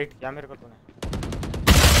बहुत लेट किया मेरे को तूने।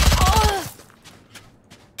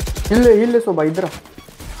 हिले सो भाई इधर।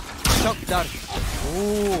 Shock dart.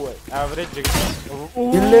 एवरेज जिग्नेश।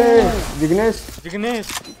 हिले जिग्नेश।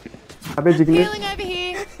 अबे जिग्नेश। Healing over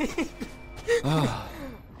here.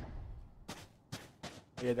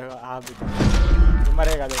 ये देखो आप भी तू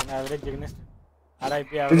मरेगा देखना। एवरेज जिग्नेश।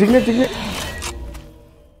 RIP जिग्नेश।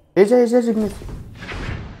 ऐसा जिग्नेश।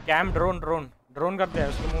 कैम ड्रोन करते हैं,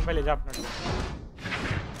 उसके मुंह पे ले जा अपना।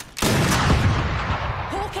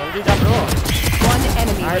 जल्दी जा bro. One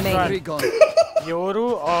enemy remaining. Yoru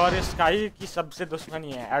और स्काई की सबसे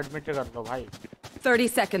दुश्मनी है, एडमिट कर दो भाई।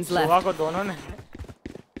 30 seconds left. सुबह को दोनों ने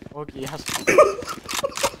वो किया।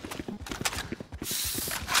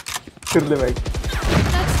 कर ले भाई।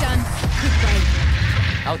 That's done.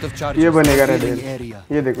 Out of charge. ये बनेगा रेड हैंड।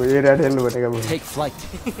 ये देखो ये रेड हैंड बनेगा। Take flight.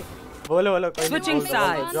 बोलो कोई Switching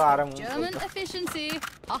sides. जो आ रहा हूँ। German efficiency.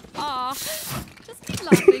 Ha ha. Just keep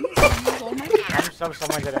laughing. हम सब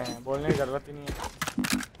समझ रहे हैं, बोलने की जरूरत ही नहीं है।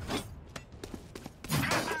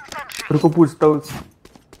 रुको पूछता हूँ।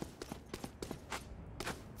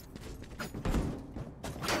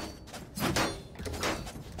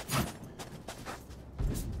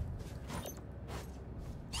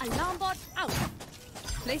 Alarm bot out.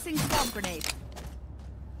 Placing swarm grenade.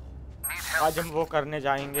 आज हम वो करने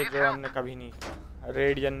जाएंगे जो हमने कभी नहीं किया।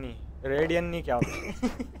 रेडियन नहीं क्या होता?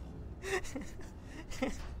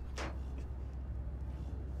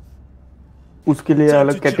 उसके लिए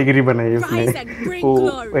अलग कैटेगरी बनाई उसने। वो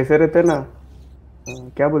वैसे रहते ना,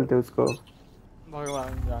 क्या बोलते हैं उसको,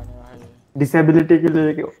 भगवान जाने भाई। डिसेबिलिटी के लिए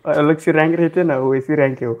अलग से रैंक रहते ना, वो ऐसी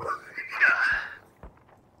रैंक है वो।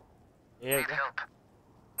 ये क्या?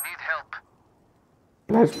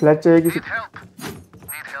 फ्लैश चाहिए किसी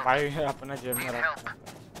भाई अपना जेब में रखना।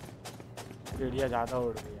 चिड़िया ज्यादा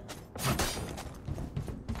उड़ रही है।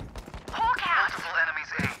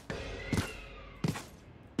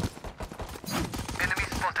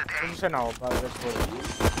 तुमसे ना हो पाएगा।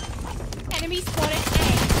 Enemy spotted A.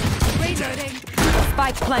 Reloading.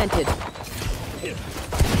 Spike planted.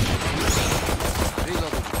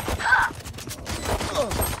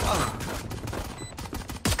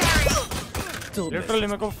 Literally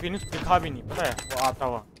मेरे को फिनिश दिखा भी नहीं, पता है वो आता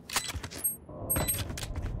हुआ।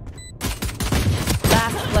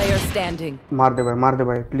 Last player standing. मार दे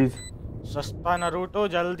भाई प्लीज। सस्ता नारुतो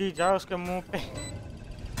जल्दी जा उसके मुंह पे।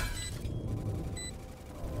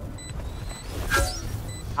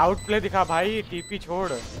 आउटप्ले दिखा भाई, टीपी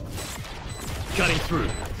छोड़। Cutting through.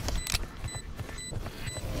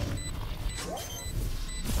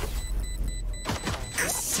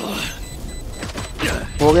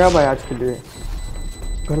 हो गया भाई आज के लिए।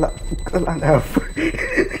 कल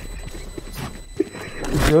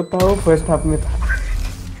जो था वो फर्स्ट हाफ में था।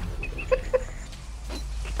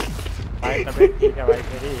 भाई तबीयत ठीक है भाई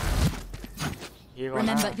तेरी?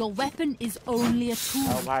 Remember, your weapon is only a tool.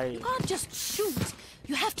 Oh, bhai. You can't just shoot.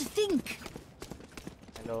 You have to think.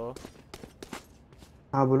 Hello.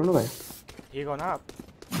 हाँ बोलो ना भाई। ठीक हो ना आप?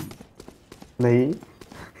 नहीं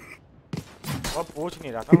वो पूछ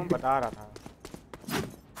नहीं रहा था, मैं बता रहा था।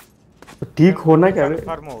 ठीक होना क्या है?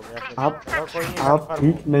 कंफर्म हो गया फिर। आप कोई नहीं, आप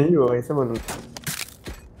ठीक नहीं हो ऐसे बोलो।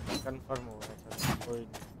 कंफर्म हो गया, चलो कोई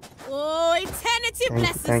नहीं। Oh, eternity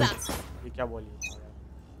blesses us. ये क्या बोली?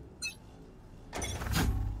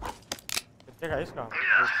 कितने का इसका?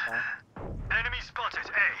 Enemy spotted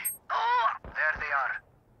A. Oh, there they are.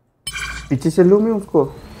 पीछे से लूँ मैं उसको?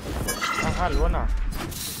 हाँ लो ना,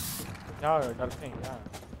 क्या डरते हैं क्या?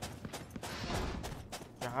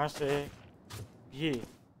 यहाँ से ये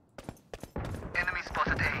Enemy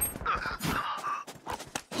spotted A.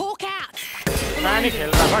 Hawk out. मैं नहीं खेल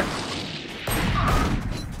रहा but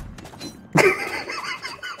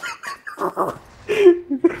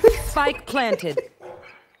Spike planted.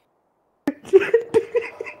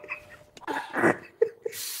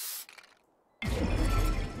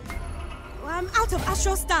 I'm out of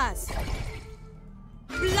Astro Stars.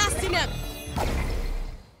 Blasting him.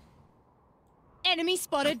 Enemy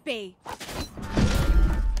spotted B.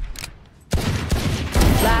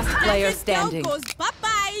 Last player standing. Goes bye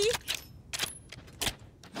bye.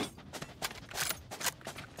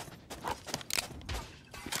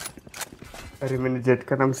 अरे मैंने जेट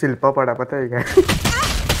का नाम शिल्पा पढ़ा, पता है क्या?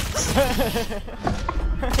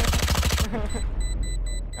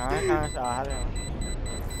 कहाँ से आ रहे हो?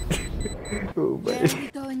 Where are we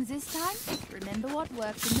going this time? Remember what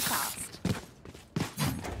worked in the past.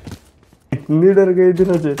 इतनी डर गई थी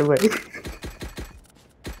ना जेट भाई,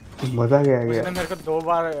 मजा आ गया। उसने मेरे को 2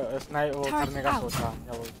 बार स्नाइप वो करने का सोचा,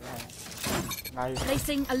 क्या बोलते हैं,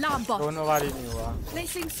 Placing alarm bot. दोनों बार ही नहीं हुआ।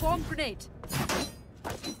 Placing swarm grenade.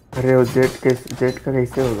 अरे वो जेट का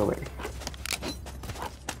कैसे होगा भाई?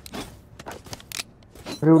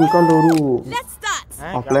 अरे उनका लोरू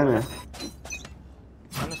ऑफलाइन है,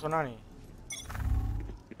 मैंने सुना नहीं।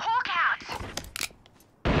 Hawk out.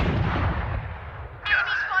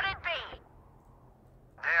 Enemy spotted B.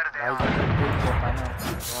 There they are.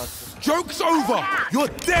 Joke's over.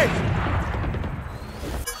 You're dead.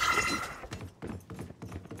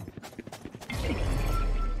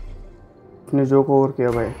 उसने जोक ओवर किया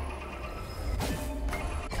भाई।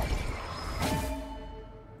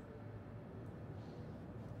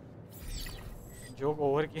 जोक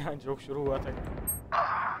ओवर किया, जोक शुरू हुआ था।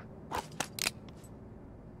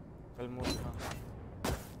 चल मुंह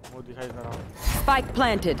दिखाई दे रहा। Spike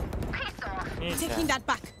planted. Taking that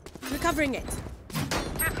back. Recovering it.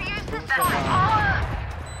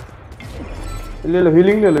 ले लो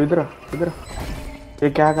हीलिंग ले लो, इधर ये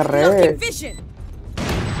क्या कर रहे हैं?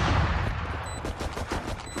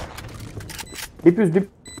 Dip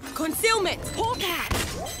Concealment. Hawk out.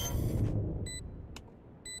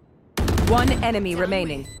 One enemy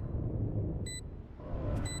remaining.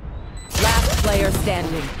 Last player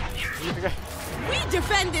standing. We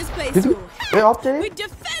defend this place too. We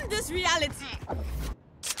defend this reality.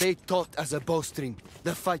 Stay taut as a bowstring.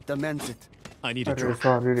 The fight demands it. I need a drop.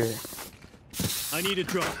 I need a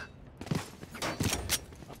drop.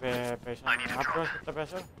 अबे पैसा आपके पास कितना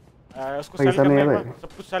पैसा? उसको cell करने एक बार,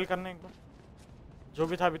 सब कुछ सेल करने एक बार, जो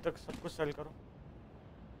भी था अभी तक सब कुछ सेल करो,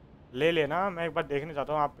 ले लेना। मैं एक बार देखने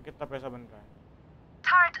चाहता हूँ आप पे कितना पैसा बन रहा है।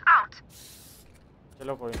 Turret out.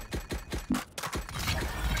 चलो कोई नहीं।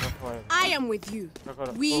 I am with you.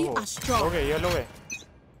 We are strong. लोगे ये लोगे।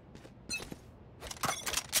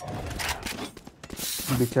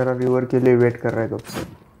 बेचारा रिवर के लिए वेट कर रहा है कब से।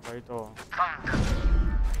 वही तो।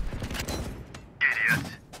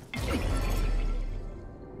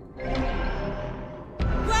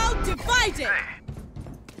 Well divided.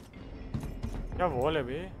 क्या वॉल है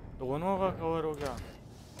बे? दोनों का कवर हो गया।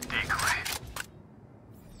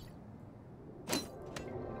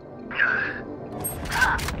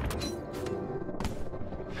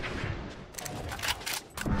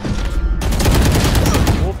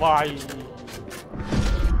 ओ भाई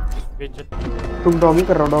तुम डॉगी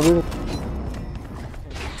कर रहा हो, डॉगी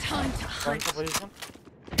कौन सा पोजीशन?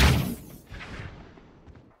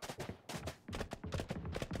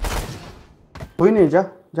 कोई नहीं, जा।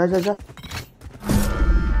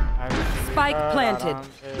 Spike planted.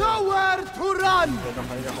 Nowhere to run.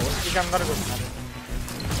 के अंदर घुसना है।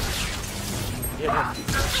 ये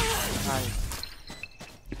नाइस।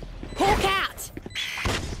 Hawk out.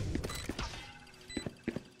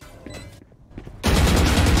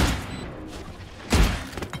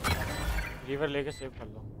 रिवर लेके सेव कर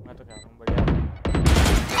लो, मैं तो कह रहा हूँ बढ़िया।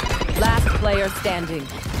 Last player standing.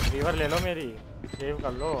 रिवर ले लो मेरी, सेव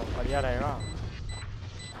कर लो, बढ़िया रहेगा।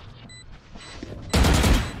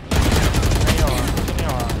 नहीं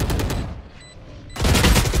हुआ।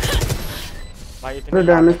 भाई इतनी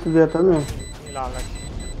डैमेज तो दिया था मैं। लालच।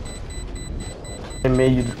 मैं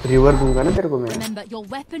रिवर दूंगा ना तेरे को मैं। Remember, your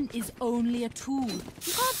weapon is only a tool.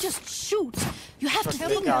 You can't just shoot. You have to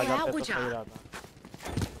figure it out with your.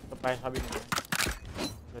 तो पैसा भी नहीं।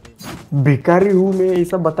 भिखारी हूँ मैं, ये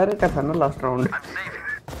सब बता रहा था ना last round.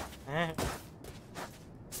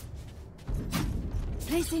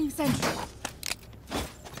 Placing sentry.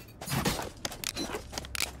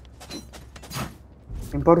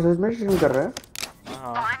 ImpowerX में स्ट्रीम कर रहा है।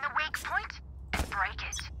 Find the weak point and break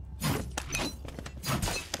it.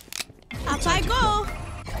 Up I go.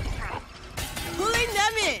 Pulling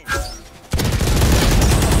them in.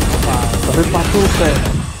 अबे पाँचों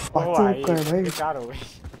का है भाई। चार हो गए।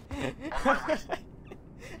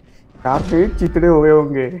 आप भी चितड़े हो गए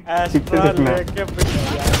होंगे। चितड़े देखना।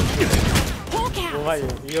 वो भाई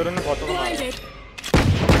यूरो ने बहुत मारा।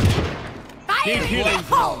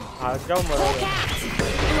 भाग जाओ मरो।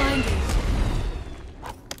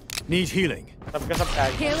 Need healing. सबके सब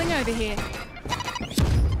tag. Healing over here.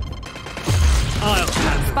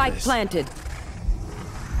 Spike planted.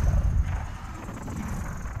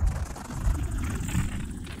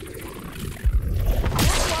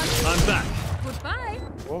 I'm back. Goodbye.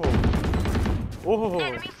 Oh.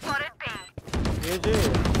 Enemy spotted B. KJ.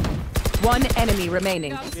 One enemy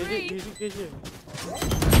remaining. KJ.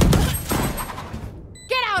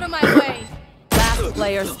 Get out of my way. Last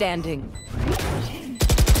player standing.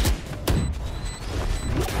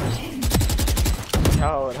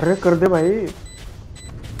 अरे कर दे भाई।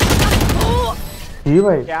 ये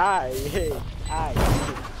भाई। क्या ये?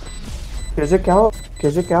 कैसे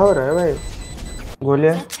क्या हो रहा है भाई?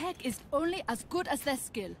 गोलियां। Their tech is only as good as their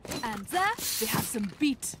skill, and there they have some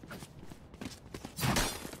beat.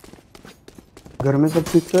 घर में सब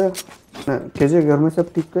ठीक है? कैसे घर में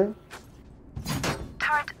सब ठीक है?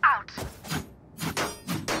 Turret out.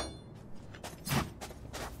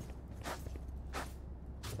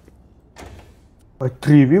 भाई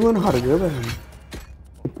 3v1 हार गए भाई।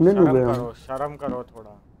 इतने लोग हैं। शर्म करो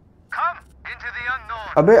थोड़ा।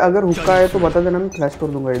 अबे अगर हुक्का है तो बता देना, मैं फ्लैश कर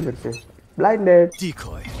दूंगा इधर से। ब्लाइंडेड।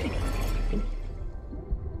 Decoy.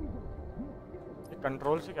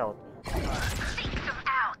 कंट्रोल से क्या होता है?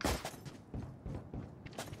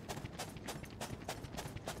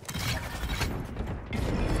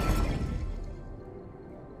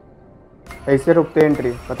 ऐसे रुकते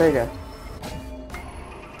एंट्री, पता है क्या?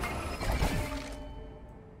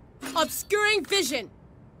 Obscuring vision.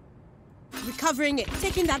 Recovering it.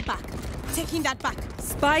 Taking that back. Taking that back.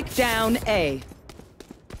 Spike down A.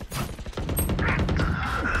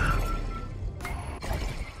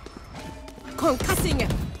 Concussing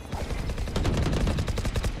it.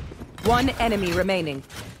 One enemy remaining.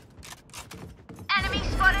 Enemy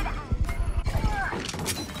spotted.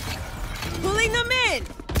 Pulling them in.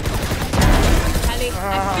 Charlie,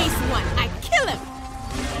 I face one. I kill him.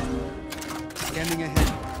 Scanning ahead.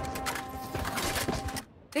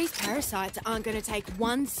 These parasites aren't going to take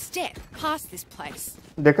one step past this place.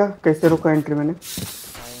 देखा कैसे रुका entry मैंने?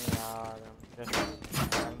 नहीं यार,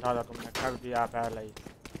 दादा तुमने कर दिया पहले ही।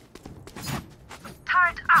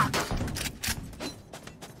 Turret out.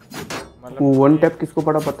 वो वन टैप किसको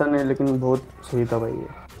पड़ा पता नहीं, लेकिन बहुत सही था भाई ये।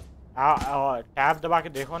 टैप दबा के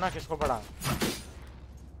देखो ना किसको पड़ा।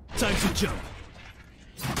 Time to jump.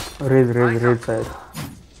 रेज शायद।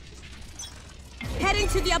 Heading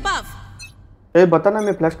to the above. ए बता ना,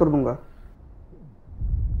 मैं फ्लैश कर दूंगा।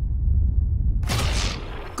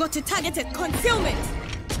 Got to targeted concealment.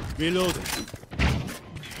 Reloading.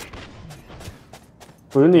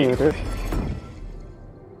 कोई नहीं है रे।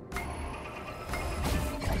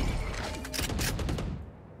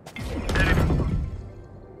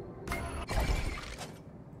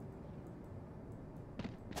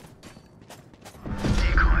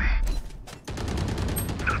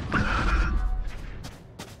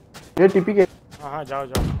 ये टीपी के। हाँ जाओ।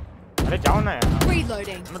 अरे जाओ ना यार।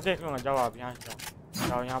 Reloading. मैं देख लूँगा, जाओ आप यहाँ से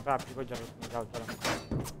जाओ। यहाँ पे आपकी कोई जरूरत नहीं, जाओ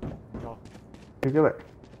चलो। ठीक है भाई।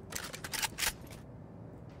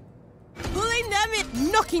 Pulling them in.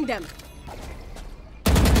 Knocking them.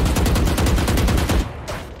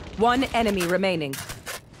 One enemy remaining.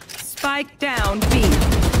 Spike down B.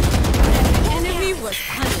 Enemy was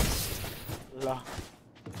punished. La.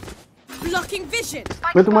 Blocking vision.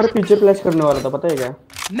 मैं तुम्हारे पीछे फ्लैश करने वाला था, पता है क्या?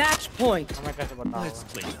 Match point. हमें कैसे बताओ?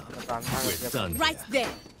 Right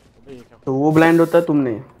there. तो वो ब्लाइंड होता है,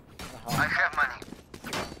 तुमने।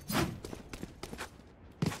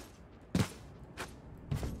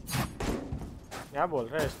 क्या बोल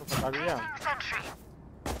रहे हैं? इसको बता दिया।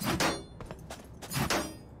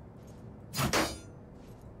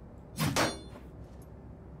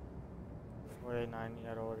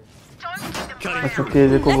 अच्छा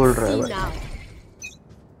केजे को बोल रहा है भाई।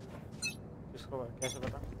 कैसे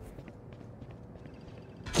पता?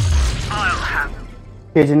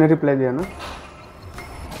 केजी ने रिप्लाई दिया ना।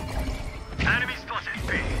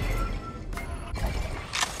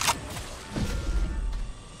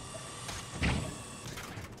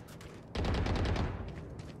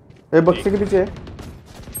 ए बक्से के पीछे।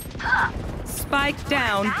 Spike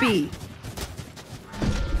down B.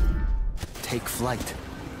 Take flight.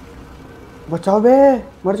 बचाओ बे,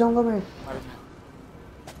 मर जाऊंगा मैं।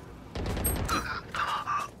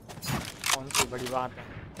 कौन सी बड़ी बात है?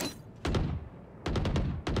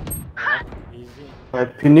 भाई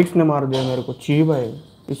फिनिक्स ने मार दिया मेरे को। ची भाई,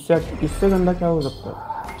 इससे गंदा क्या हो सकता है?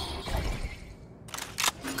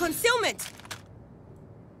 Concealment.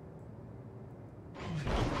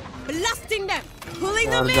 Blasting them. Pulling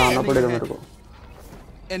them in. जाना पड़ेगा मेरे को।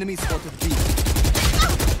 Enemy spotted B.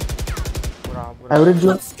 Average जो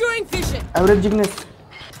Obscuring vision. average jigness.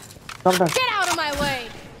 Stop that. Get out of my way.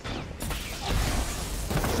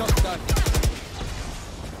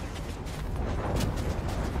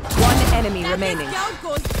 One enemy remaining.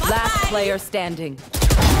 Last player standing.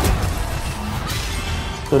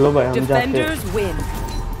 चलो भाई हम जाते हैं। Defenders win.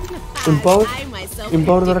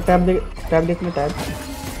 Empower जरा टैब देखना टैब।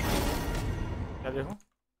 क्या देखो?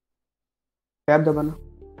 टैब दबाना।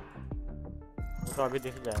 वो तो अभी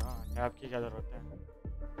दिख जाएगा। टैब की क्या जरूरत है?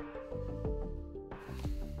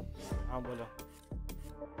 हाँ बोलो।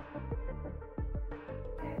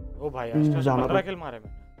 ओ भाई आज 15 किल मारे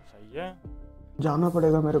मैंने। सही है। जाना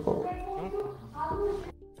पड़ेगा मेरे को।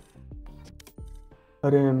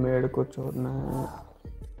 अरे मेड को छोड़ना है।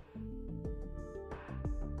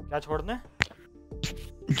 क्या छोड़ना है?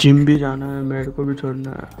 जिम भी जाना है, मेड को भी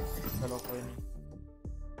छोड़ना है। चलो कोई नहीं।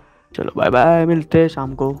 चलो बाय बाय, मिलते हैं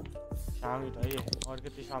शाम को। शाम ही तो है ये, और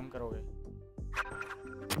कितनी शाम करोगे?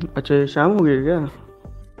 अच्छा शाम हो गई क्या?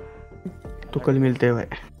 तो कल मिलते हैं भाई।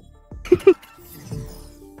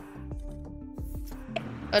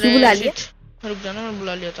 अरे बुला लिया? रुक जाना, मैं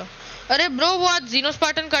बुला लिया था। अरे ब्रो वो आज जीनो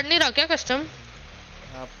स्पार्टन कर नहीं रहा क्या कस्टम?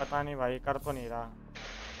 पता नहीं भाई, कर तो नहीं रहा।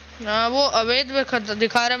 हाँ वो अवैध में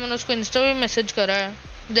दिखा रहा है, मैंने उसको इंस्टा पे मैसेज करा है,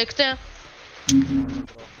 देखते हैं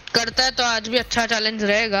करता है तो आज भी अच्छा चैलेंज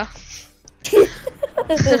रहेगा।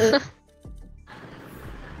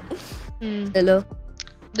 चलो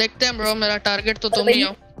देखते हैं ब्रो, मेरा टारगेट तो तुम ही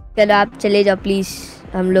हो। चलो आप चले जाओ प्लीज,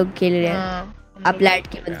 हम लोग खेल रहे हैं। आप लाइट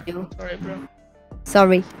के बनते हो। Sorry bro.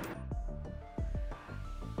 सॉरी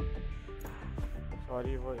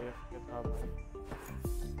सॉरी, वो एफ के था भाई।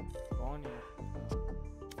 कौन है?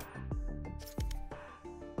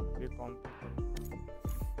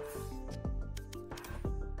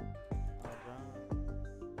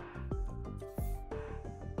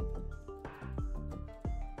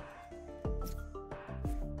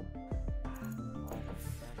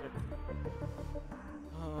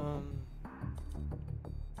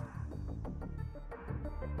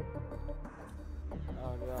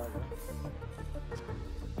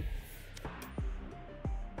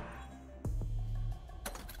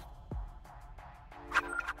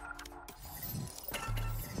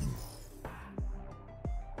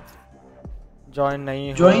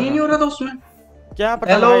 ये ज्वाइन नहीं हो रहा था उसमें। क्या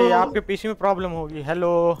पता भाई, आपके पीसी में प्रॉब्लम होगी।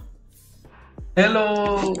 हेलो हेलो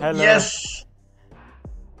यस,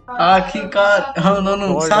 आखिरकार हम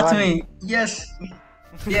दोनों साथ में। यस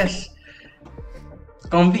यस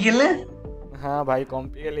कॉम्पी खेलने? हाँ भाई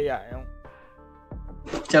कॉम्पी के लिए आया हूँ।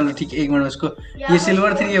 चलो ठीक है, एक मिनट उसको, ये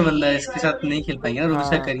सिल्वर 3 ये बंदा है, इसके साथ नहीं खेल पाएंगे ना।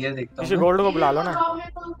 उसका करियर देखता हूँ। किसी गोल्ड को बुला लो ना।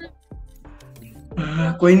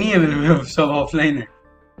 कोई नहीं है मेरे में, सब ऑफलाइन है।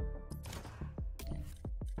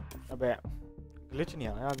 अबे ग्लिच नहीं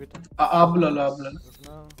आया अभी तक। आप बुला लो, आप बुला लो।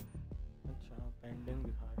 अच्छा पेंडिंग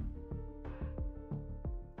दिखा रहा है।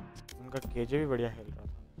 उनका केजे भी बढ़िया खेल रहा था।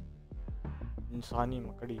 इंसानी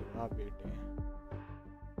मकड़ी वाह बेटे।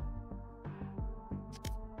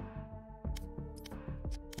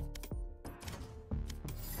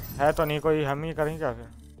 है तो नहीं कोई, हम ही करें क्या फिर?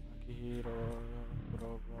 हीरो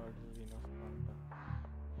रोबोट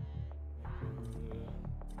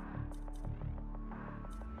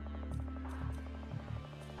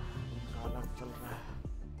चल रहा है।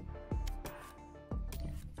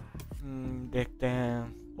 देखते हैं।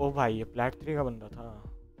 ओ भाई ये प्लेट 3 का बंदा था।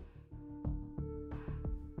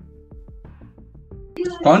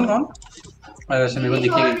 कौन कौन? वैसे मेरे को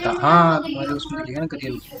दिखेगा। हाँ तुम्हारे उसमें दिखेगा ना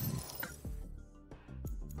करियर।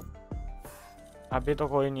 अभी तो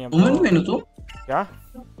कोई नहीं है। ओमन में तुम? क्या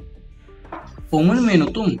ओमन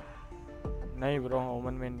में तुम? नहीं ब्रो,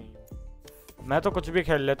 ओमन में नहीं। मैं तो कुछ भी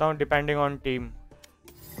खेल लेता हूँ डिपेंडिंग ऑन टीम।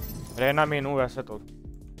 रहना मेन हूँ वैसे तो।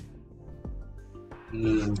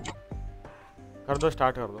 कर दो,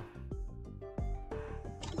 स्टार्ट कर दो।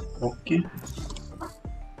 ओके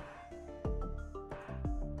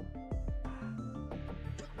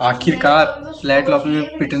आखिरकार फ्लैट लॉबी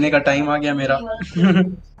में पिटने का टाइम आ गया मेरा।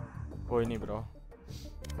 कोई नहीं ब्रो,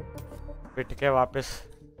 पिट के वापस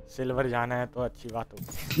सिल्वर जाना है तो अच्छी बात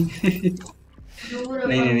होगी।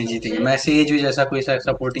 नहीं जीतेंगे। मैं सेज भी जैसा कोई सा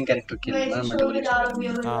सपोर्टिंग कैरेक्टर खेलूंगा मैं।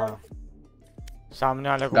 हाँ, सामने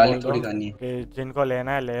वाले को गाली बोल दो थोड़ी खानी है कि जिनको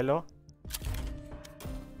लेना है ले लो।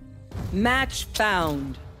 Match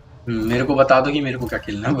found. मेरे को बता दो कि मेरे को क्या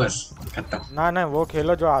खेलना है, बस खत्म। ना वो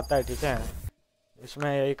खेलो जो आता है, ठीक है, इसमें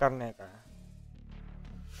यही करने का है।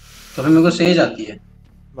 तो फिर मेरे को सेज आती है।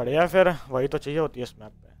 बढ़िया, फिर वही तो चाहिए होती है इस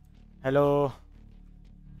मैप पे। हेलो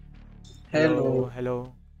हेलो,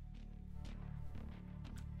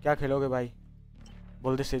 क्या खेलोगे भाई?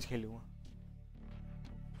 बोल दे सेज खेलूंगा।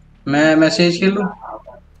 मैं सेज खेल लूं?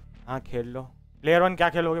 हाँ खेल लो। प्लेयर 1 क्या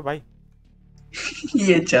खेलोगे भाई?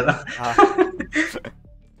 ये चला। हाँ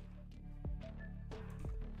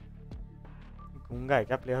गूंगा है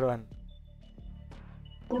क्या प्लेयर 1?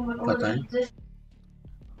 पता है।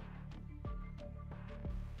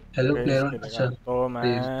 Hello player 1। अच्छा तो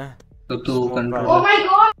मैं तो तू control. Oh my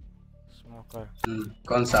God, smoker.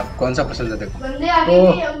 कौन सा पसंद है तेरे को?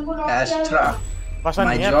 ओह एस्ट्रा पसंद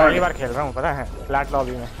नहीं है, पहली बार खेल रहा हूँ पता है, फ्लैट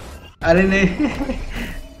लॉबी में। अरे नहीं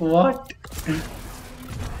व्हाट,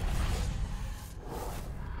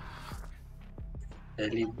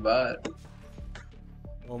 पहली बार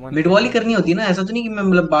मिड वॉल ही करनी होती है ना? ऐसा तो नहीं कि मैं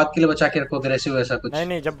मतलब बात के लिए बचा के रखो अग्रेसिव ऐसा कुछ?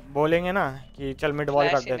 नहीं, जब बोलेंगे ना कि चल मिड वॉल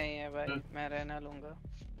कर दे। नहीं है भाई, मैं रहना लूंगा।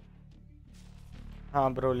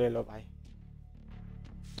 हाँ ब्रो ले लो भाई,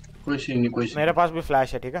 कोई नहीं। मेरे पास भी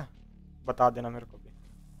फ्लैश है, ठीक है, बता देना मेरे को भी।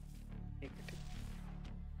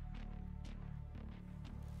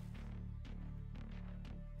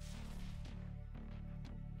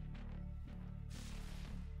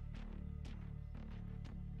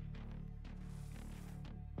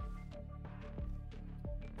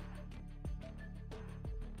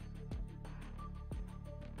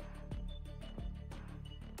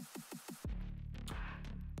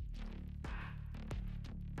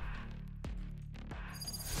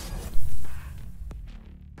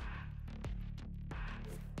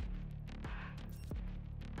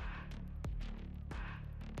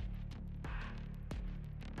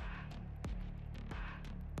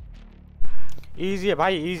 इजी है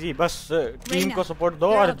भाई, इजी, बस टीम को सपोर्ट दो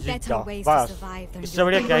और जीत जाओ, बस इससे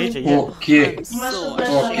बढ़िया क्या ही चाहिए। ओके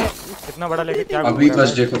इतना बड़ा लेके क्या अभी बस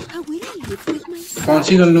देखो कौन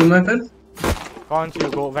सी गन लूं मैं फिर? कौन सी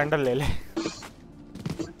गो वेंडल ले ले।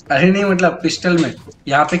 अरे नहीं मतलब पिस्टल में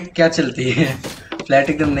यहाँ पे क्या चलती है? फ्लैट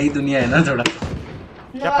एकदम नई दुनिया है ना थोड़ा।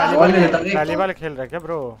 क्या पहली बार खेल रहा है क्या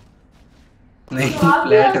ब्रो? नहीं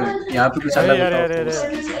फ्लैट में यहाँ पे कुछ अलग अरे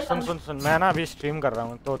सुन मैं ना अभी स्ट्रीम कर रहा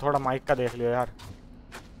हूँ तो थोड़ा माइक का देख लियो यार।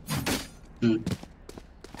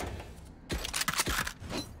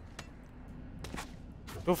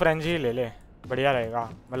 तू फ्रेंजी ले ले, बढ़िया रहेगा,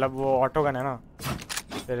 मतलब वो ऑटो गन है ना,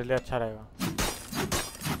 तेरे लिए अच्छा रहेगा।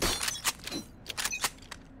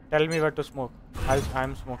 Tell me where to smoke, I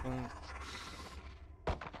am smoking.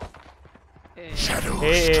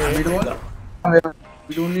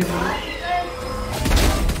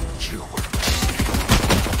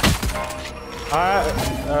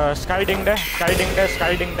 Sky डिंग्ड है, स्काई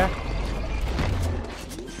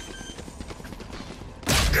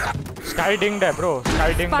डिंग्ड है ब्रो,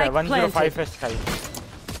 स्काई डिंग्ड है, 105 है स्काई।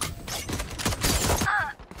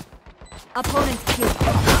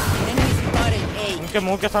 उनके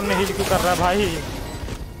मुंह के सामने हील क्यों कर रहा है भाई?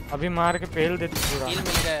 अभी मार के पेल देती पूरा। हील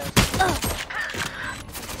मिल गया।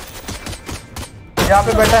 यहाँ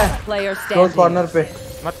पे बैठा है क्लोज कॉर्नर पे।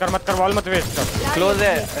 मत कर वॉल मत वेस्ट कर। क्लोज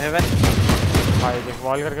है हेवन भाई, देख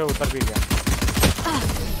वॉल करके उतर भी गया।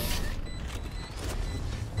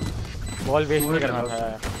 वॉल वेस्ट नहीं करना था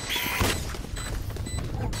यार।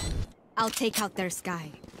 I'll take out their sky.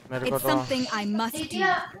 It's something I must do.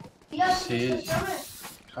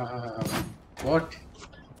 What?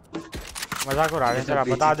 मजाक उड़ा रहे तेरा,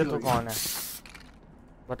 बता दे तू कौन है,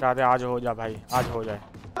 बता दे, आज हो जा भाई, आज हो जाए।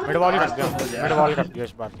 मिड वॉल कर दिया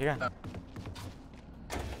इस बार, ठीक है।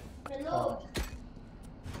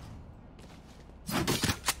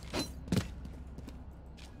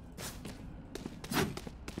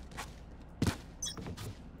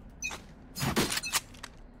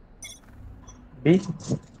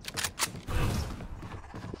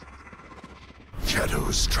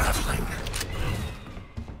 Shadows traveling.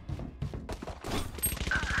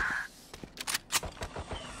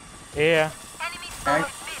 Yeah.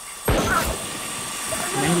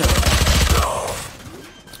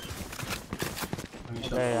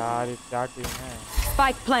 अरे यार ये क्या टीम है?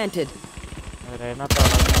 Spike planted. रहना तो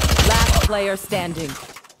Last player standing.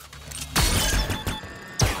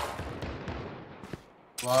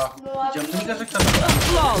 वाह जंप नहीं कर सकता था।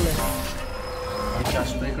 क्या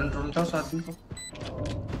स्प्रे कंट्रोल था उस आदमी को।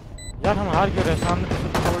 यार हम हार क्यों रहे, सामने तो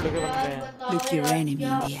सब होल्ड के बन रहे हैं। Look your enemy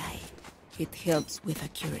in the eye. It helps with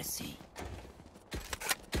accuracy.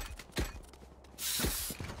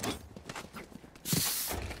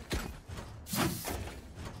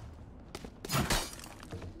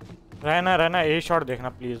 रहना ए शॉट देखना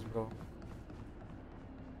please bro.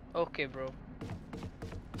 Okay bro.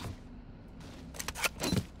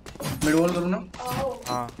 Mid wall करूँ ना?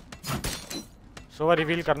 हाँ सोवा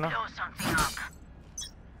रिवील करना।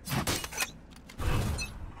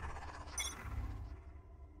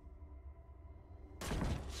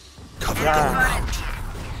 Yeah.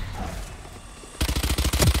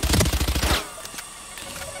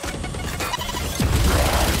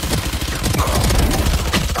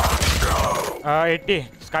 80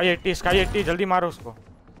 स्काई 80 जल्दी मारो उसको।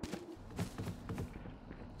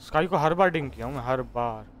 स्काई को हर बार डिंग किया हूँ मैं, हर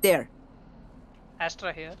बार। There.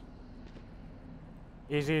 Astra here.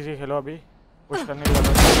 इजी खेलो अभी, पुश करने की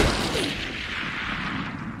जरूरत।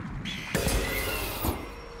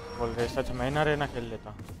 बोल रहे सच मैं ना रहना खेल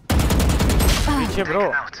लेता पीछे ब्रो,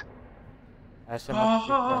 ऐसे मत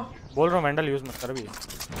बोल रहा हूँ। वेंडल यूज मत कर अभी।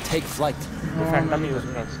 Take flight. फैंटम यूज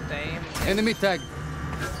कर। Enemy tag.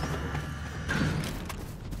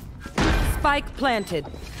 Spike planted.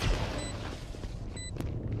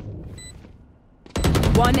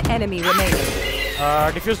 One enemy remaining.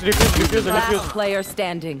 Diffuse. Last player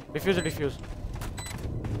standing. Diffuse.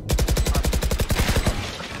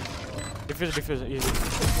 Easy.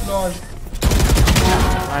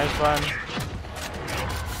 Nice one.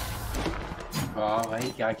 वाह भाई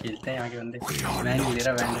क्या खेलते हैं यहाँ के बंदे। मैं नहीं ले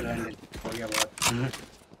रहा वेंडल हो गया बहुत।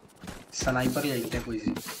 स्नाइपर ले लेते हैं कोई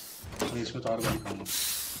सी, इसमें तो और गन कम।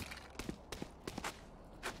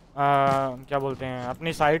 क्या बोलते हैं,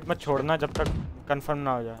 अपनी साइट मत छोड़ना जब तक कंफर्म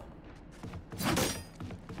ना हो जाए।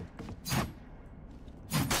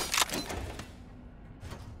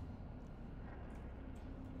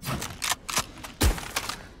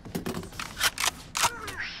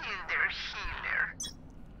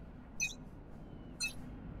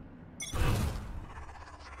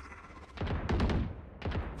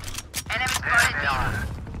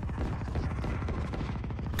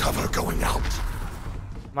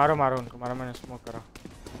 मारो उनको, मारो। मैंने स्मोक करा।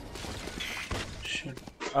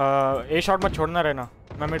 ए शॉट मत छोड़ना रहना।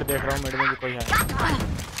 मैं मिड देख रहा हूँ, मिड में भी कोई है।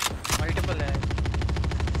 मल्टीपल है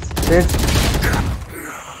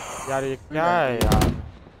यार, ये क्या है यार।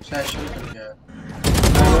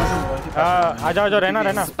 आ जाओ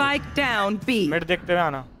रहना। Spike down B. मिड देखते हुए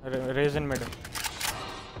आना। Raise in mid.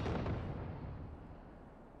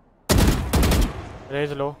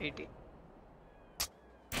 Raise low.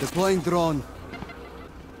 Deploying drone.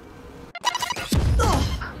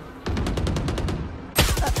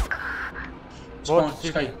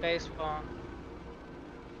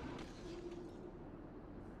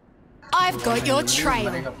 I've got your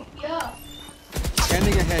trail.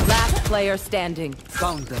 Scanning ahead. Last player standing.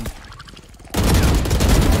 Found them.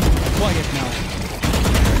 Quiet now.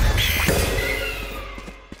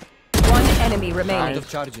 One enemy remaining. Out of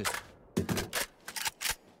charges.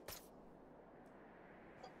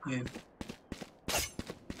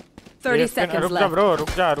 30 seconds रुक जा left. Bro,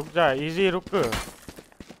 रुक जा। Easy रुक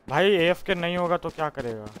भाई। AFK नहीं होगा तो क्या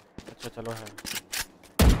करेगा। अच्छा चलो है।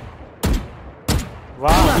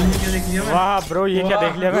 वाह ब्रो, ये क्या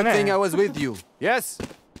देख लिया मैंने। Good thing I was with you. Yes.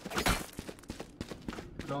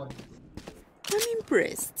 I'm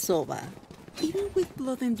impressed, Sova. Even with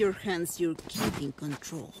blood in your hands, you're keeping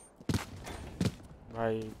control.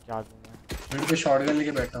 भाई क्या दूं मैं। मिड पे शॉटगन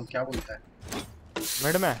लेके बैठा हूँ, क्या बोलता है।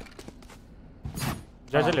 मिड में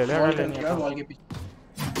जज ले ले अगर लेनी है। वॉल के पीछे।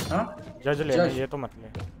 हाँ जज ले ले, ये तो मत ले।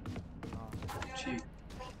 ठीक,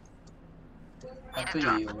 अब तो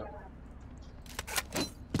यही होगा।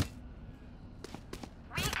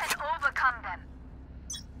 We can overcome them.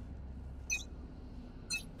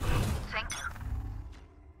 Thank you.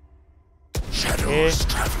 Shadows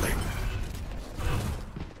traveling.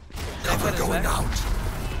 Cover going out.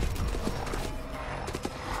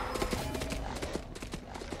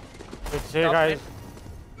 It's hey guys.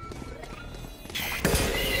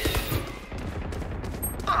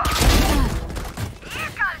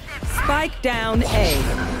 Spike down A.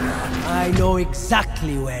 I know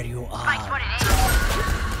exactly where you are.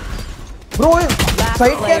 Bro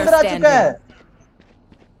side के अंदर आ चुका है।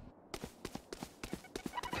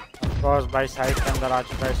 बॉस भाई साइड के अंदर आ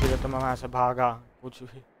चुका है, इसलिए तो मैं वहां से भागा कुछ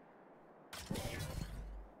भी।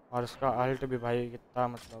 और इसका अल्ट भी भाई कितना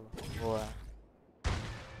मतलब वो है।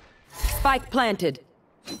 Spike planted.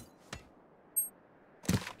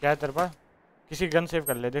 क्या तेरे पास किसी गन सेव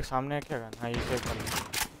कर ले, देख सामने है क्या गन। हाँ ये सेव कर ले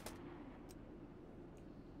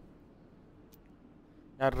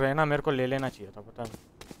यार। रहना मेरे को ले लेना चाहिए था, पता नहीं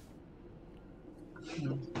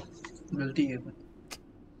गलती है।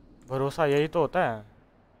 भरोसा यही तो होता है।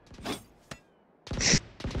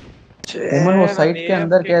 उमर वो साइट के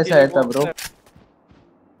अंदर कैसे आया था ब्रो?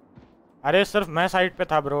 अरे सिर्फ मैं साइड पे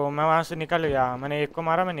था ब्रो, मैं वहां से निकल गया, मैंने एक को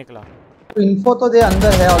मारा, मैं निकला। इन्फो तो दे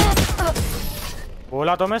अंदर है।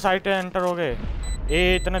 बोला तो मैं साइट पे एंटर हो गए।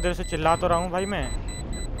 ए इतने देर से चिल्ला तो रहा हूँ भाई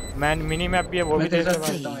मैं मिनी मैप भी है वो भी देख रहा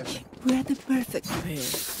हूँ।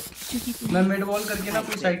 मैं मिड वॉल करके ना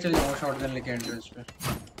कोई साइड चले जाऊंगा शॉटगन लेके एंट्रेंस पे।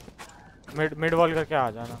 मिड वॉल करके आ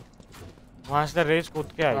जाना, वहां से रेस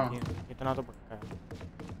कूद के आएगी। इतना तो पक्का है।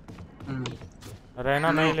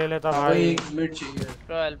 रहना नहीं ले लेता भाई। एक मिड चाहिए।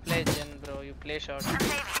 Bro, I'll play Jin, bro. You play short.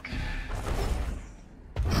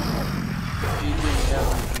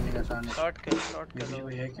 Short kill.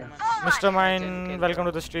 Mr. Mine, welcome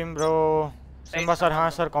to the stream, bro. Simba sir, हाँ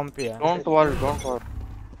sir, कॉम्पी है। Don't worry.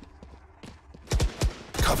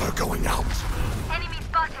 Cover going out. Enemy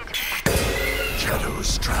spotted.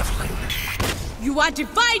 Shadows traveling. You are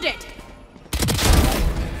divided.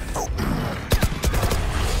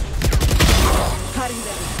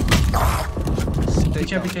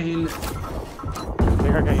 पीछे heal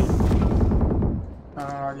देखा कहीं।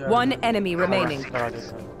 One enemy remaining.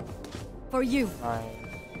 For you.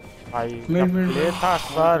 भाई ले था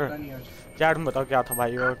sir. Chat में बताओ क्या था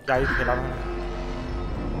भाई, वो क्या ही खेला था।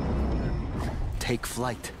 Take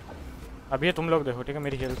flight. अब ये तुम लोग देखो ठीक है,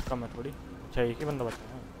 मेरी हेल्थ कम है थोड़ी। अच्छा एक ही बंदा बचा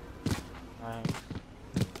है।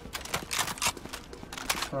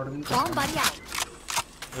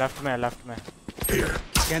 लेफ्ट में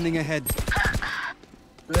Scanning ahead.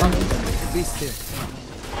 Be still.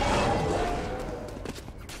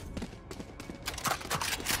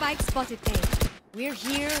 Spike spotted A. We're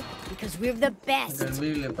here because we're the best.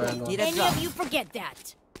 Any of you forget that.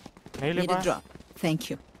 नहीं ले पाया। Thank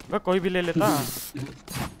you. मैं कोई भी ले लेता।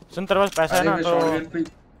 सुन तेरे पास पैसा है ना तो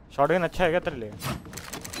शॉटगन अच्छा है क्या तेरे लिए?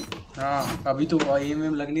 हाँ अभी तो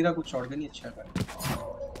एम लग नहीं रहा, कुछ शॉटगन ही अच्छा है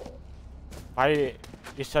भाई।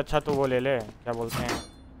 इससे अच्छा तो वो ले ले, क्या बोलते हैं,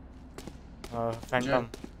 फैंटम।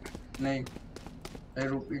 नहीं एक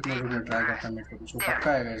मिनट ट्राई करता हूं, मेरे को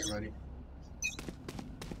पक्का आएगा इस बारी।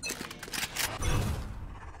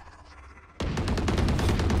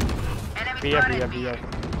 बिया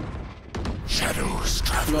Shadows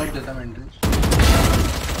traveling. देता मैं entrance.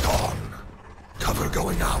 Gone. Cover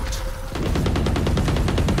going out.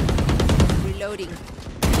 Reloading.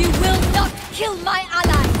 You will not kill my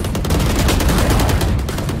ally.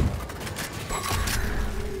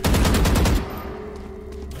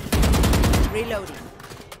 Reloading.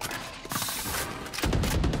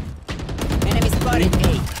 Enemy spotted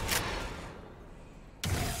A.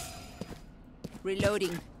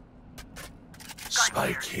 Reloading.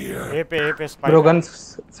 Spike here. ए पे spike. Bro gun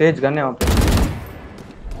says gun है वहां पे।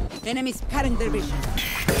 Enemies cutting their vision.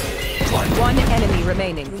 One enemy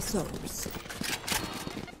remaining. Resource.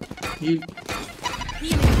 Heal.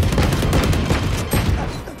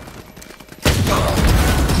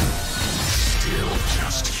 Still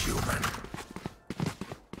just human.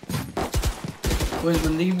 वो इस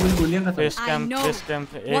बंदे की पूरी गोलियां खत्म। फेस कैंप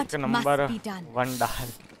एक नंबर 1 डाल।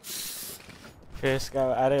 फेस का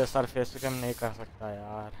अरे सर फेस कैम नहीं कर सकता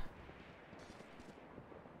यार।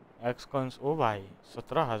 xcoins ओ भाई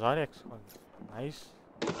 17,000 xcoins nice.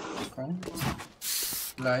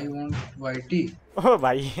 Live on YT. ओ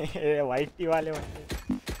भाई वाईटी वाले बंदे।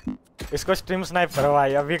 इसको स्ट्रीम स्नाइप करो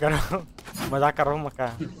भाई, अभी करो। मजाक कर रहा हूँ, मत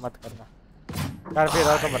करना। कर भी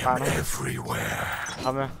रहो तो बताना।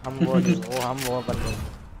 हम वो बंदे।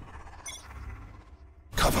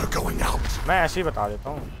 Cover going out. मैं ऐसे ही बता देता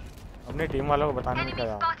हूँ, अपनी टीम वालों को बताने में क्या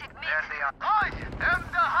यार।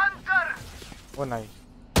 वो नहीं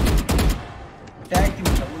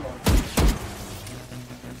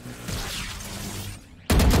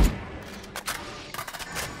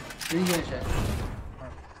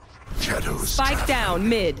Spike down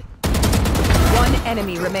mid. One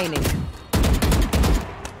enemy remaining.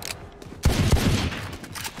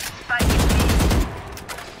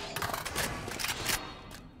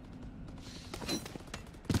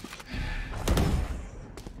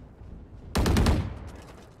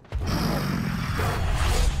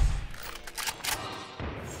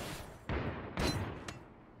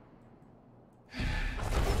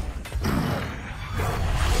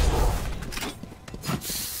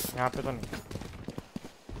 यहाँ पे तो नहीं,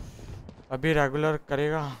 अभी रेगुलर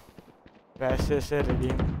करेगा पैसे से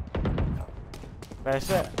रिडीम।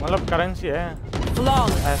 पैसे मतलब करेंसी है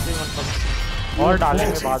ऐसे ही, मतलब और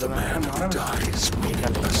डालेंगे बाद में।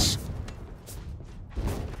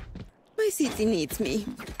 city needs me.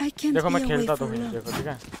 I can't देखो मैं be away खेलता तो for हूँ, long. देखो ठीक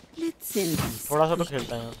है, Let's end this. थोड़ा सा तो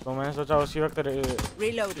खेलता हूँ, तो मैंने सोचा उसी वक्त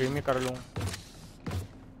स्ट्रीम ही कर लूँ।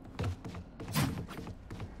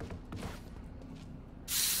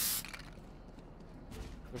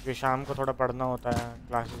 क्योंकि शाम को थोड़ा पढ़ना होता है,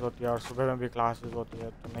 क्लासेस होती है, और सुबह में भी क्लासेस होती है,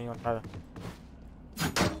 तो नहीं होता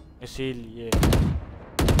इसीलिए।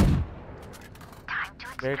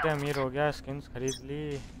 बेटे अमीर हो गया, स्किन्स खरीद ली।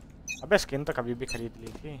 अबे स्किन तो कभी भी खरीद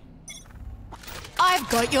ली थी। I've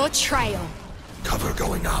got your trail. Cover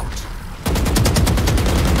going out.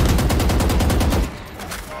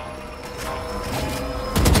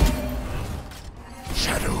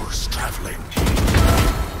 Shadows traveling.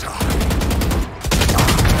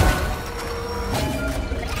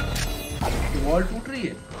 Wall टूट रही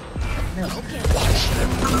है।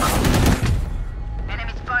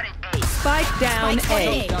 Spike down A.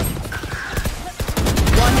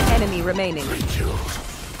 One enemy remaining.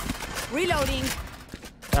 Reloading.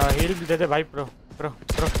 Heal दे दे भाई, प्रो।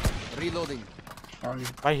 Reloading.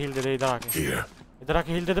 भाई हील दे दे, इधर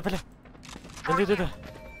आके हील दे दे पहले, जल्दी दे दे।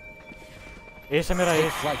 ए से मेरा ए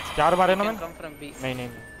 4 बार है ना मैंने। नहीं।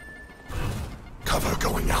 Cover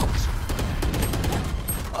going out.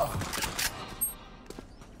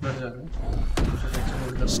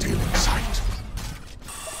 Stealing sight.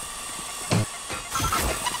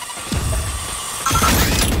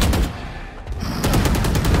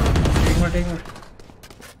 Take me.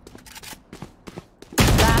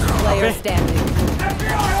 Last player standing.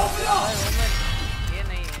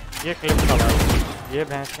 ये क्लिप था भाई, ये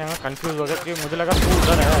भैंस के मैं कंफ्यूज हो गया कि मुझे लगा तू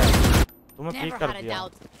उधर है, तुम्हें पिक कर दिया।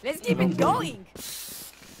 Let's keep it going.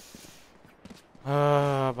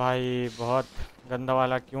 भाई बहुत गंदा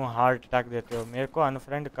वाला, क्यों हार्ट अटैक देते हो? मेरे को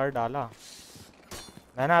अनफ्रेंड कर डाला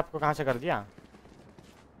मैंने, आपको कहाँ से कर दिया?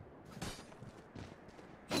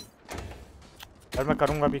 और मैं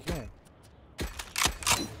करूँगा भी क्यों?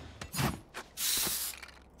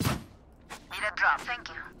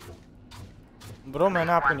 ब्रो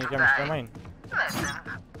मैंने आपको नहीं किया mister mine.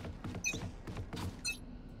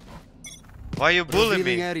 Why you bullying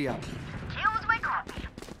me?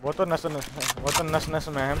 वो तो नस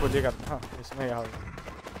में है, बुद्धि करता इसमें यार।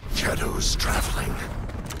 Shadows traveling.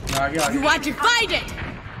 You are divided.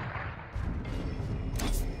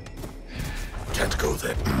 Can't go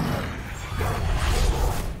there.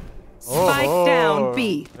 Spike down B.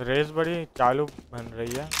 Race बड़ी चालू बन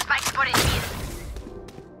रही है।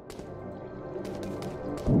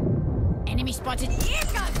 Enemy spotted.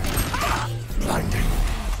 Blinding.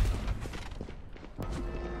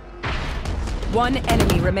 One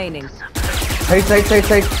enemy remaining. Side. Side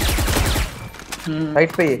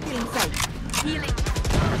पे ये। Healing.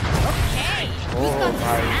 Okay.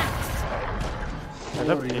 भाई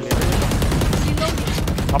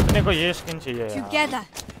अपने को ये स्किन चाहिए यार। Together,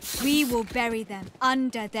 we will bury them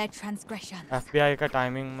under their transgression. FBI का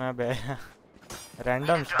टाइमिंग में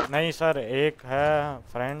रैंडम नहीं सर, एक है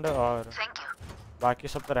फ्रेंड और बाकी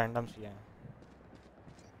सब तो रैंडम ही हैं।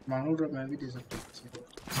 मांगू तो मैं भी दे सकता हूँ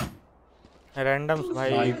रैंडम्स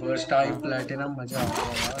भाई। फर्स्ट टाइम प्लैटिनम मजा आ रहा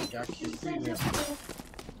है यार, क्या खेलते हैं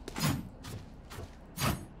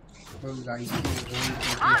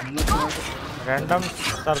रैंडम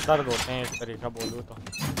सर दर्द होते हैं, एक तरीका बोलूँ तो।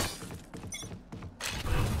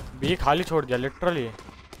 बी खाली छोड़ दिया लिटरली।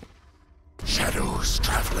 Shadows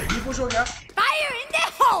traveling. पुश हो गया। Fire in the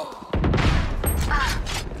hole.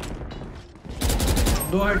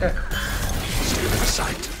 2 hit है। Stealing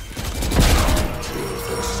sight.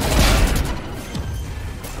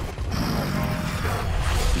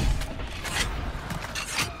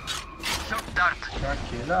 क्या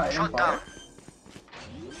खेला है empower?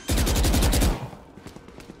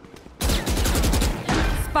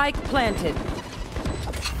 Spike planted.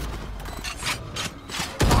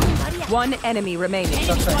 One enemy remaining.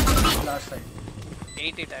 Last side.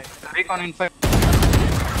 80 tag. Recon in 5.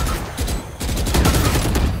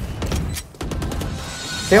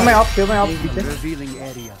 Save my op. Revealing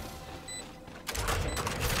area.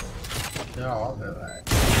 क्या हो रहा है?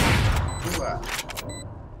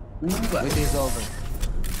 It is over.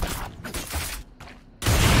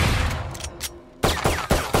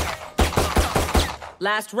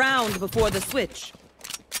 Last round before the switch.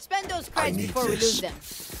 Spend those credits before we lose them.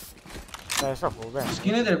 ऐसा हो गया।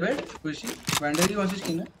 Skin है तेरे पे? कोई सी? वेंडर की कौन सी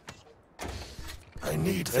स्किन है? I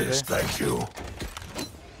need this, thank you.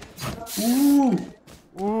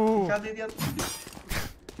 क्या दे दिया?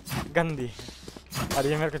 गंदी। और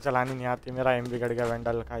ये मेरे को चलानी नहीं आती, मेरा एम बिगड़ गया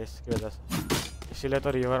वेंडल का इसकी वजह से, इसीलिए तो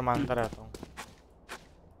रिवर मांगता रहता हूँ।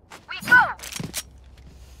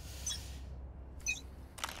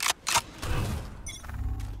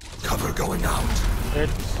 Cover going out.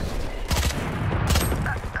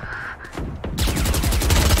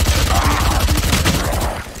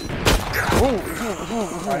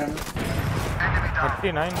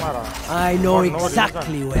 39 मारा। I know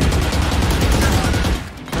exactly where.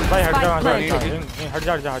 भाई हट जा,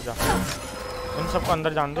 हट जा। इन सबको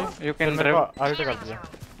अंदर जान दे। You can मेरे को अल्ट कर दिया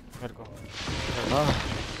मेरे को।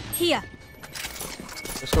 Here.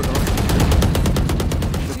 इसको drone.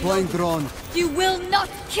 Deploying drone. You will not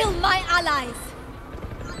kill my allies.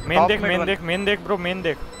 Main देख ब्रो, मेन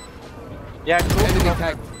देख। Yeah, two enemy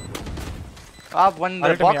tag. आप one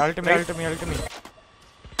box. अल्ट मी।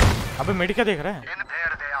 अबे मिड क्या देख रहा है?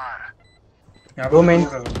 दो मेन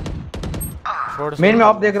में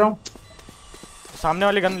ऑफ देख रहा हूँ। सामने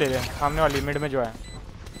वाली गन ले ले, सामने वाली मिड में जो है।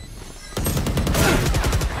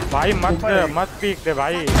 भाई मत पीक दे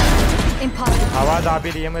भाई। आवाज आ भी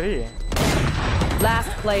रही है मेरी। Last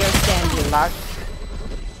player standing.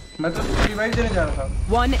 मैं तो रिवाइव देने जा रहा था।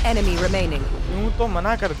 One enemy remaining. यूं तो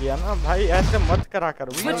मना कर दिया ना भाई, ऐसे मत करा कर।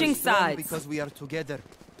 Switching sides. Because we are together.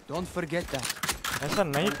 Don't forget that. ऐसा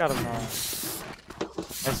नहीं करना,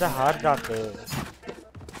 ऐसे हार जाते।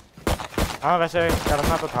 हाँ वैसे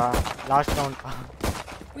करना तो था, लास्ट राउंड था।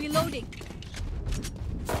 Reloading.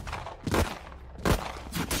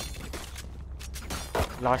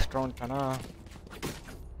 लास्ट राउंड था ना।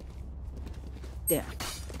 There.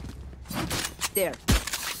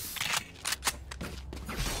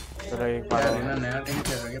 चलो एक बार नया टीम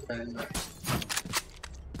खेल रहा है पहली बार।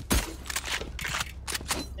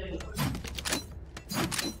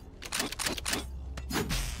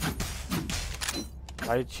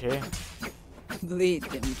 भाई 6 Bleed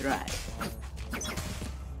them dry.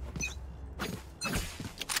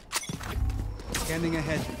 Scanning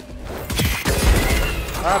ahead.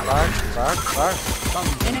 Back.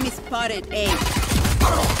 Enemy spotted A.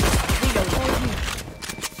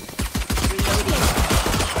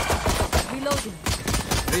 Reloading.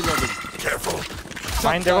 Careful.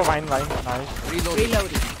 Wine देखो, wine nice.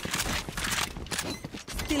 Reloading.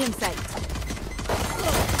 Still in sight.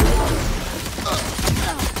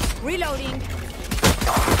 Reloading.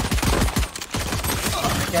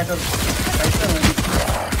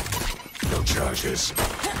 No charges.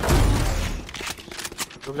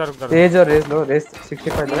 रुक जा। रेज और रेज लो, रेज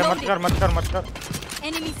 65 लो। मत कर।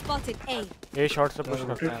 Enemy spotted A. ये शॉट से पुश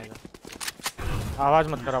करते हैं। आवाज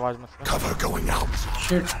मत कर। Cover going out.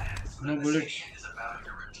 Shit. No bullets.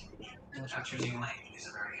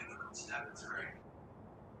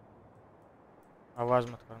 आवाज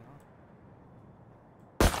मत करना।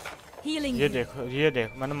 Healing. ये देख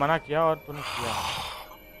मैंने मना किया और तूने किया।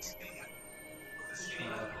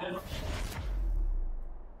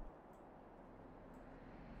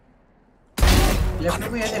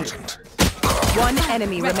 One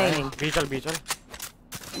enemy remaining. बीचल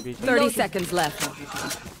 30 seconds left.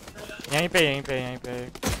 यहीं पे।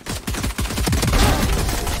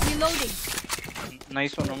 Reloading.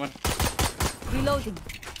 Nice one, Roman. Reloading.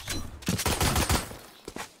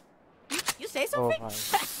 You say something?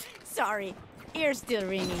 Sorry. Ears still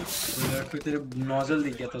ringing. कोई तेरे नोजल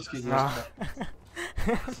दिख गया था उसकी जेब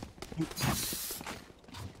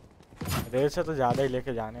रेल से तो ज्यादा ही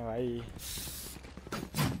लेके जाने भाई।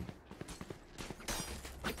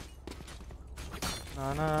 ना।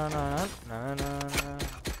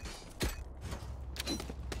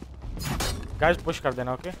 गाइस पुश कर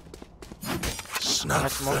देना, ओके? मैं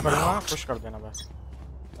स्मोक करूंगा, पुश कर देना बस।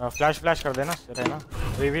 फ्लैश कर देना, रहना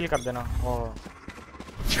रिवील कर देना।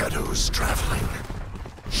 Shadows traveling.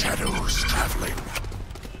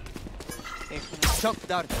 Shock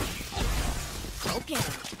dart. Okay.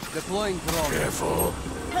 Deploying drone. Careful.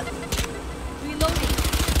 Reloading.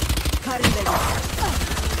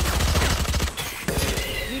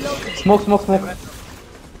 Reloading. Smoke.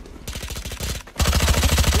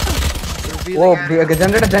 वो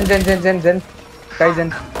जनरेटर जन काई जन।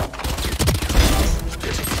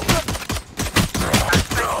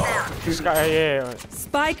 इसका ये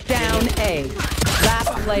Spike down A. Last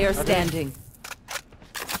player standing.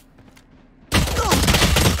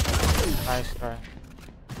 Nice try.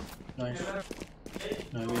 Nice.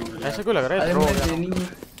 ऐसे क्यों लग रहा है throw?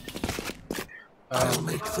 I'll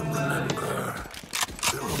make them remember.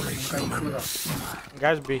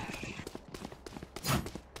 Gas B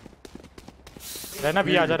रहना,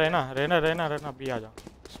 बी आजा, रहना बी आजा।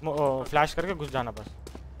 फ्लैश करके घुस जाना बस।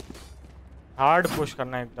 हार्ड पुश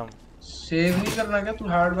करना एकदम। सेव नहीं करना क्या तू?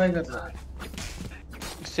 हार्ड बाय कर रहा है।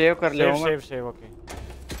 सेव कर ले। Save okay.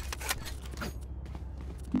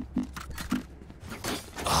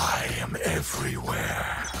 I am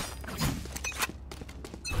everywhere.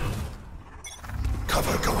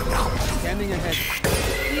 Cover going out. Scanning ahead.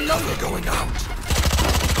 Cover going out.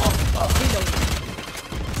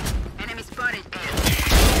 Enemy spotted.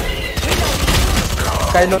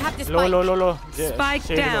 Low Spike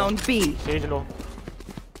down B. Says low,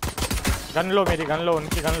 gun लो मेरी, गन लो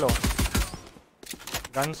उनकी, गन लो,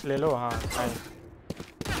 गन्स ले लो। हाँ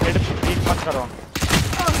हेड पीक मत करो।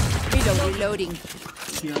 Reloading.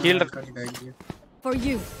 Heal. For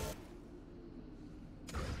you.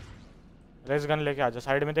 Race gun लेके आ जाओ,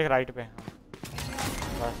 side में देख, राइट पे। हाँ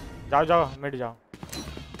बस जाओ जाओ, मिड जाओ,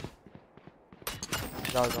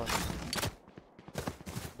 जाओ जाओ,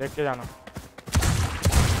 देख के जाना।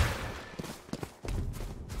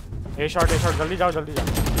 ए शॉट, जल्दी जाओ, जल्दी जाओ।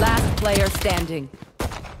 Last player standing.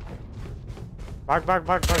 भाग भाग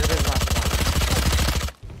भाग भाग, रेस भाग।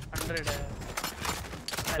 100 है।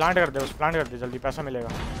 प्लांट कर दे, उस प्लांट कर दे जल्दी, पैसा मिलेगा।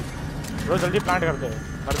 ब्रो जल्दी प्लांट कर दे,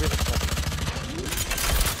 मर भी सकता है।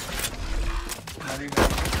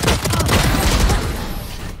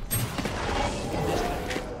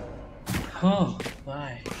 Oh,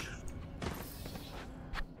 why?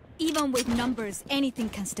 Even with numbers, anything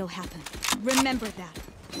can still happen. Remember that.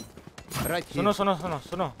 सुनो,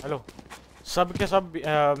 हेलो, सब के सब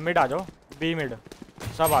मिड आ जाओ, बी मिड,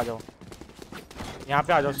 सब आ जाओ, यहाँ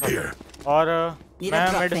पे आ जाओ सब। और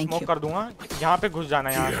मैं मिड स्मोक कर दूंगा, यहाँ पे घुस जाना,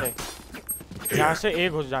 यहाँ से ए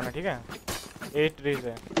घुस जाना, ठीक है? 8 ट्री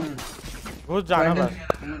से घुस जाना बस।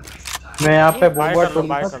 मैं यहाँ पे बाय कर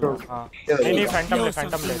लो। हाँ नहीं फैंटम ले,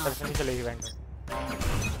 इधर से नहीं चलेगी Phantom.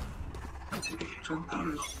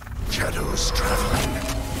 Shadows traveling.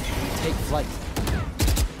 Take flight.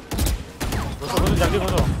 घुसो जल्दी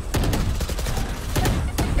घुसो।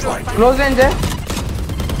 क्लोज रेंज है।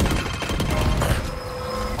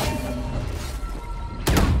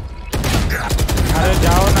 अरे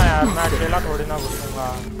जाओ ना यार, मैं अकेला थोड़ी ना घुसूंगा।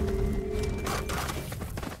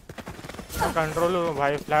 कंट्रोल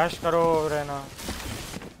भाई, फ्लैश करो रहना।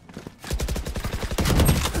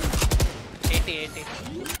 80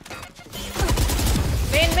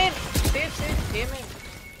 main save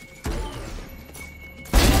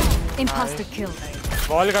Imposter kill.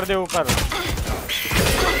 Ball कर दे ऊपर।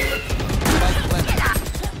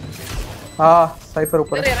 हाँ साइपर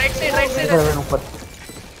ऊपर, राइट साइड ऊपर।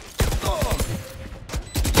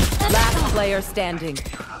 Last player standing.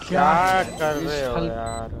 क्या कर रहे हो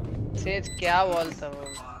यार? सेज क्या वॉल था वो?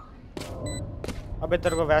 अबे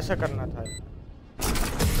तेरे को वैसे करना था।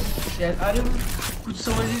 अरे कुछ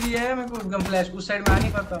समझ ही नहीं आया मेरे को, गन फ्लैश उस साइड में आ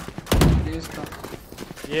नहीं पाता।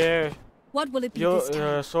 ये What will it be जो this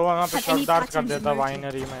time? सो वहाँ पे Have any शॉट कर patterns देता emerging?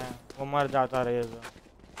 वाइनरी में, वो मर जाता रेज।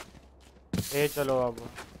 ए चलो अब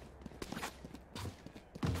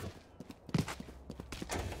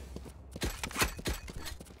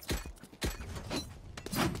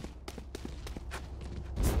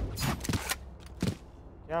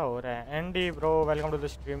क्या हो रहा है? Andy bro welcome to the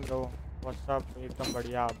stream bro, what's up? एकदम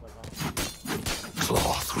बढ़िया, आप बताओ।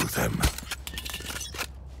 Claw through them.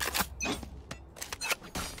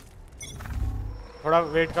 थोड़ा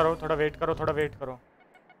वेट करो।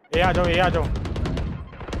 ए आ जाओ,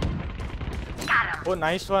 ओ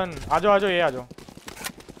नाइस वन। आ जाओ, ए आ जाओ।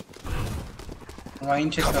 वाइन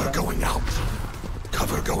चेक कर रहा हूं।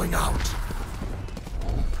 Cover going out.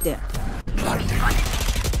 There. Blinding.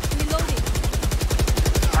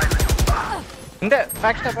 In the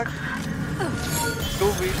back.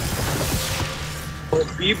 2 beats.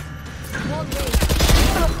 Beep.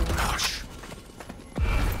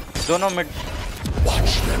 दोनों मिड।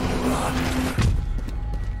 Watch them run.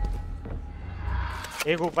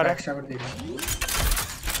 एक ऊपर है।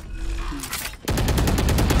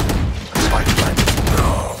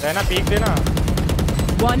 रहना, पीक देना।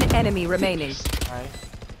 One enemy remaining.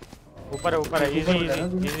 ऊपर है, इजी।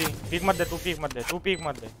 पीक मत दे, तू पीक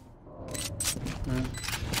मत दे।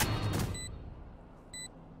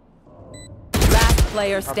 Last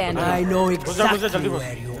player standing. I know घुस exactly जल्दी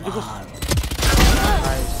where you घुस। are.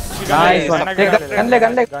 Nice one. गन ले।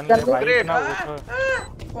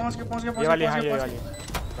 पहुंच गया। ये वाली, हाँ ये वाली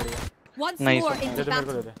बढ़िया। Once Nice. more in they the मेरे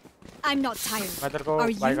को दे। battle. I'm not tired. मैं तेरे को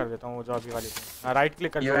Are बाय you? कर देता हूँ वो जो अभी वाली थी। हाँ राइट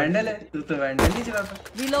क्लिक कर। ये वैंडल है, तू तो वैंडल नहीं चलाता।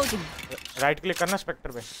 Reloading. राइट क्लिक करना स्पेक्टर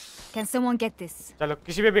पे। Can someone get this? चलो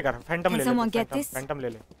किसी पे भी कर, फैंटम Can ले someone ले, get this? फैंटम ले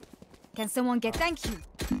ले। Can someone get? Thank you.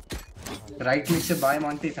 Right click से बाय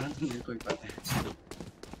मांगते ही था ना, मुझे कोई पता है।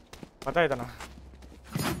 पता है इतना,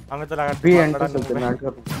 हमें तो लगा बी एंटर चलते हैं।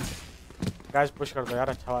 गाइस पुश कर दो यार,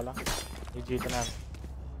 अच्छा वाला, ये जीतना है।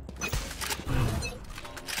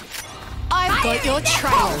 I've got your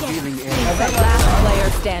trail. Last player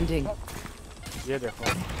standing. ये देखो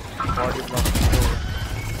बॉडी ब्लॉक।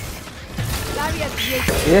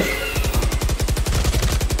 यस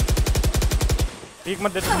पीक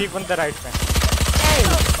मत दे, पीक मत दे राइट पे।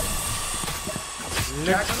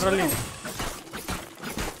 Literally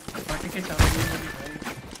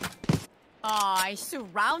Oh,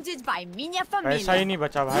 surrounded by Minya पैसा ही familia. नहीं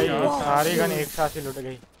बचा भाई, सारी गन एक साथ ही लुट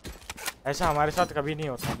गई। ऐसा हमारे साथ कभी नहीं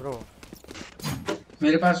होता ब्रो।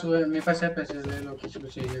 मेरे पास है पैसे, ले लो कुछ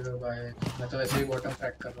चाहिए तो भाई। मैं तो ऐसे ही बॉटम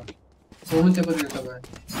क्रैक कर रहा हूँ। कौन से पर देता भाई?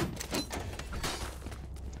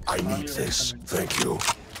 I need this, thank you.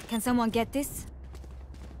 Can someone get this?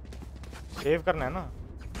 Save करना है ना,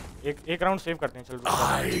 एक राउंड सेव करते हैं। चल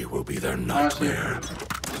I will be their nightmare.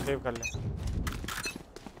 Save कर ले।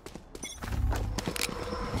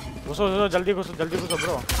 घुसो जल्दी घुसो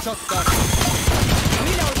bro.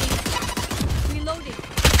 Reloading.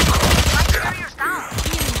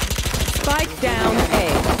 Spike down A.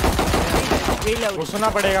 घुसना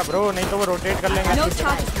पड़ेगा ब्रो, नहीं तो वो रोटेट कर लेंगे। No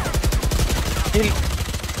charge.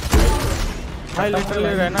 भाई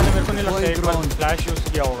लिटरली रहना ने मेरे को नहीं लगता एक बार फ्लैश यूज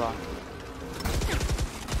किया होगा।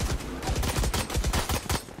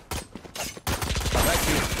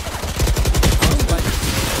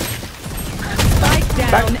 Spike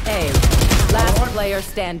down A. Last player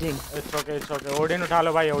standing. It's okay. Odin उठा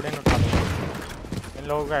लो भाई, ओडिन उठा लो। इन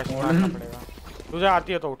लोगों को ऐसे मारना पड़ेगा। तुझे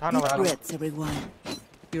आती है तो उठाना भाई। Regrets, everyone.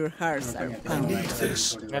 Your hearts are pounding.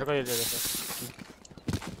 मेरे को ये दे दे।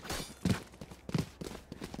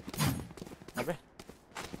 अबे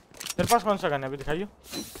तेरे पास कौन सा गन है अभी दिखाइयो।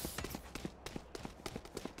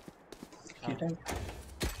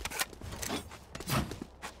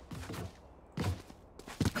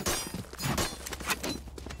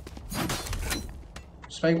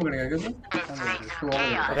 स्पाइक पकड़ेगा क्या तू?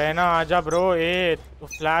 रहना आजा ब्रो। ए तो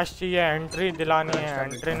फ्लैश चाहिए, एंट्री दिलानी है,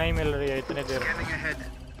 एंट्री नहीं मिल रही है इतने देर।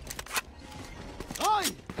 I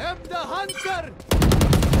am the hunter.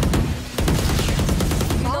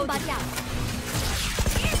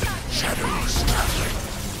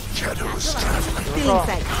 Shadows traveling.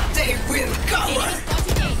 They will cover.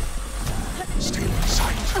 Still in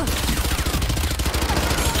sight.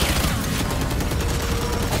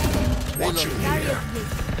 Watching here.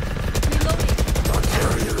 The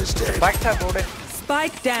carrier is dead.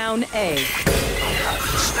 Spike down A.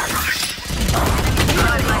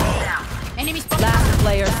 Enemy Last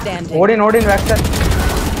player standing. Odin Vector.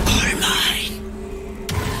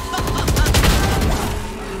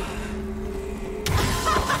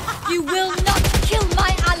 You will not kill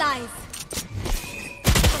my allies.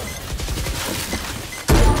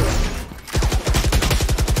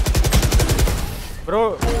 Bro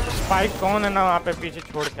spike कौन है ना वहाँ पे पीछे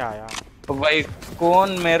छोड़ के आया। तो भाई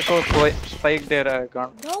कौन मेरे को स्पाइक दे रहा है?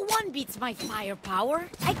 No one beats my firepower.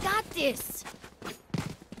 I got this.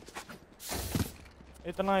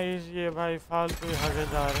 इतना इजी है भाई, फालतू ही हगे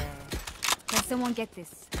जा रहे हैं। Can someone get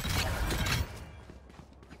this?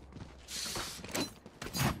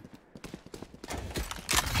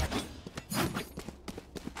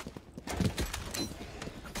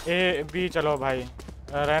 A B चलो भाई,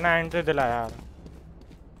 रहना एंट्री दिला यार।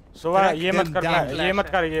 सुबह ये मत करना, ये मत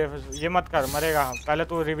कर, ये मत कर, मरेगा। पहले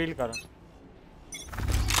तू रिवील कर।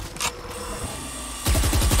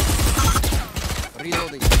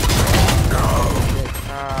 Reloading.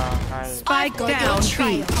 Spike down B.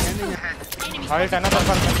 Halt है ना तो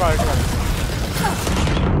मेरे को halt कर।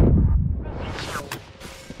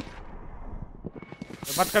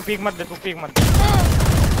 मत कर, पीक मत दे तू, पीक मत दे।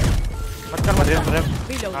 मत कर।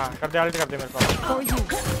 हाँ कर दे, halt कर दे मेरे को।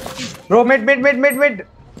 Bro mid.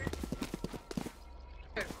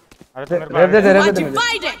 अरे तो मेरे को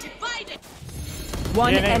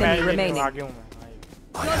One enemy remaining. आगे हूँ मैं।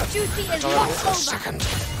 Your duty is not over.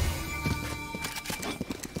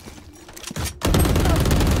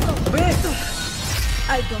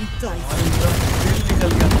 I don't die.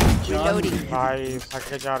 Reloading. भाई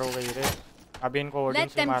फटके 4 हो गई रे। अभी इनको ओडिन Let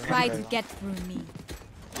से them मारना try to पड़ेगा। get through me.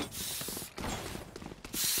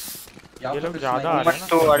 ये लोग ज्यादा आ रहे हैं ना।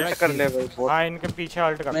 तो अल्ट कर ले भाई। हाँ इनके पीछे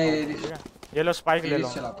अल्ट करता हूँ, ठीक है। ये लो स्पाइक ले लो,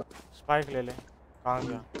 स्पाइक ले ले। कहाँ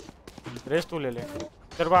गया? रेस तू ले ले,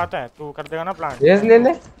 तेरे को आता है, तू कर देगा ना प्लांट? रेस ले ले।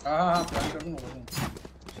 हाँ प्लांट कर दूँगा।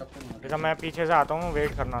 ठीक है मैं पीछे से आता हूँ,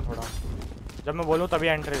 वेट करना थोड़ा। जब मैं बोलूँ तभी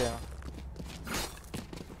एंट्री देना।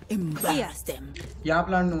 यहाँ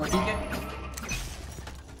प्लांट दूँगा, ठीक है?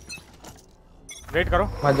 वेट करो।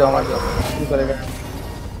 मत जाओ तू करेगा।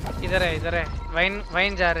 इधर है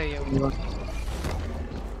वाइन जा रही है वो।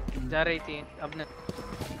 जा रही थी अब ने।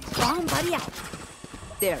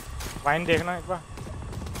 वाइन देखना एक बार।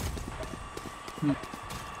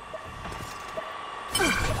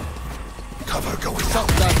 Cover going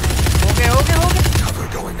out. हो गया। Cover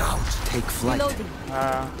going out. Take flight.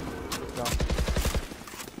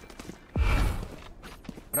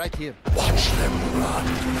 Right here. Watch them run.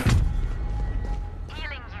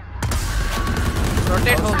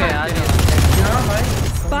 Rotate हो गया।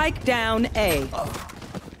 Spike down A.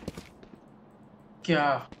 क्या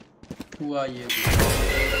हुआ ये?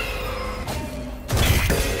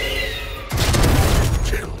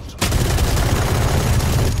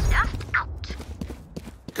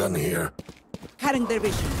 Gun here. Cutting their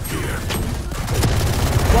vision.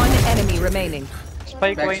 One enemy remaining.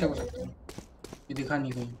 Spike Back going. से हो सकता है। ये दिखा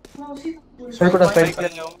नहीं कहीं।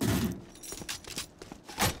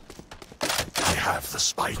 I have the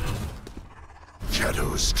spike.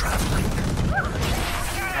 Shadows traveling.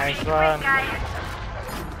 Nice one.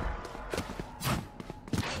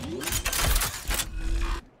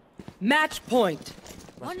 Match point.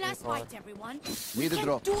 One last fight, everyone. Need a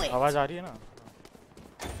drop. आवाज आ रही है ना?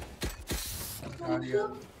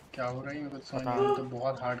 क्या हो रहा है? मेरे को समझ नहीं आ रहा, तो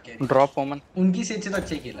बहुत हार्ड कैरी। ड्रॉप ओमन। उनकी से तो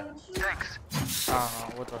अच्छे खेला। हाँ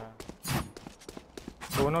वो तो है।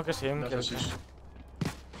 दोनों के सेम खेलते हैं।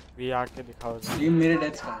 भी आके दिखाओ। ये मेरे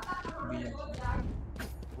डेथ्स का भी है।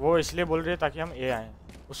 वो इसलिए बोल रहे हैं ताकि हम ए आए।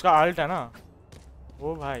 उसका अल्ट है ना।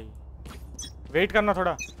 ओ भाई। वेट करना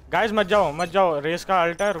थोड़ा। गाइस मत जाओ रेस का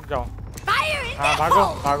अल्ट है, रुक जाओ। हाँ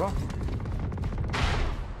भागो।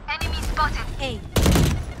 Enemy spotted. A.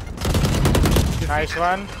 Nice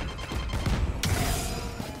one.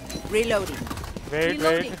 Reloading.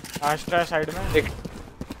 Wait आस्ट्रा side में।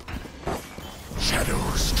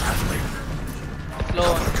 Shadows traveling.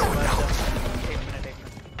 Slow. Going out.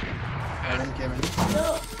 Adam के में।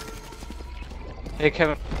 एक है।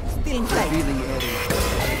 Still inside.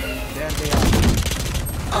 There they are.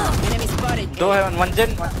 Enemy spotted. दो है, वन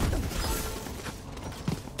जेन।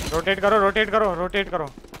 रोटेट करो।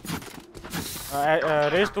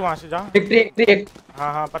 रेस तू वहाँ से जा। एक।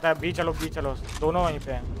 हाँ पता है। बी चलो दोनों वहीं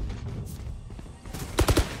पे हैं।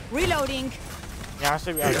 Reloading. यहाँ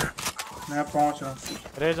से भी आ जाओ। मैं पहुंच रहा हूँ।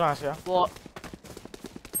 रेस वहाँ से आ।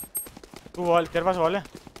 तू वॉल, तेरे पास वॉल है?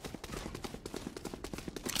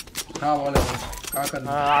 हाँ वॉल है। क्या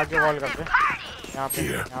करना? आगे वॉल कर दे। यहाँ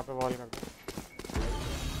पे वॉल कर दे।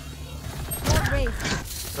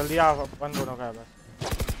 जल्दी आ, अपन दोनों का है बस।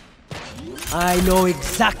 I know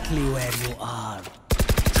exactly where you are.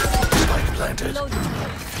 Spike planted.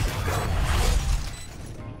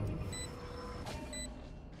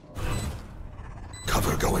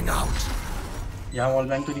 Cover going out. यहाँ वॉल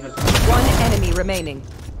बैंक तो नहीं कर सकते। One enemy remaining.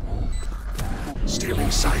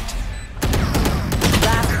 Stealing sight.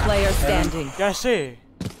 Last player standing. कैसे?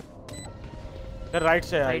 इधर राइट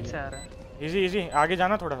से आ रहा है। इजी आगे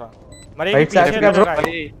जाना थोड़ा सा। मरेगी पीछे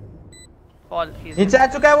फॉल। नीचे आ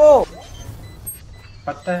चुका है वो।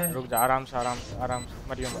 पता है। रुक जा, आराम से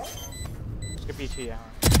मरियो मत। उसके पीछे ही है।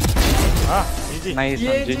 हाँ इजी। नाइस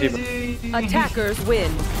जीजी। Attackers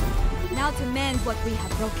win. Now to mend what we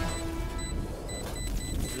have broken.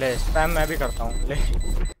 ले स्पैम मैं भी करता हूँ ले।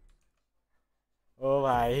 ओ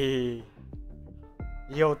भाई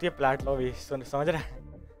ये होती है प्लाट लॉबी, समझ रहा है?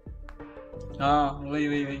 हाँ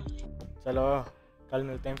वही। चलो कल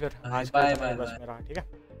मिलते हैं फिर। आज बाय बस मेरा ठीक है।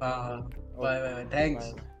 हाँ बाय थैंक्स।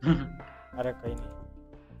 अरे कहीं नहीं,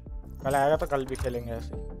 कल आएगा तो कल भी खेलेंगे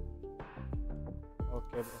ऐसे।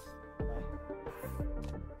 Okay bro bye.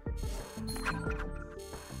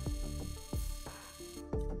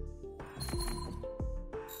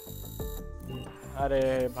 अरे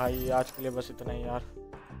भाई आज के लिए बस इतना ही यार।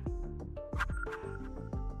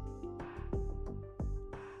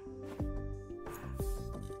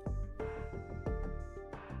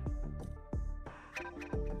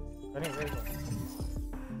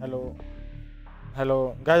 हेलो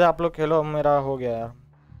गाइस, आप लोग खेलो, मेरा हो गया यार,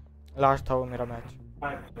 लास्ट था वो मेरा मैच।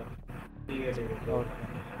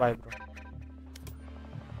 Okay bye bro.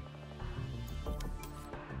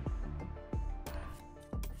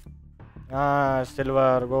 हाँ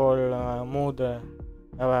सिल्वर गोल्ड मूद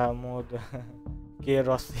के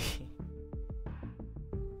रॉसी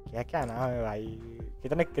क्या नाम है भाई,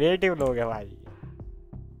 कितने क्रिएटिव लोग हैं भाई।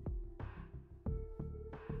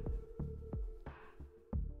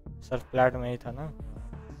 सर्फ प्लेट में ही था ना।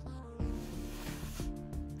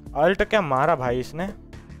 अल्ट क्या मारा भाई इसने,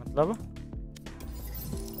 मतलब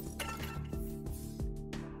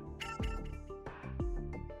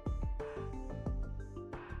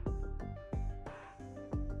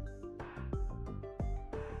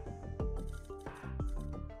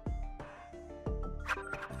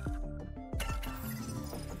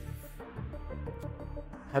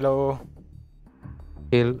हेलो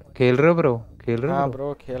खेल रहे हो ब्रो? खेल रहे हो? हाँ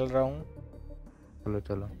ब्रो खेल रहा हूँ।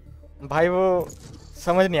 चलो भाई वो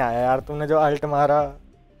समझ नहीं आया यार, तुमने जो अल्ट मारा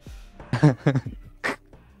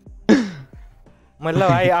मतलब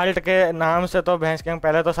भाई अल्ट के नाम से तो भैंस के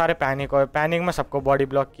पहले तो सारे पैनिक हुए, पैनिक में सबको बॉडी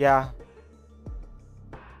ब्लॉक किया।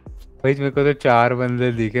 भाई मेरे को तो 4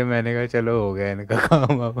 बंदे दिखे, मैंने कहा चलो हो गया इनका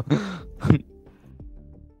काम अब।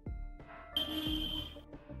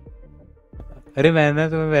 अरे मैंने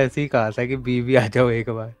तुम्हें वैसे ही कहा था कि बी भी आ जाओ एक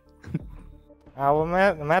बार। हाँ वो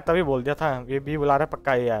मैं तभी बोल दिया था, ये बी बुला रहा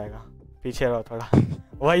पक्का ये आएगा, पीछे रहो थोड़ा।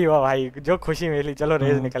 वही हुआ भाई, जो खुशी मिली, चलो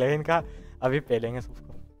रेज निकले इनका, अभी पेलेंगे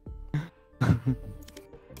सबको।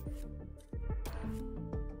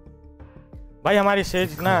 भाई हमारी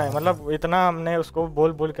सेज ना मतलब इतना हमने उसको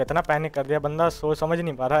बोल बोल के इतना पैनिक कर दिया, बंदा सोच समझ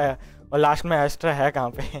नहीं पा रहा है, और लास्ट में एस्ट्रा है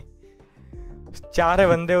कहाँ पे। 4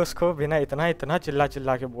 बंदे उसको बिना इतना चिल्ला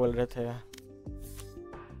चिल्ला के बोल रहे थे।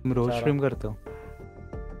 तुम रोज स्ट्रीम करते हो?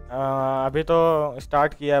 अभी तो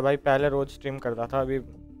स्टार्ट किया है भाई, पहले रोज स्ट्रीम करता था, अभी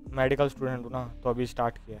मेडिकल स्टूडेंट हूँ ना तो अभी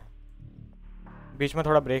स्टार्ट किया है, बीच में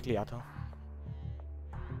थोड़ा ब्रेक लिया था।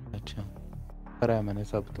 अच्छा करा है मैंने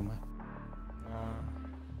सब तुम्हें।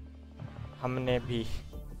 हमने भी।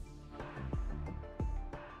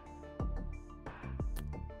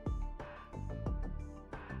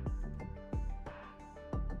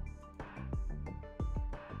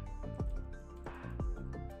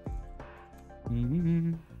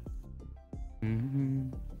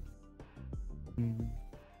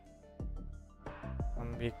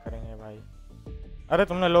 हम भी करेंगे भाई। अरे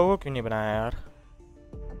तुमने लोगो क्यों नहीं बनाया यार?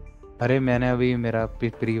 अरे मैंने अभी मेरा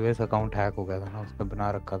प्रीवियस अकाउंट हैक हो गया था ना, उसमें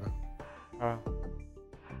बना रखा था। हाँ।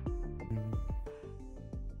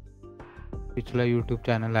 पिछला YouTube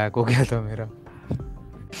चैनल हैक हो गया था मेरा।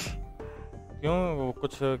 क्यों,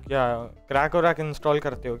 कुछ क्या क्रैक और इंस्टॉल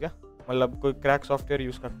करते हो क्या? मतलब कोई क्रैक सॉफ्टवेयर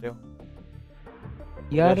यूज करते हो?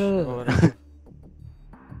 यार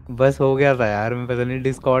बस हो गया था यार, मैं पता नहीं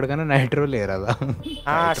डिस्कॉर्ड का ना नाइट्रो ले रहा था।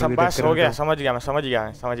 हाँ सब बस हो गया, समझ गया मैं, समझ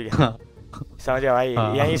गया समझ गया भाई।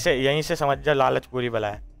 हाँ। यहीं से समझ जा, लालच पूरी बला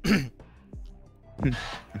है।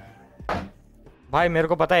 भाई मेरे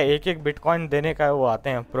को पता है, एक बिटकॉइन देने का वो आते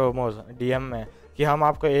हैं प्रोमोज डीएम में कि हम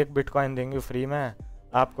आपको 1 बिटकॉइन देंगे फ्री में,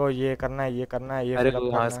 आपको ये करना है ये करना है ये। अरे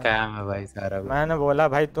वो हाँ स्कैम है भाई सारा। मैंने बोला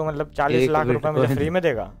भाई तू मतलब 40 लाख रुपए मुझे फ्री में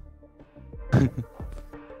देगा?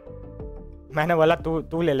 मैंने बोला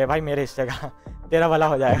तू ले ले भाई मेरे हिस्से का, तेरा भला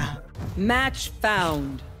हो जाएगा। Match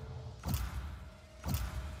found.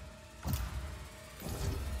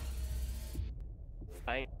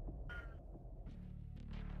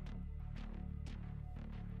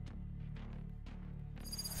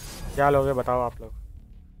 क्या लोगे बताओ आप लोग?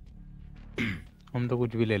 हम तो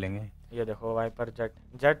कुछ भी ले लेंगे। ये देखो वाइपर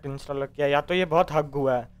जेट इंस्टॉल किया, या तो ये बहुत हग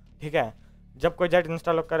हुआ है, ठीक है? जब कोई जेट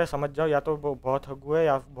इंस्टॉल करे समझ जाओ या तो वो बहुत हग हुआ है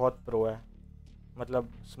या बहुत प्रो है,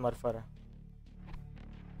 मतलब स्मर्फर है।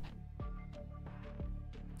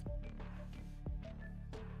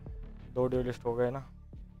 दो ड्यूलिस्ट हो गए ना,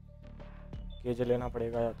 केजे लेना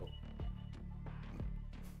पड़ेगा या तो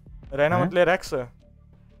रहना मतलब रेक्स।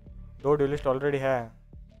 2 ड्यूलिस्ट ऑलरेडी है।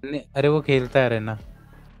 नहीं अरे वो खेलता है रहना।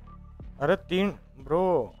 अरे 3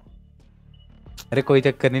 ब्रो। अरे कोई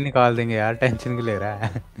चक्कर नहीं, निकाल देंगे यार, टेंशन क्यों ले रहा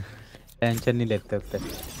है? टेंशन नहीं लेते अब तक।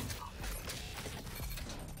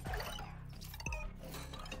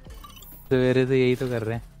 सवेरे से यही तो कर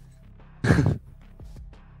रहे हैं।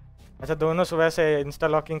 अच्छा दोनों सुबह से इंस्टा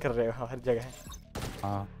लॉकिंग कर रहे हो हर जगह?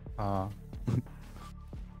 हाँ हाँ।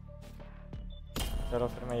 चलो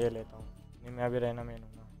फिर मैं ये लेता हूँ। नहीं मैं अभी रहना मेन हूँ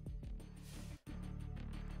ना।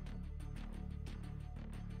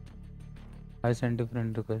 I send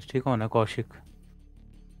friend request. ठीक हो ना कौशिक?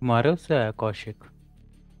 तुम्हारे उससे आया कौशिक?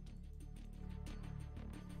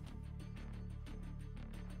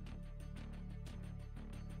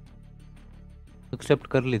 एक्सेप्ट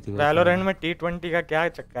कर ली थी। वैलोरेंट में T20 का क्या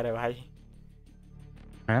चक्कर है भाई?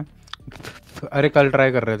 हैं? अरे कल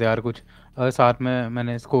ट्राई कर रहे थे यार कुछ, साथ में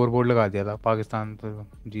मैंने स्कोर बोर्ड लगा दिया था, पाकिस्तान तो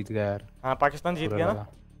जीत गया यार। हाँ पाकिस्तान जीत गया ना।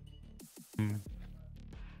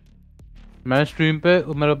 मैं स्ट्रीम पे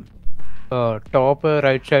मतलब टॉप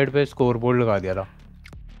राइट साइड पे स्कोर बोर्ड लगा दिया था।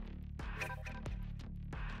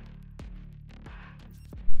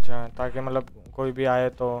 अच्छा ताकि मतलब कोई भी आए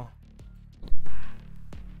तो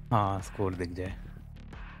हाँ स्कोर दिख जाए।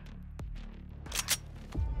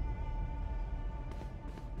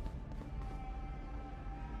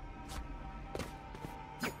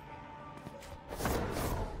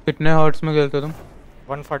 कितने हर्ट्ज में खेलते हो तुम?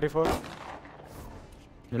 144।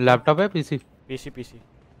 लैपटॉप है पीसी? पीसी।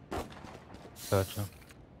 अच्छा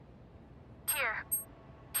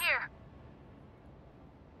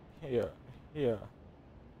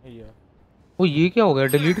वो ये क्या हो गया?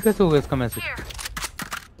 डिलीट कैसे हो गया इसका मैसेज?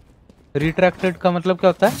 रिट्रैक्टेड का मतलब क्या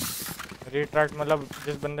होता है? रिट्रैक्ट मतलब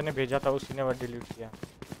जिस बंदे ने भेजा था उसी ने वो डिलीट किया।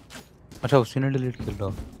 अच्छा उसी ने डिलीट कर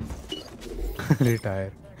लो।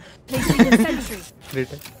 रिटायर।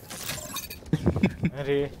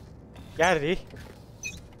 अरे क्या रे?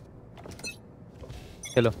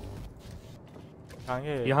 चलो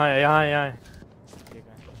यहाँ यहाँ यहाँ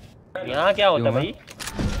क्या होता है भाई?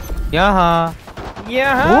 यहाँ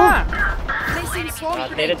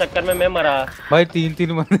तेरे चक्कर में मैं मरा भाई। तीन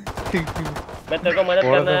बंदे मैं तेरे को मदद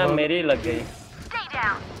करना है, मेरी लग गई।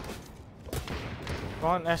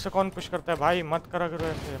 कौन ऐसे कौन पुश करता है भाई? मत करा करो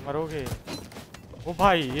ऐसे, मरोगे। ओ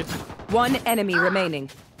भाई ये One enemy remaining.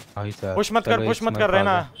 पुश मत कर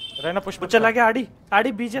रहना पुश मत। चला गया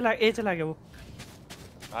आड़ी बी चला ए चला गया वो।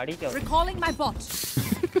 आड़ी क्या? Recalling my bot.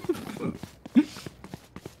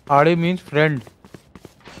 आड़ी means friend.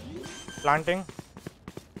 Planting.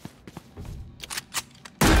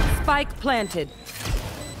 Spike planted.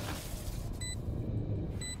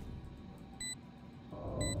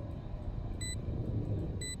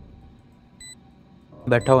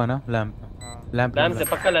 बैठा हुआ ना लैंप से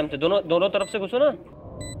पक्का लैंप से दोनों तरफ से घुसो ना।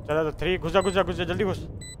 चला तो 3 घुसा जल्दी घुस।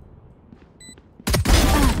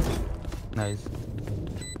 नाइस।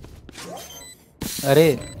 अरे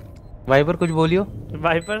वाइपर कुछ बोलियो।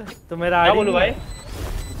 वाइपर तो मेरा क्या बोलूं भाई?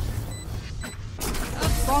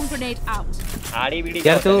 Bomb grenade out. आड़ी बीड़ी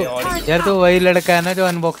यार तो वही लड़का है ना जो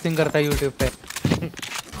अनबॉक्सिंग करता है YouTube पे।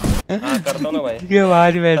 हाँ करता हूँ ना भाई। ये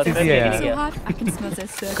आवाज वैसी सी है यार।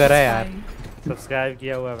 करा यार। सब्सक्राइब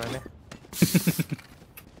किया हुआ मैंने।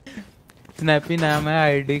 स्नैपी नाम है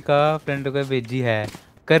आईडी का, फ्रेंड को भेजी है।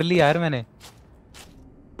 कर ली यार मैंने।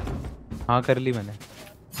 हाँ कर ली मैंने।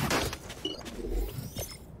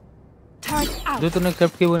 जो तूने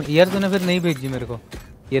एक्सेप्ट की यार, तूने फिर नहीं भेजी मेरे को।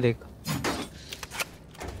 ये देख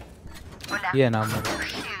ये नाम मेरा।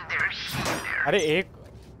 अरे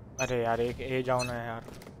यार एक ए जाओ ना यार।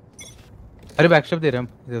 अरे बैकस्टेप दे रहे हम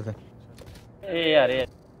इधर से। ए यार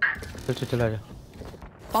चला जा।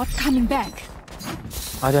 Bot coming back.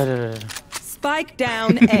 आजा। Spike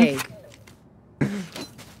down A.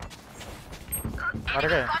 मर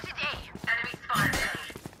गए।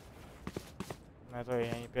 मैं तो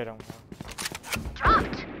यहीं पे रहूंगा।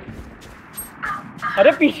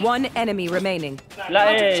 अरे पीछे। One enemy remaining. ला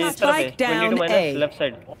इस तरफ है। Spike down A. Left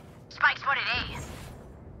side. Spike spotted A.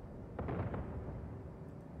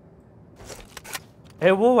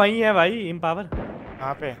 ए वो वही है भाई इम्पावर।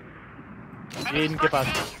 कहाँ पे? ये इनके पास।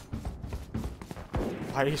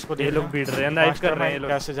 भाई इसको ये लोग बीट रहे हैं, नाइफ कर रहे हैं ये लोग।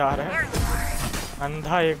 कैसे जा रहे हैं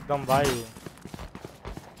अंधा एकदम भाई।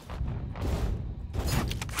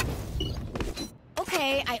 Okay,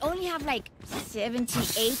 I only have like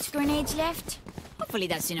 78 grenades left. Hopefully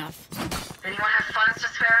that's enough. Anyone have funds to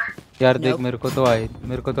spare? यार देख मेरे को तो आई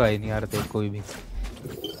नहीं यार। देख कोई भी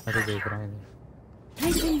मैं तो देख रहा हूँ।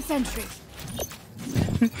 Placing sentry.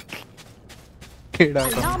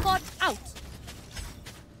 Alarm bot out.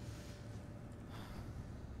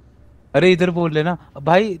 अरे इधर बोल लेना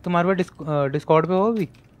भाई। तुम्हारे पास डिस्कॉर्ड पे हो अभी?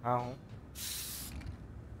 हाँ हूँ।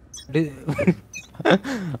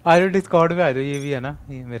 अरे डिस्कॉर्ड पे आ जाओ। ये भी है ना,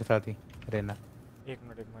 ये मेरे साथ ही रहना। एक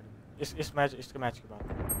मिनट इसके मैच के बाद।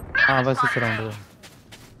 हाँ बस इस राउंड में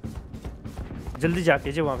जल्दी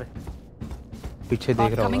जाके जो वहाँ पे पीछे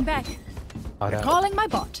देख रहा हूँ। Recalling my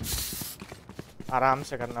bot. आराम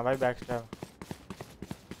से करना भाई बैक स्टेप।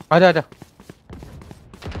 आजा।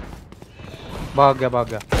 भाग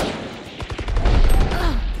गया।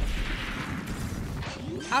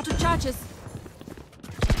 Out of charges.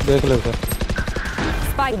 देख लो sir.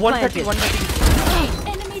 Spike planted. 130.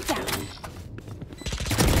 Enemy down.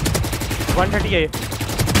 130 है।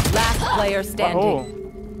 Last player standing.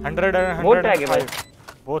 100 and Both tag है भाई।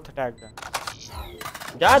 Both tagged है।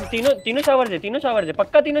 जा तीनों शावर दे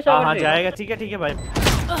पक्का तीनों शावर दे। हाँ जाएगा। ठीक है भाई।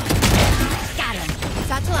 Got him.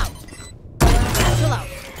 Satchel out. Satchel out.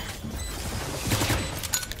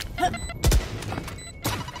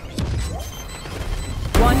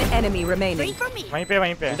 One enemy remaining. वहीं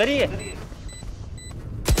पे उधर ही है।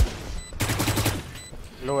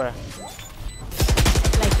 लो है।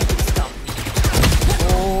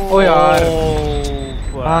 ओ यार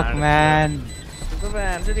फक मैन। तो मैं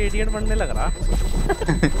ऐसे रेडिएंट बनने लग रहा।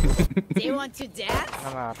 Do you want to dance?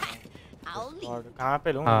 ना और कहाँ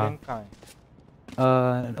पे लूँ? लिंक कहाँ है?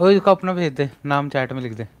 ओए इसको अपना भेज दे। नाम चैट में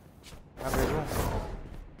लिख दे। मैं भेजूँ?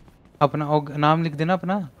 अपना नाम लिख देना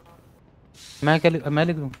अपना। मैं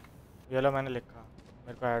लिख दूँ? ये लो मैंने लिखा,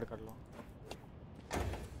 मेरे को ऐड कर लो।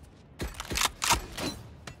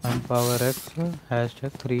 ImpowerX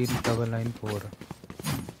 #3994।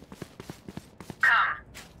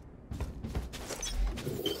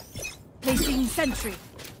 Placing sentry.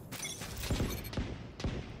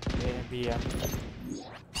 B है।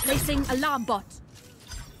 Placing alarm bot.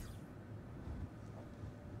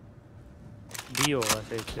 बी होगा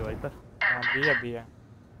सही से भाई पर। हाँ बी है।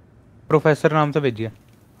 प्रोफेसर नाम से भेजिए।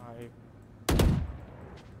 हाँ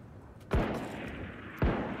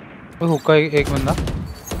हुक्का एक बंदा।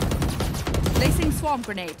 Placing swarm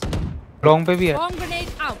grenade. लॉन्ग पे भी है। Swarm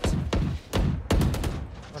grenade out.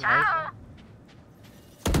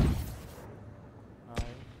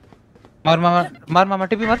 मार मार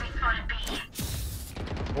टिपी मार।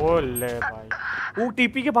 ओले भाई वो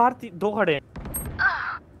टीपी के बाहर दो खड़े हैं,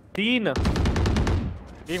 3।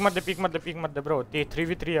 पीक मत दे ब्रो,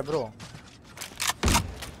 3v3 है ब्रो।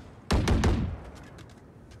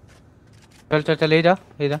 चल ए जा।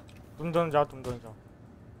 तुम दोनों जाओ।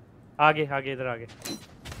 आगे इधर आगे।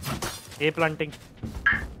 ए प्लांटिंग।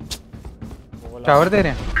 टावर दे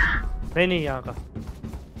रहे हैं? नहीं यहाँ का।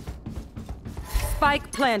 Spike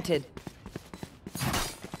planted.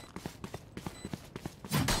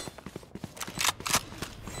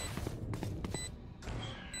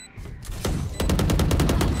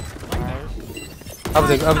 अब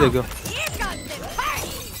देखो।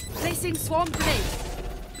 Placing swarm grenade.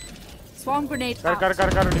 Swarm grenade.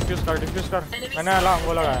 कर डिफ्यूज कर। मैंने अलार्म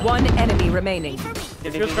वो लगाया। One enemy remaining.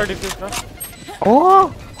 डिफ्यूज कर। ओ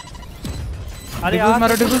अरे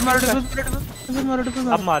डिफ्यूज मारो।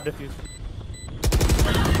 अब मार डिफ्यूज।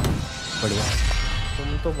 बढ़िया। तुम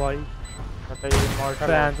तो भाई बताइए मॉर्टल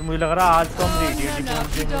फैन, मुझे लग रहा आज तो हम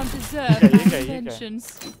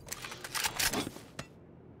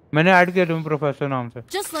मैंने ऐड किया तुम्हें प्रोफेसर नाम से।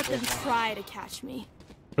 Just let them try to catch me.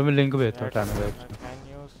 तुम्हें लिंक भेजता हूं चैनल पे। Can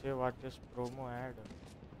you say what is promo ad?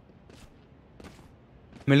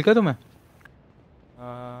 मिल गया तुम्हें?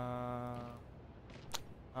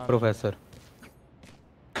 प्रोफेसर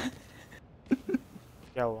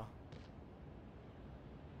क्या हुआ?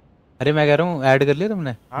 अरे मैं कह रहा हूँ ऐड कर लिया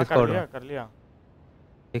तुमने? हाँ कर लिया।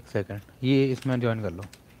 एक सेकंड, ये इसमें ज्वाइन कर लो।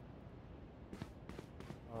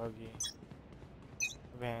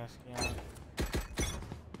 भैंस की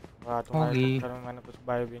बात तुम्हारे चक्कर में मैंने कुछ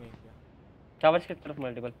बाय भी नहीं किया। चावल की तरफ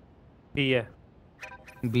मल्टीपल बी है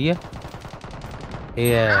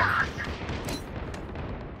ए है।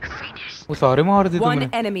 वो सारे मार दी तुमने।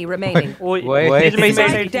 One enemy remaining. ओए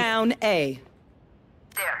Spike down A.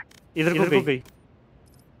 इधर को गई।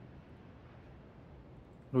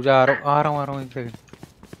 रुजा आ रहा हूँ एक सेकंड।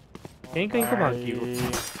 कहीं को भागी वो।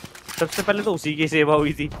 सबसे पहले तो उसी की सेवा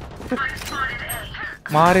हुई थी।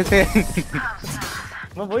 मारे थे।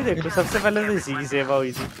 मैं वही देख रहा हूँ, सबसे पहले तो इसी की सेवा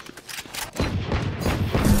हुई थी।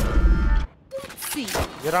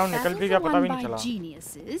 ये राउंड निकल भी गया, पता भी नहीं चला।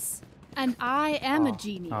 And I am a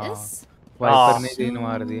genius. Wiper ने 3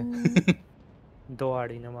 मार दिए। 2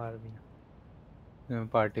 आड़ी ने मार दिया। मैं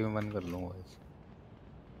पार्टी में बंद कर लूंगा इसे।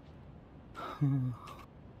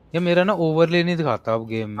 ये मेरा ना ओवरले नहीं दिखाता अब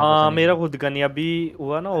गेम में। हाँ मेरा खुद का नहीं, अभी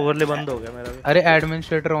हुआ ना ओवरले बंद हो गया मेरा भी। अरे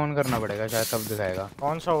एडमिनिस्ट्रेटर ऑन करना पड़ेगा शायद, तब दिखाएगा।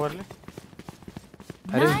 कौन सा ओवरले?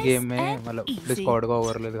 अरे इस गेम में मतलब डिस्कॉर्ड का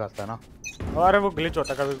ओवरले दिखाता ना। अरे वो ग्लिच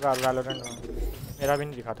होता कभी कभार वैलोरेंट में, मेरा भी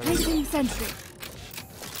नहीं दिखाता।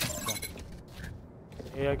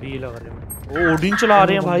 ये भी लग रहे हैं। ओ ओडिन चला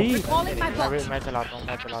रहे हैं भाई। मैं चलाता हूँ।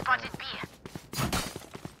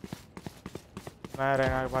 मैं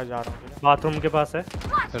रहना के पास जा रहा हूँ। बाथरूम के पास है।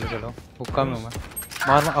 चलो हुक्का में मैं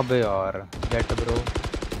मार। अबे यार गेट ब्रो।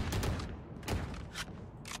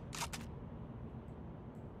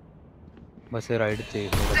 बस ये राइट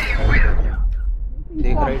देख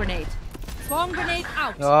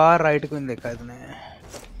यार, राइट को नहीं देखा इसने।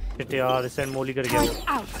 शिट यार सेंड मोली कर गया वो।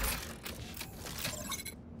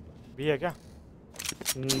 भी है क्या?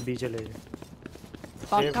 बी चले गए।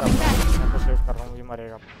 सेव कर रहा हूँ, ये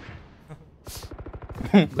मरेगा।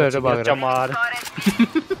 कैसे भाग रहा है? चमार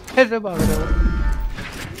कैसे भाग रहा है?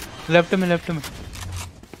 लेफ्ट में लग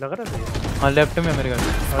रहा है। हाँ लेफ्ट में मेरे घर।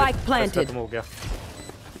 Spike planted. खत्म हो गया।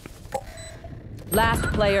 Last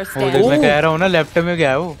player standing. मैं कह रहा हूँ ना लेफ्ट में गया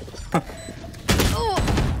है वो।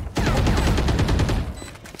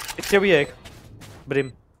 इसके भी है एक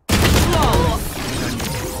ब्रिम।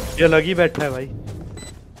 ये लगी बैठा है भाई।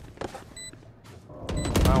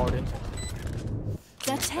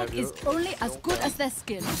 Their tech is only as good as their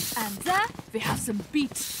skill, and there we have some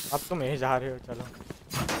beats. अब तुम यहीं जा रहे हो, चलो।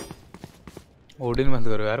 ओडिन बंद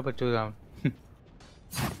करो यार बच्चों के सामने।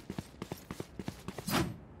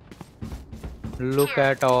 Look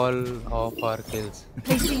at all of our kills.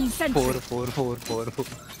 4.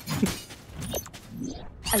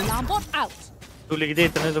 Alarm bot out. तू लिख दे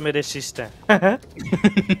इतने तो मेरे असिस्ट हैं।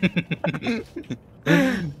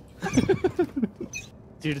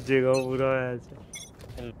 चिढ़ जाएगा पूरा ऐसे।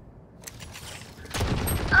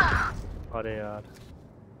 अरे यार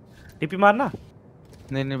टीपी मारना।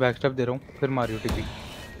 नहीं बैकस्टैप दे रहा हूँ, फिर मारियो टीपी।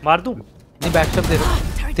 मार दूँ? नहीं बैकस्टैप दे रहा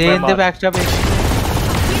हूँ। दे बैकस्टैप।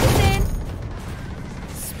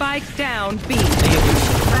 Spike down B.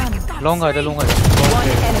 लूंगा जा। One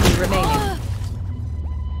enemy remaining.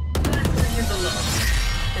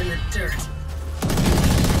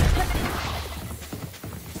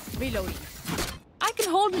 Reloading. I can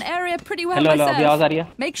hold an area pretty well hello hello अभी आवाज आ रही है?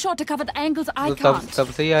 Make sure to cover the angles I तो can't. तब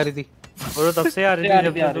से ही आ रही थी। और तब से आ रही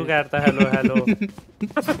थी जब तू कहता हेलो हेलो।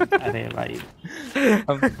 अरे भाई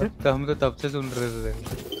हम तो तब से सुन रहे थे।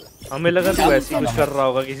 हमें लगा तू ऐसे कुछ कर रहा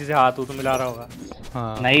होगा, किसी से हाथ तो मिला रहा होगा।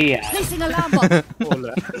 हाँ नहीं यार Placing alarm bot. बोल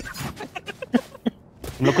रहा।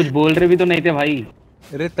 हम लोग कुछ बोल रहे भी तो नहीं थे भाई।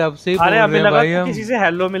 अरे तब से ही अरे बोल हमें रहे हैं लगा भाई हम। किसी से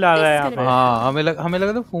हेलो मिला गया यहाँ पे। हाँ हमें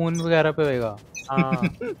लगा तो फोन वगैरह पे होएगा। हाँ।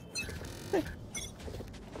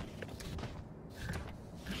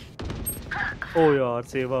 ओ यार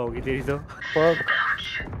सेवा होगी तेरी तो।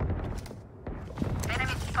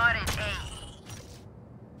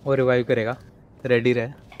 वो रिवाइव करेगा, रेडी रहे।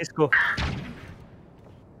 इसको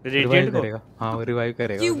रिवाइव करेगा। हाँ वो रिवाइव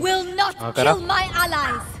करेगा। You will not kill my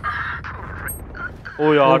allies.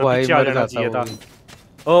 ओ यार पीछे आ जाना चाहिए था।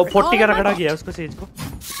 ओ 40 का रखड़ा किया उसको सेज को।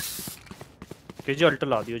 केजी अल्ट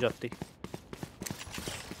ला दियो जाते।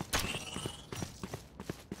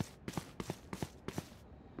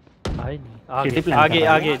 आई नहीं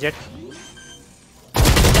आगे jet.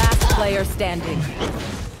 Last player standing.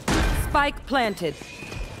 Spike planted.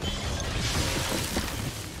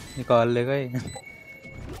 निकाल लेगा ये।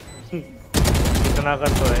 इतना कर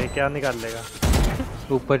तो है, क्या निकाल लेगा?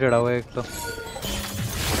 ऊपर चढ़ा हुआ है एक तो।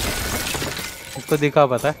 उसको दिखा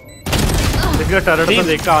पता है? इसका टर्रेट तो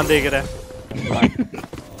देख कहाँ देख रहा है।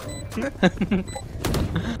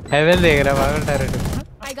 हेवन देख रहा है पागल turret.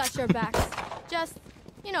 I got your back. Just,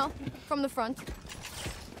 you know, from the front.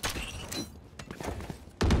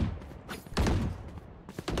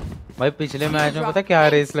 भाई पिछले मैच में पता क्या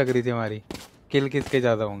रेस लग रही थी हमारी, किल किसके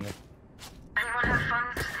ज्यादा होंगे।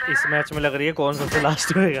 इस मैच में लग रही है कौन सबसे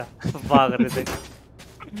लास्ट होएगा। भाग रहे थे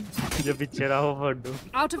जो पीछे रहा हो फड्डू।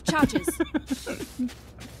 Out of charges.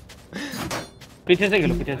 पीछे से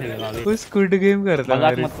खेलो अभी। वो स्क्विड गेम करता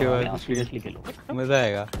है इसके बाद। सीरियसली खेलो मजा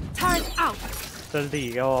आएगा। Turret out. चल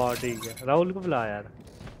ठीक है और ठीक है। राहुल को बुला यार,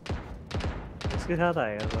 उसके साथ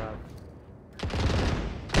आएगा तो आप।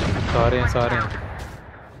 सारे हैं।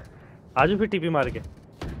 आजू फिर टीपी मार के।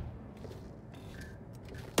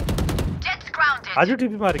 आजू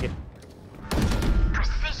टीपी मार के।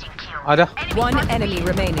 आजा। One enemy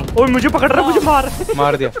remaining. ओए मुझे पकड़ रहा, मुझे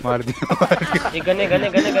मार दिया। ये गने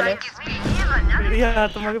यार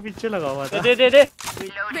तुम्हारे पीछे लगा हुआ था। दे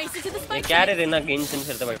ये क्या रे रेना गेम सेंस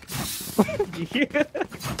करता भाई।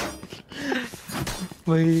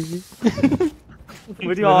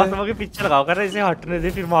 मुझे आवाज तुम्हारे पीछे लगाओ कर, इसे हटने दे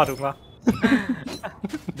फिर मारूंगा।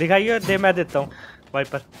 दिखाइए दे, मैं देता हूँ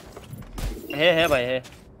वाइपर। है भाई है।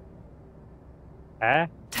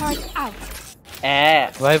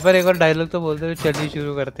 वाइपर एक और डायलॉग तो बोलते हुए चलिए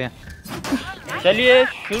शुरू करते हैं।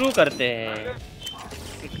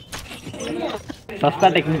 सस्ता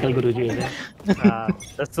टेक्निकल गुरुजी है।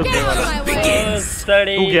 तू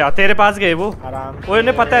गया, तेरे पास गए वो। वो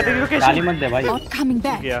इन्हें पता है तेरी लोकेशन। गाली मत दे भाई।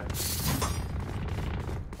 गया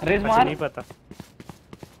रेस मार। नहीं पता।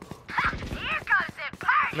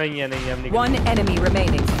 नहीं है हम नहीं। One enemy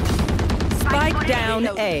remaining. Spike down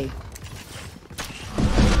A.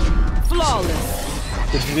 Flawless.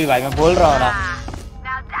 कुछ भी भाई मैं बोल रहा हूँ ना।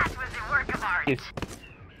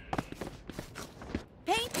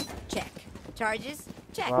 Paint check. Charges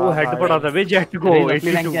check. वो हेड पड़ा था बे जेट को।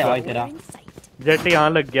 जेट यहाँ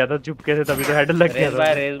लग गया था चुपके से, तभी तो हेड लग गया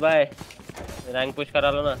था। रेस भाई रैंक पुश करा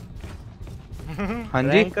लो ना। हाँ जी।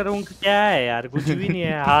 रैंक करूँ क्या है यार, कुछ भी नहीं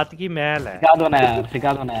है, हाथ की मैल है। सिखा दो ना यार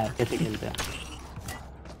कैसे खेलते हैं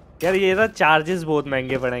यार। ये ना चार्जेस बहुत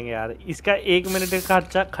महंगे पड़ेंगे यार। इसका 1 मिनट का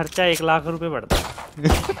खर्चा 1 लाख रुपए पड़ता है।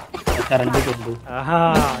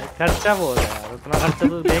 हाँ खर्चा बहुत है यार, उतना खर्चा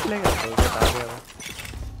तो देख लेगा तो बता दे।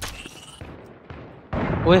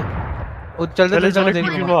 ओए चल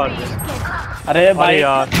अरे भाई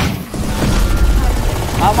यार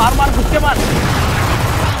हाँ मार घुस के मार।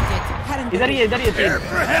 इधर ही तीन।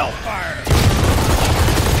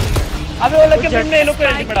 अबे वो लगे तुमने इन लोग को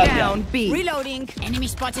एंटी पड़ा दिया। Reloading. Enemy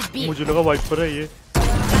spotted B. मुझे लगा वाइपर है ये,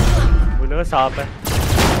 मुझे लगा सांप है।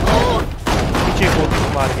 पीछे को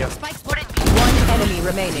मार गया। One enemy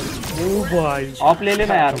remaining. ओ भाई ऑफ ले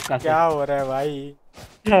लेना यार उसका। क्या हो रहा है भाई?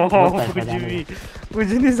 कुछ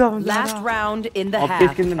नहीं समझ। Last round in the half.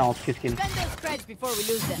 Of की स्किन।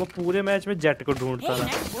 वो पूरे मैच में जेट को ढूंढता था।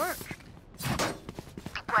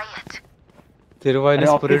 तेरे भाई ने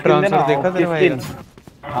पूरे ट्रांसफर देखा तेरे भाई का?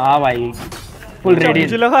 हाँ भाई फुल रेडी।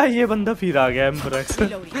 मुझे लगा ये बंदा फिर आ गया एम्परक्स।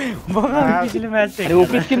 पिछले मैच से। अरे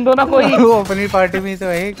ओपी स्किन दो ना कोई। वो अपनी पार्टी में तो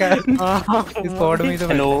है क्या? स्क्वाड में तो।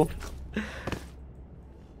 Hello.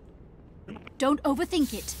 Don't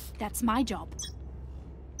overthink it. That's my job.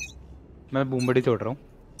 मैं बूमबड़ी छोड़ रहा हूँ।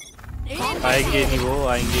 आएंगे नहीं वो,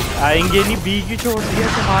 आएंगे नहीं। बी की छोड़ दिया।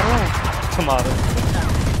 तुम्हारो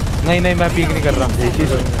नहीं मैं पीक नहीं कर रहा।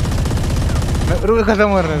 रुक खत्म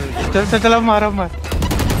हो रहा है। चल चल अब मार।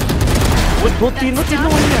 वो तीनों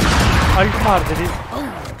वही है। अल्ट मार दे दी।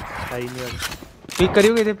 सही नहीं। पीक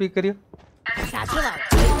करियो किधर पीक करियो।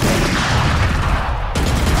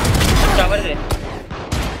 टावर दे।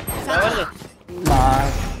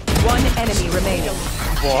 One enemy remaining.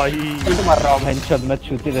 भाई तो मार रहा हूं हेडशॉट में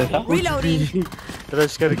छूती जैसा।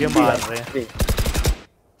 रश करके मार रहे हैं।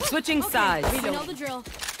 Switching sides. We know the drill.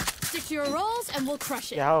 Stick to your roles and we'll crush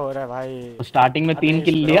it. क्या हो रहा है भाई? स्टार्टिंग में 3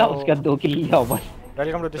 किल लिया, उसके बाद 2 किल लिया बस।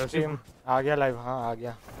 Welcome to the stream. आ गया लाइव। हाँ आ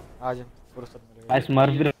गया। आज फुर्सत मिल गई। भाई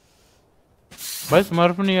स्मर्फ बस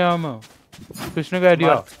स्मर्फ नहीं है हम। किसने कह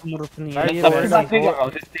दिया? स्मर्फ नहीं भाई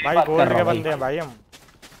है। गोल्ड के बंदे हैं भाई हम।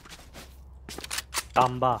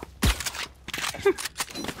 तांबा।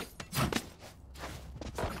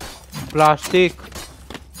 प्लास्टिक।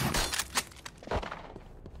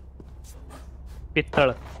 पित्तल।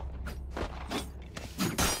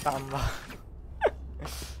 तांबा।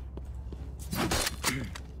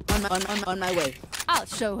 On my way. I'll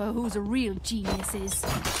show her who's a real genius is.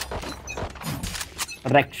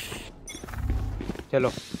 Racks. चलो।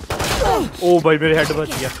 ओ भाई मेरे हेड बच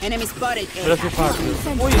गया। Enemy spotted. मेरा सिर फाड़ दिया।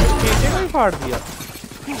 ओए पीछे नहीं फाड़ दिया।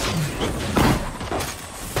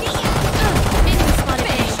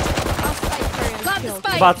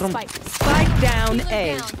 Bathroom. Spike down A.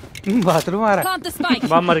 Bathroom आ रहा Plant the spike.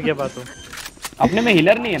 वहाँ मर गया बाथरूम। अपने में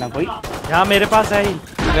हीलर नहीं है ना कोई? यहाँ मेरे पास है ही।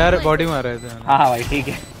 यार बॉडी मार रहे थे। हाँ भाई ठीक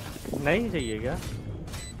है। नहीं चाहिए क्या?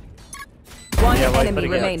 One enemy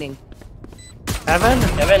remaining. Heaven.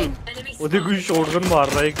 वो देखो शॉटगन मार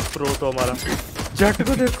रहा है एक प्रो तो हमारा। जट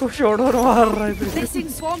को देखो शॉटगन मार रहा है। Placing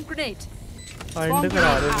swarm grenade. फाइंड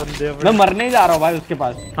करा रहे बंदे अपने। मैं मरने ही जा रहा हूँ भाई उसके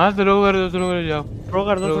पास। हाँ थ्रो कर दो जाओ। थ्रो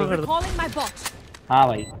कर दो। Calling my bot. हाँ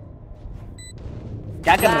भाई।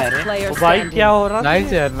 क्या कर रहा है रे? वो भाई क्या हो रहा?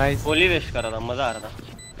 नाइस यार नाइस। गोली वेस्ट कर रहा था, मजा आ रहा था।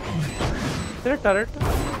 तेरे टर्रेट।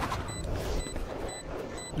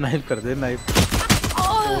 नाइस कर दे नाइस।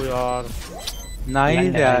 ओ यार।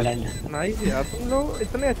 नाइस यार। नाइस यार तुम लोग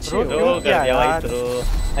इतने अच्छे हो। थ्रो कर दिया भाई थ्रो।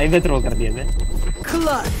 नहीं मैं थ्रो कर दिया मैं।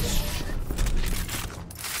 Clutch.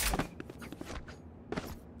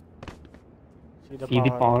 See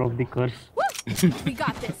the power of the curse. We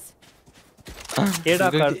got this. केड़ा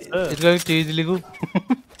कर? इसका एक चीज लिखूं।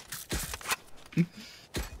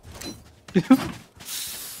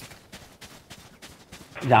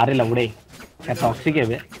 जा रहे लवड़े। क्या टॉक्सिक है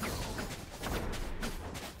बे?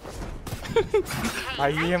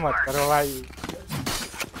 भाई ये मत करो भाई।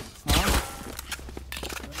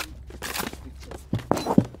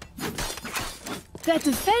 The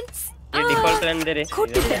defense. ये डिफॉल्ट रन दे रे।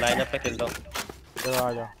 लाइन अप पे खेलता हूँ। चलो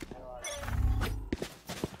आ जाओ।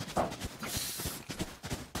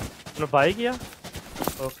 तूने बाई किया?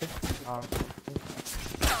 ओके। हाँ।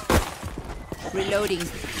 Reloading.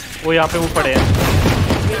 वो यहाँ पे वो पड़े हैं।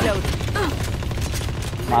 Reload.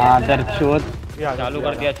 मादरचोद। चालू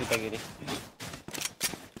कर दिया चुतागिरी।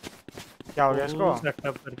 क्या हो गया इसको?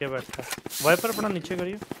 सेटअप करके बैठा। वाइपर अपना नीचे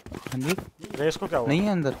करिए। हाँ जी। रेस को क्या हुआ? नहीं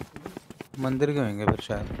है अंदर। मंदिर के होंगे फिर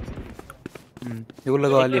शायद। ये वो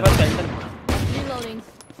लगवा लिया। Reloading.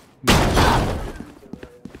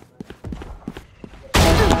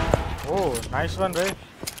 ओह नाइस वन रे।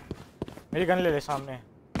 मेरी गन ले ले सामने।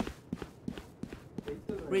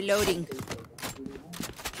 Reloading.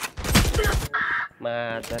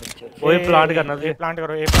 ओए प्लांट करना दे। प्लांट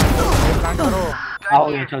करो। प्लांट करो।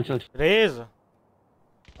 आओ चल। रेज।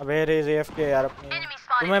 अबे रेज AFK यार अपनी।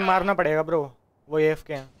 तुम्हें मारना पड़ेगा ब्रो। वो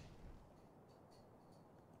AFK हैं।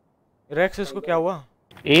 रेक्स इसको क्या हुआ?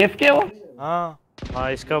 AFK वो?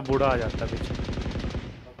 हाँ इसका बूढ़ा आ जाता है पीछे।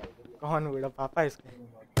 कौन बूढ़ा? पापा इसके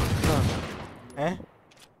हैं?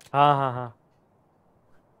 हाँ।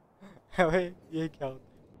 अबे ये क्या होता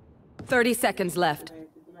है? 30 seconds left.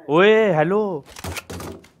 ओए हेलो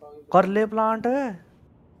कर ले प्लांट है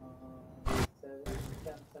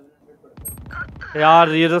यार।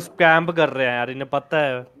 ये तो कैंप कर रहे हैं यार, इन्हें पता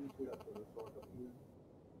है।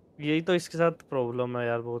 यही तो इसके साथ प्रॉब्लम है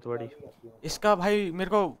यार बहुत बड़ी। इसका भाई मेरे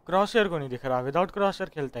को क्रॉसहेयर को नहीं दिख रहा। विदाउट क्रॉसहेयर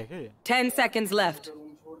खेलता है क्या? 10 seconds left.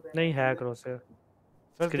 नहीं है क्रॉसहेयर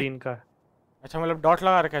स्क्रीन का। अच्छा मतलब डॉट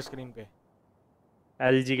लगा रखा है स्क्रीन पे।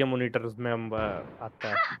 LG के मॉनिटर्स में आता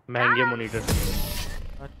है, महंगे मॉनिटर।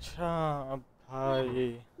 अच्छा अब भाई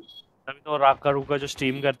अभी तो राका रुका जो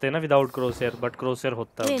स्ट्रीम करते हैं ना विदाउट क्रॉसहेयर, बट क्रॉसहेयर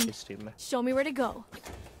होता है उसकी स्ट्रीम में। Show me where to go.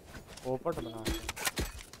 पोपट बना।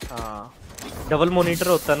 हाँ डबल मॉनिटर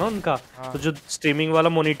होता है ना उनका। तो जो स्ट्रीमिंग वाला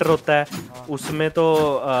मॉनिटर होता है उसमें तो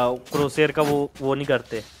क्रॉसहेयर का वो नहीं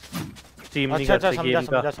करते, स्ट्रीम नहीं करते गेम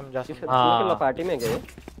का। समझा। पार्टी में गए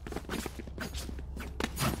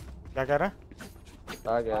क्या कह रहा है?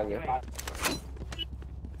 आ गया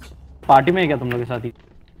पार्टी में है क्या तुम लोग के साथ ही?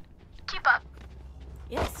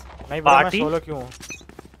 नहीं ब्रो, मैं सोलो क्यों हूँ?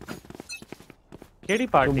 केड़ी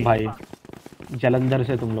पार्टी? तुम भाई जलंधर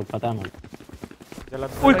से तुम लोग, पता है मुझे।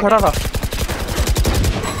 ओए खड़ा था।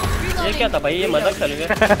 ये क्या था भाई? ये मजाक चल गया।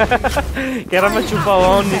 कह रहा मैं छुपा हुआ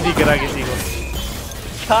हूँ, नहीं दिख रहा किसी को।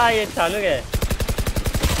 हाँ ये चालू गया।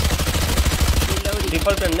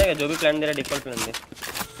 डिफॉल्ट प्लान देगा, जो भी प्लान दे रहा है डिफॉल्ट प्लान दे।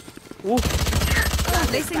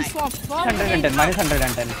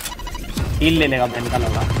 110 हील लेने का प्लान निकाला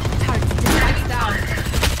होगा।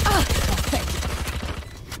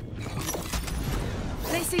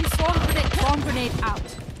 Placing swarm grenade out.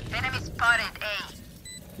 Enemy spotted A.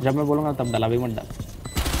 जब मैं बोलूंगा तब डाला भी मत डाल।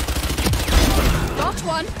 Got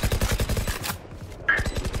one.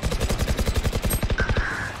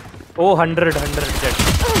 ओ 100 जेट।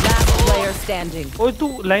 Last player standing. ओए तू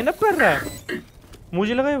लाइन अप कर रहा है?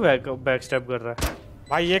 मुझे लगा ये बैक स्टेप कर रहा है।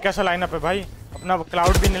 भाई ये कैसा लाइन अप है भाई? अपना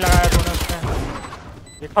क्लाउड भी नहीं लगाया तूने उसमें।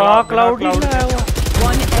 हाँ क्लाउड ही लगाया हुआ।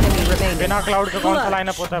 One enemy remaining. बिना क्लाउड के कौन सा लाइन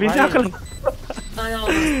अप होता है बिना भाई?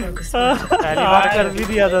 पहली बार कर भी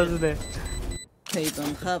दिया था उसने। They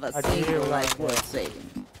don't have a single life worth saving.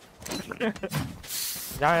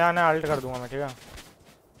 जहाँ जाना अल्ट कर दूंगा मैं, ठीक है?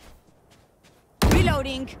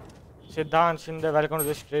 Reloading. सिद्धांत Shinde, welcome to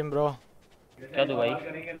the stream bro. क्या दूं भाई?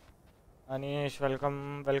 Anish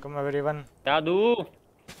welcome everyone. क्या दूं?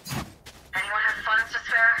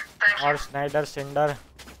 और स्नाइडर सिंडर।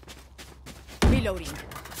 Reloading.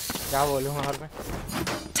 क्या बोलूँगा और मैं?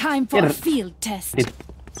 Time for a field test.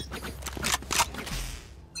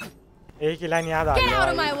 एक ही लाइन याद आ Get out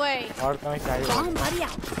of गया my way. और तुम्हें चाहिए? Bomb buddy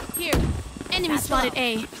out. Here. Enemy spotted A.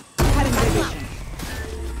 Cutting their vision.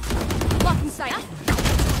 Blocking sight.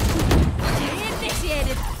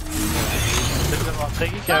 Initiated.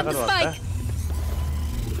 क्या करवाता है?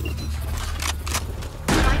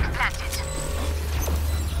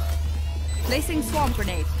 Placing swarm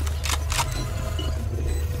grenade.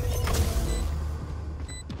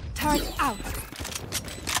 Turret out.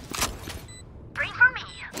 Bring for me.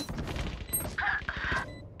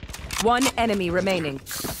 One enemy remaining.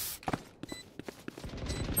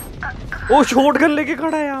 O shotgun लेके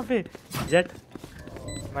खड़ा है यहाँ पे। जेट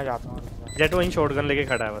मैं जाता हूँ। जेट वहीं शॉटगन लेके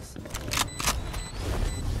खड़ा है बस।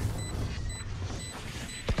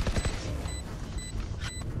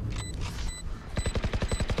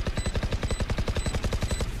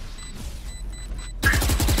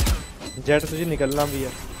 जेट तुझे निकलना भी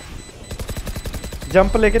है।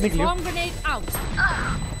 जंप लेके निकलियो। Bomb grenade out.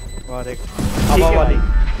 और एक हवा वाली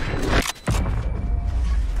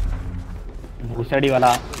भूसड़ी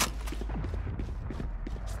वाला।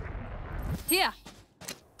 Here.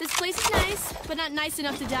 This place is nice, but not nice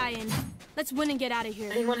enough to die in. Let's win and get out of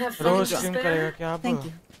here. Rose stream करेगा क्या आप?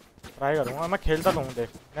 ट्राई करूँगा, मैं खेलता तो हूँ देख।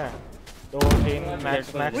 2-3 मैक्स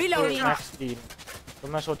 3। तो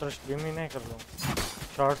मैं सोच रहा स्ट्रीम ही नहीं कर लूँ।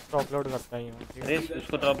 शॉर्ट्स तो अपलोड करता ही हूँ। रेस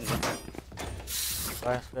उसको ड्रॉप दे।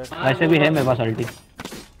 वैसे भी है मेरे पास अल्टी।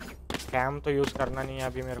 कैम तो यूज़ करना नहीं है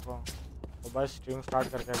अभी मेरे को, तो बस स्ट्रीम स्टार्ट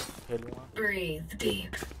करके खेलूँगा।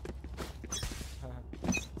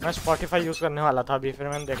 मैं स्पॉटिफाई यूज़ करने वाला था अभी, फिर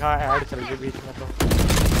मैंने देखा ऐड चल गई बीच में तो।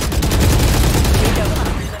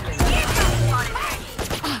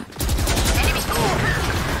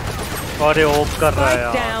 और ये ओप कर रहा है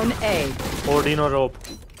यार। ओडिनो रोप।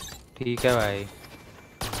 ठीक है भाई।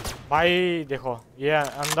 भाई देखो ये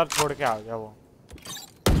अंदर छोड़ के आ गया वो।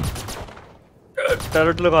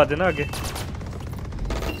 टर्रेट लगा देना आगे।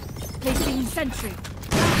 Placing sentry.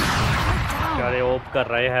 यार ये ओप कर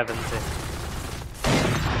रहा है हेवन से।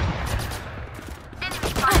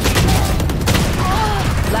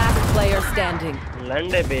 Last player standing.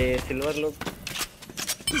 लंडे पे सिल्वर लोग।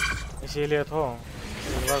 इसीलिए तो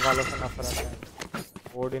सिल्वर वालों से नफरत है।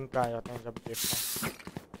 ओडिन पे आ जाते हैं जब देखता हूँ।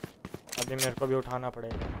 अभी मेरे को भी उठाना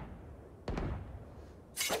पड़ेगा।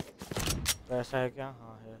 पैसा है क्या?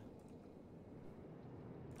 हाँ है।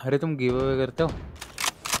 अरे तुम गिव अवे करते हो?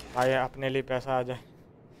 भाई अपने लिए पैसा आ जाए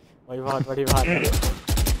वही बहुत बड़ी बात है।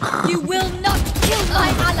 You will not kill my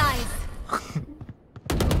allies.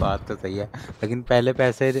 बात तो सही है, लेकिन पहले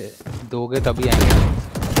पैसे दोगे तभी आएंगे।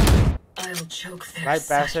 भाई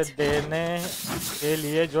पैसे देने के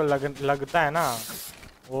लिए जो लगता है ना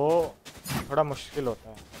वो थोड़ा मुश्किल होता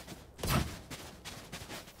है।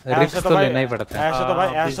 रिस्क तो लेना ही पड़ता है।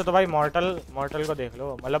 ऐसे तो भाई मॉर्टल को देख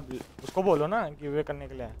लो, मतलब उसको बोलो ना कि वे करने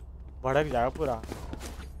के लिए भड़क जाएगा पूरा।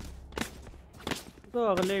 तो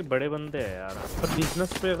अगले बड़े बंदे हैं यार, पर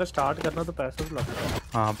बिजनेस पे अगर स्टार्ट करना तो पैसा तो लगता है।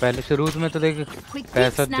 हाँ पहले शुरू में तो देख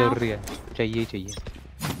पैसा जरूरी है, चाहिए ही चाहिए।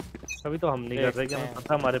 अभी तो हम नहीं कर रहे, क्या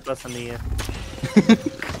पता हमारे पास नहीं है।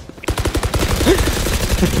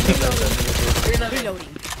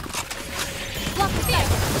 Reloading. Block the sight.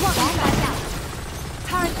 Block the sight out.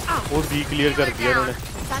 Turret out. वो बी क्लियर कर दिया उन्होंने।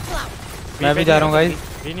 Satchel out. मैं भी जा रहा हूँ गाइस।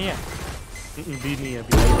 भी नहीं है। बी नहीं है।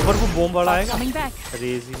 ऊपर वो बॉम्ब वाला आएगा। Coming back.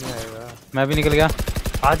 रेज ही नहीं आएगा। मैं भी निकल गया।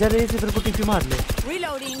 आजा रेज इधर को टीपी मार ले।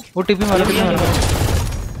 Reloading. वो टीपी मारो।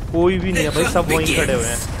 कोई भी नहीं है भाई, सब वहीं खड़े हुए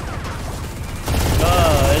हैं।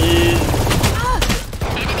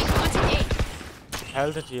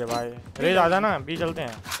 हेल्थ चाहिए भाई। रेज आ जाना, बी चलते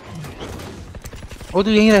हैं। ओ तू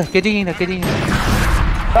यहीं रह, केजी यहीं रह, केजी यहीं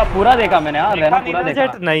रह। पूरा देखा मैंने यार, रहना पूरा देखा।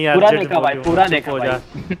 नहीं यार, पूरा देखा भाई, पूरा देखा भाई।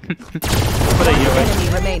 ऊपर ही है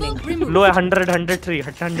भाई। लो 100 103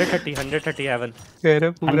 130 130 हेवन। कह रहे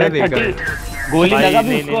पूरा देखा। गोली लगा भी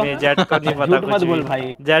नहीं उसको। नहीं जेट को नहीं पता कुछ मत बोल भी।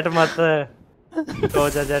 भाई। जेट मत सो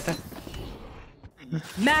जा जेट।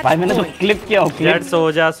 भाई मैंने तो क्लिप किया हो, क्लिप। जेट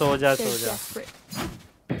सो जा सो जा सो जा।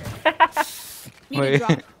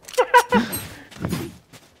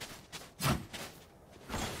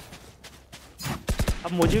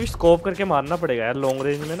 अब मुझे भी स्कोप करके मारना पड़ेगा यार, लॉन्ग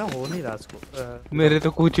रेंज में ना हो नहीं रहा स्कोप। मेरे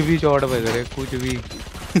तो कुछ भी शॉट बज रहे, कुछ भी।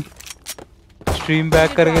 स्ट्रीम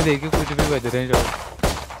बैक करके देखिए, कुछ भी बज रहे हैं शॉट।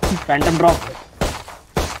 Phantom drop.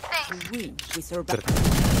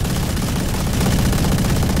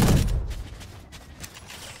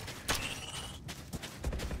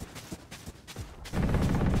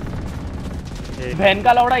 बहन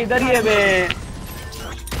का लौड़ा इधर ही है बे।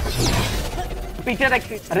 पीछे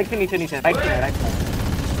रेक्स नीचे नीचे राइट में राइट में।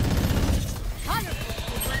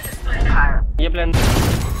 ये plan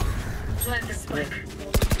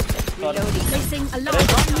Placing alarm.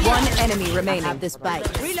 One enemy remaining. This spike.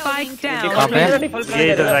 Spike down. ये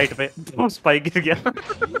इधर राइट पे स्पाइक गिर गया।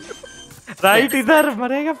 राइट इधर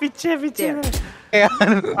मरेगा, पीछे पीछे।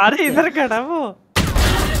 अरे इधर खड़ा वो।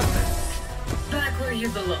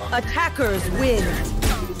 Attackers win.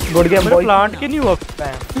 Good game boy. Plant के नहीं हुआ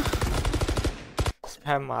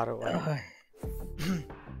स्पैम मारो भाई।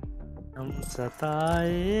 हम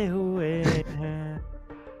सताए हुए हैं।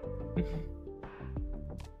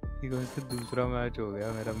 से दूसरा मैच हो गया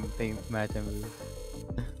मेरा, मैच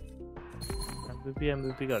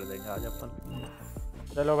एमवीपी कर देंगे आज अपन।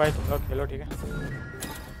 चलो भाई तुम लोग खेलो, ठीक है?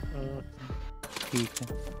 ठीक है।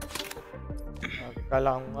 कल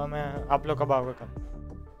आऊंगा मैं। आप लोग कब आओगे कल?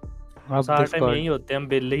 सारे टाइम यही होते हैं, हम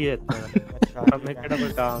बिल ही रहते हैं। अच्छा, हमें केड़ा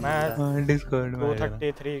कोई काम मैं डिस्कॉर्ड में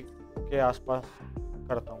 2:33 के आसपास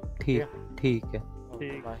करता हूँ। ठीक ठीक है।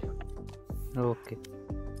 बाय। ओके,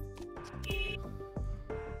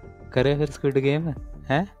 करे फिर स्क्विड गेम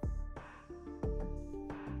है?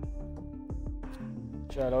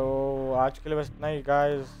 चलो आज के लिए बस इतना ही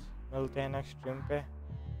गाइस, मिलते हैं नेक्स्ट स्ट्रीम पे।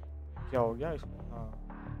 क्या हो गया इसमें? हाँ,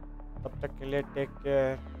 तब तक के लिए टेक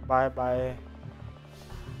केयर, बाय बाय।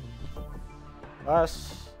 बस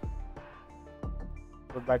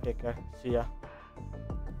गुड बाय, टेक केयर, सी या।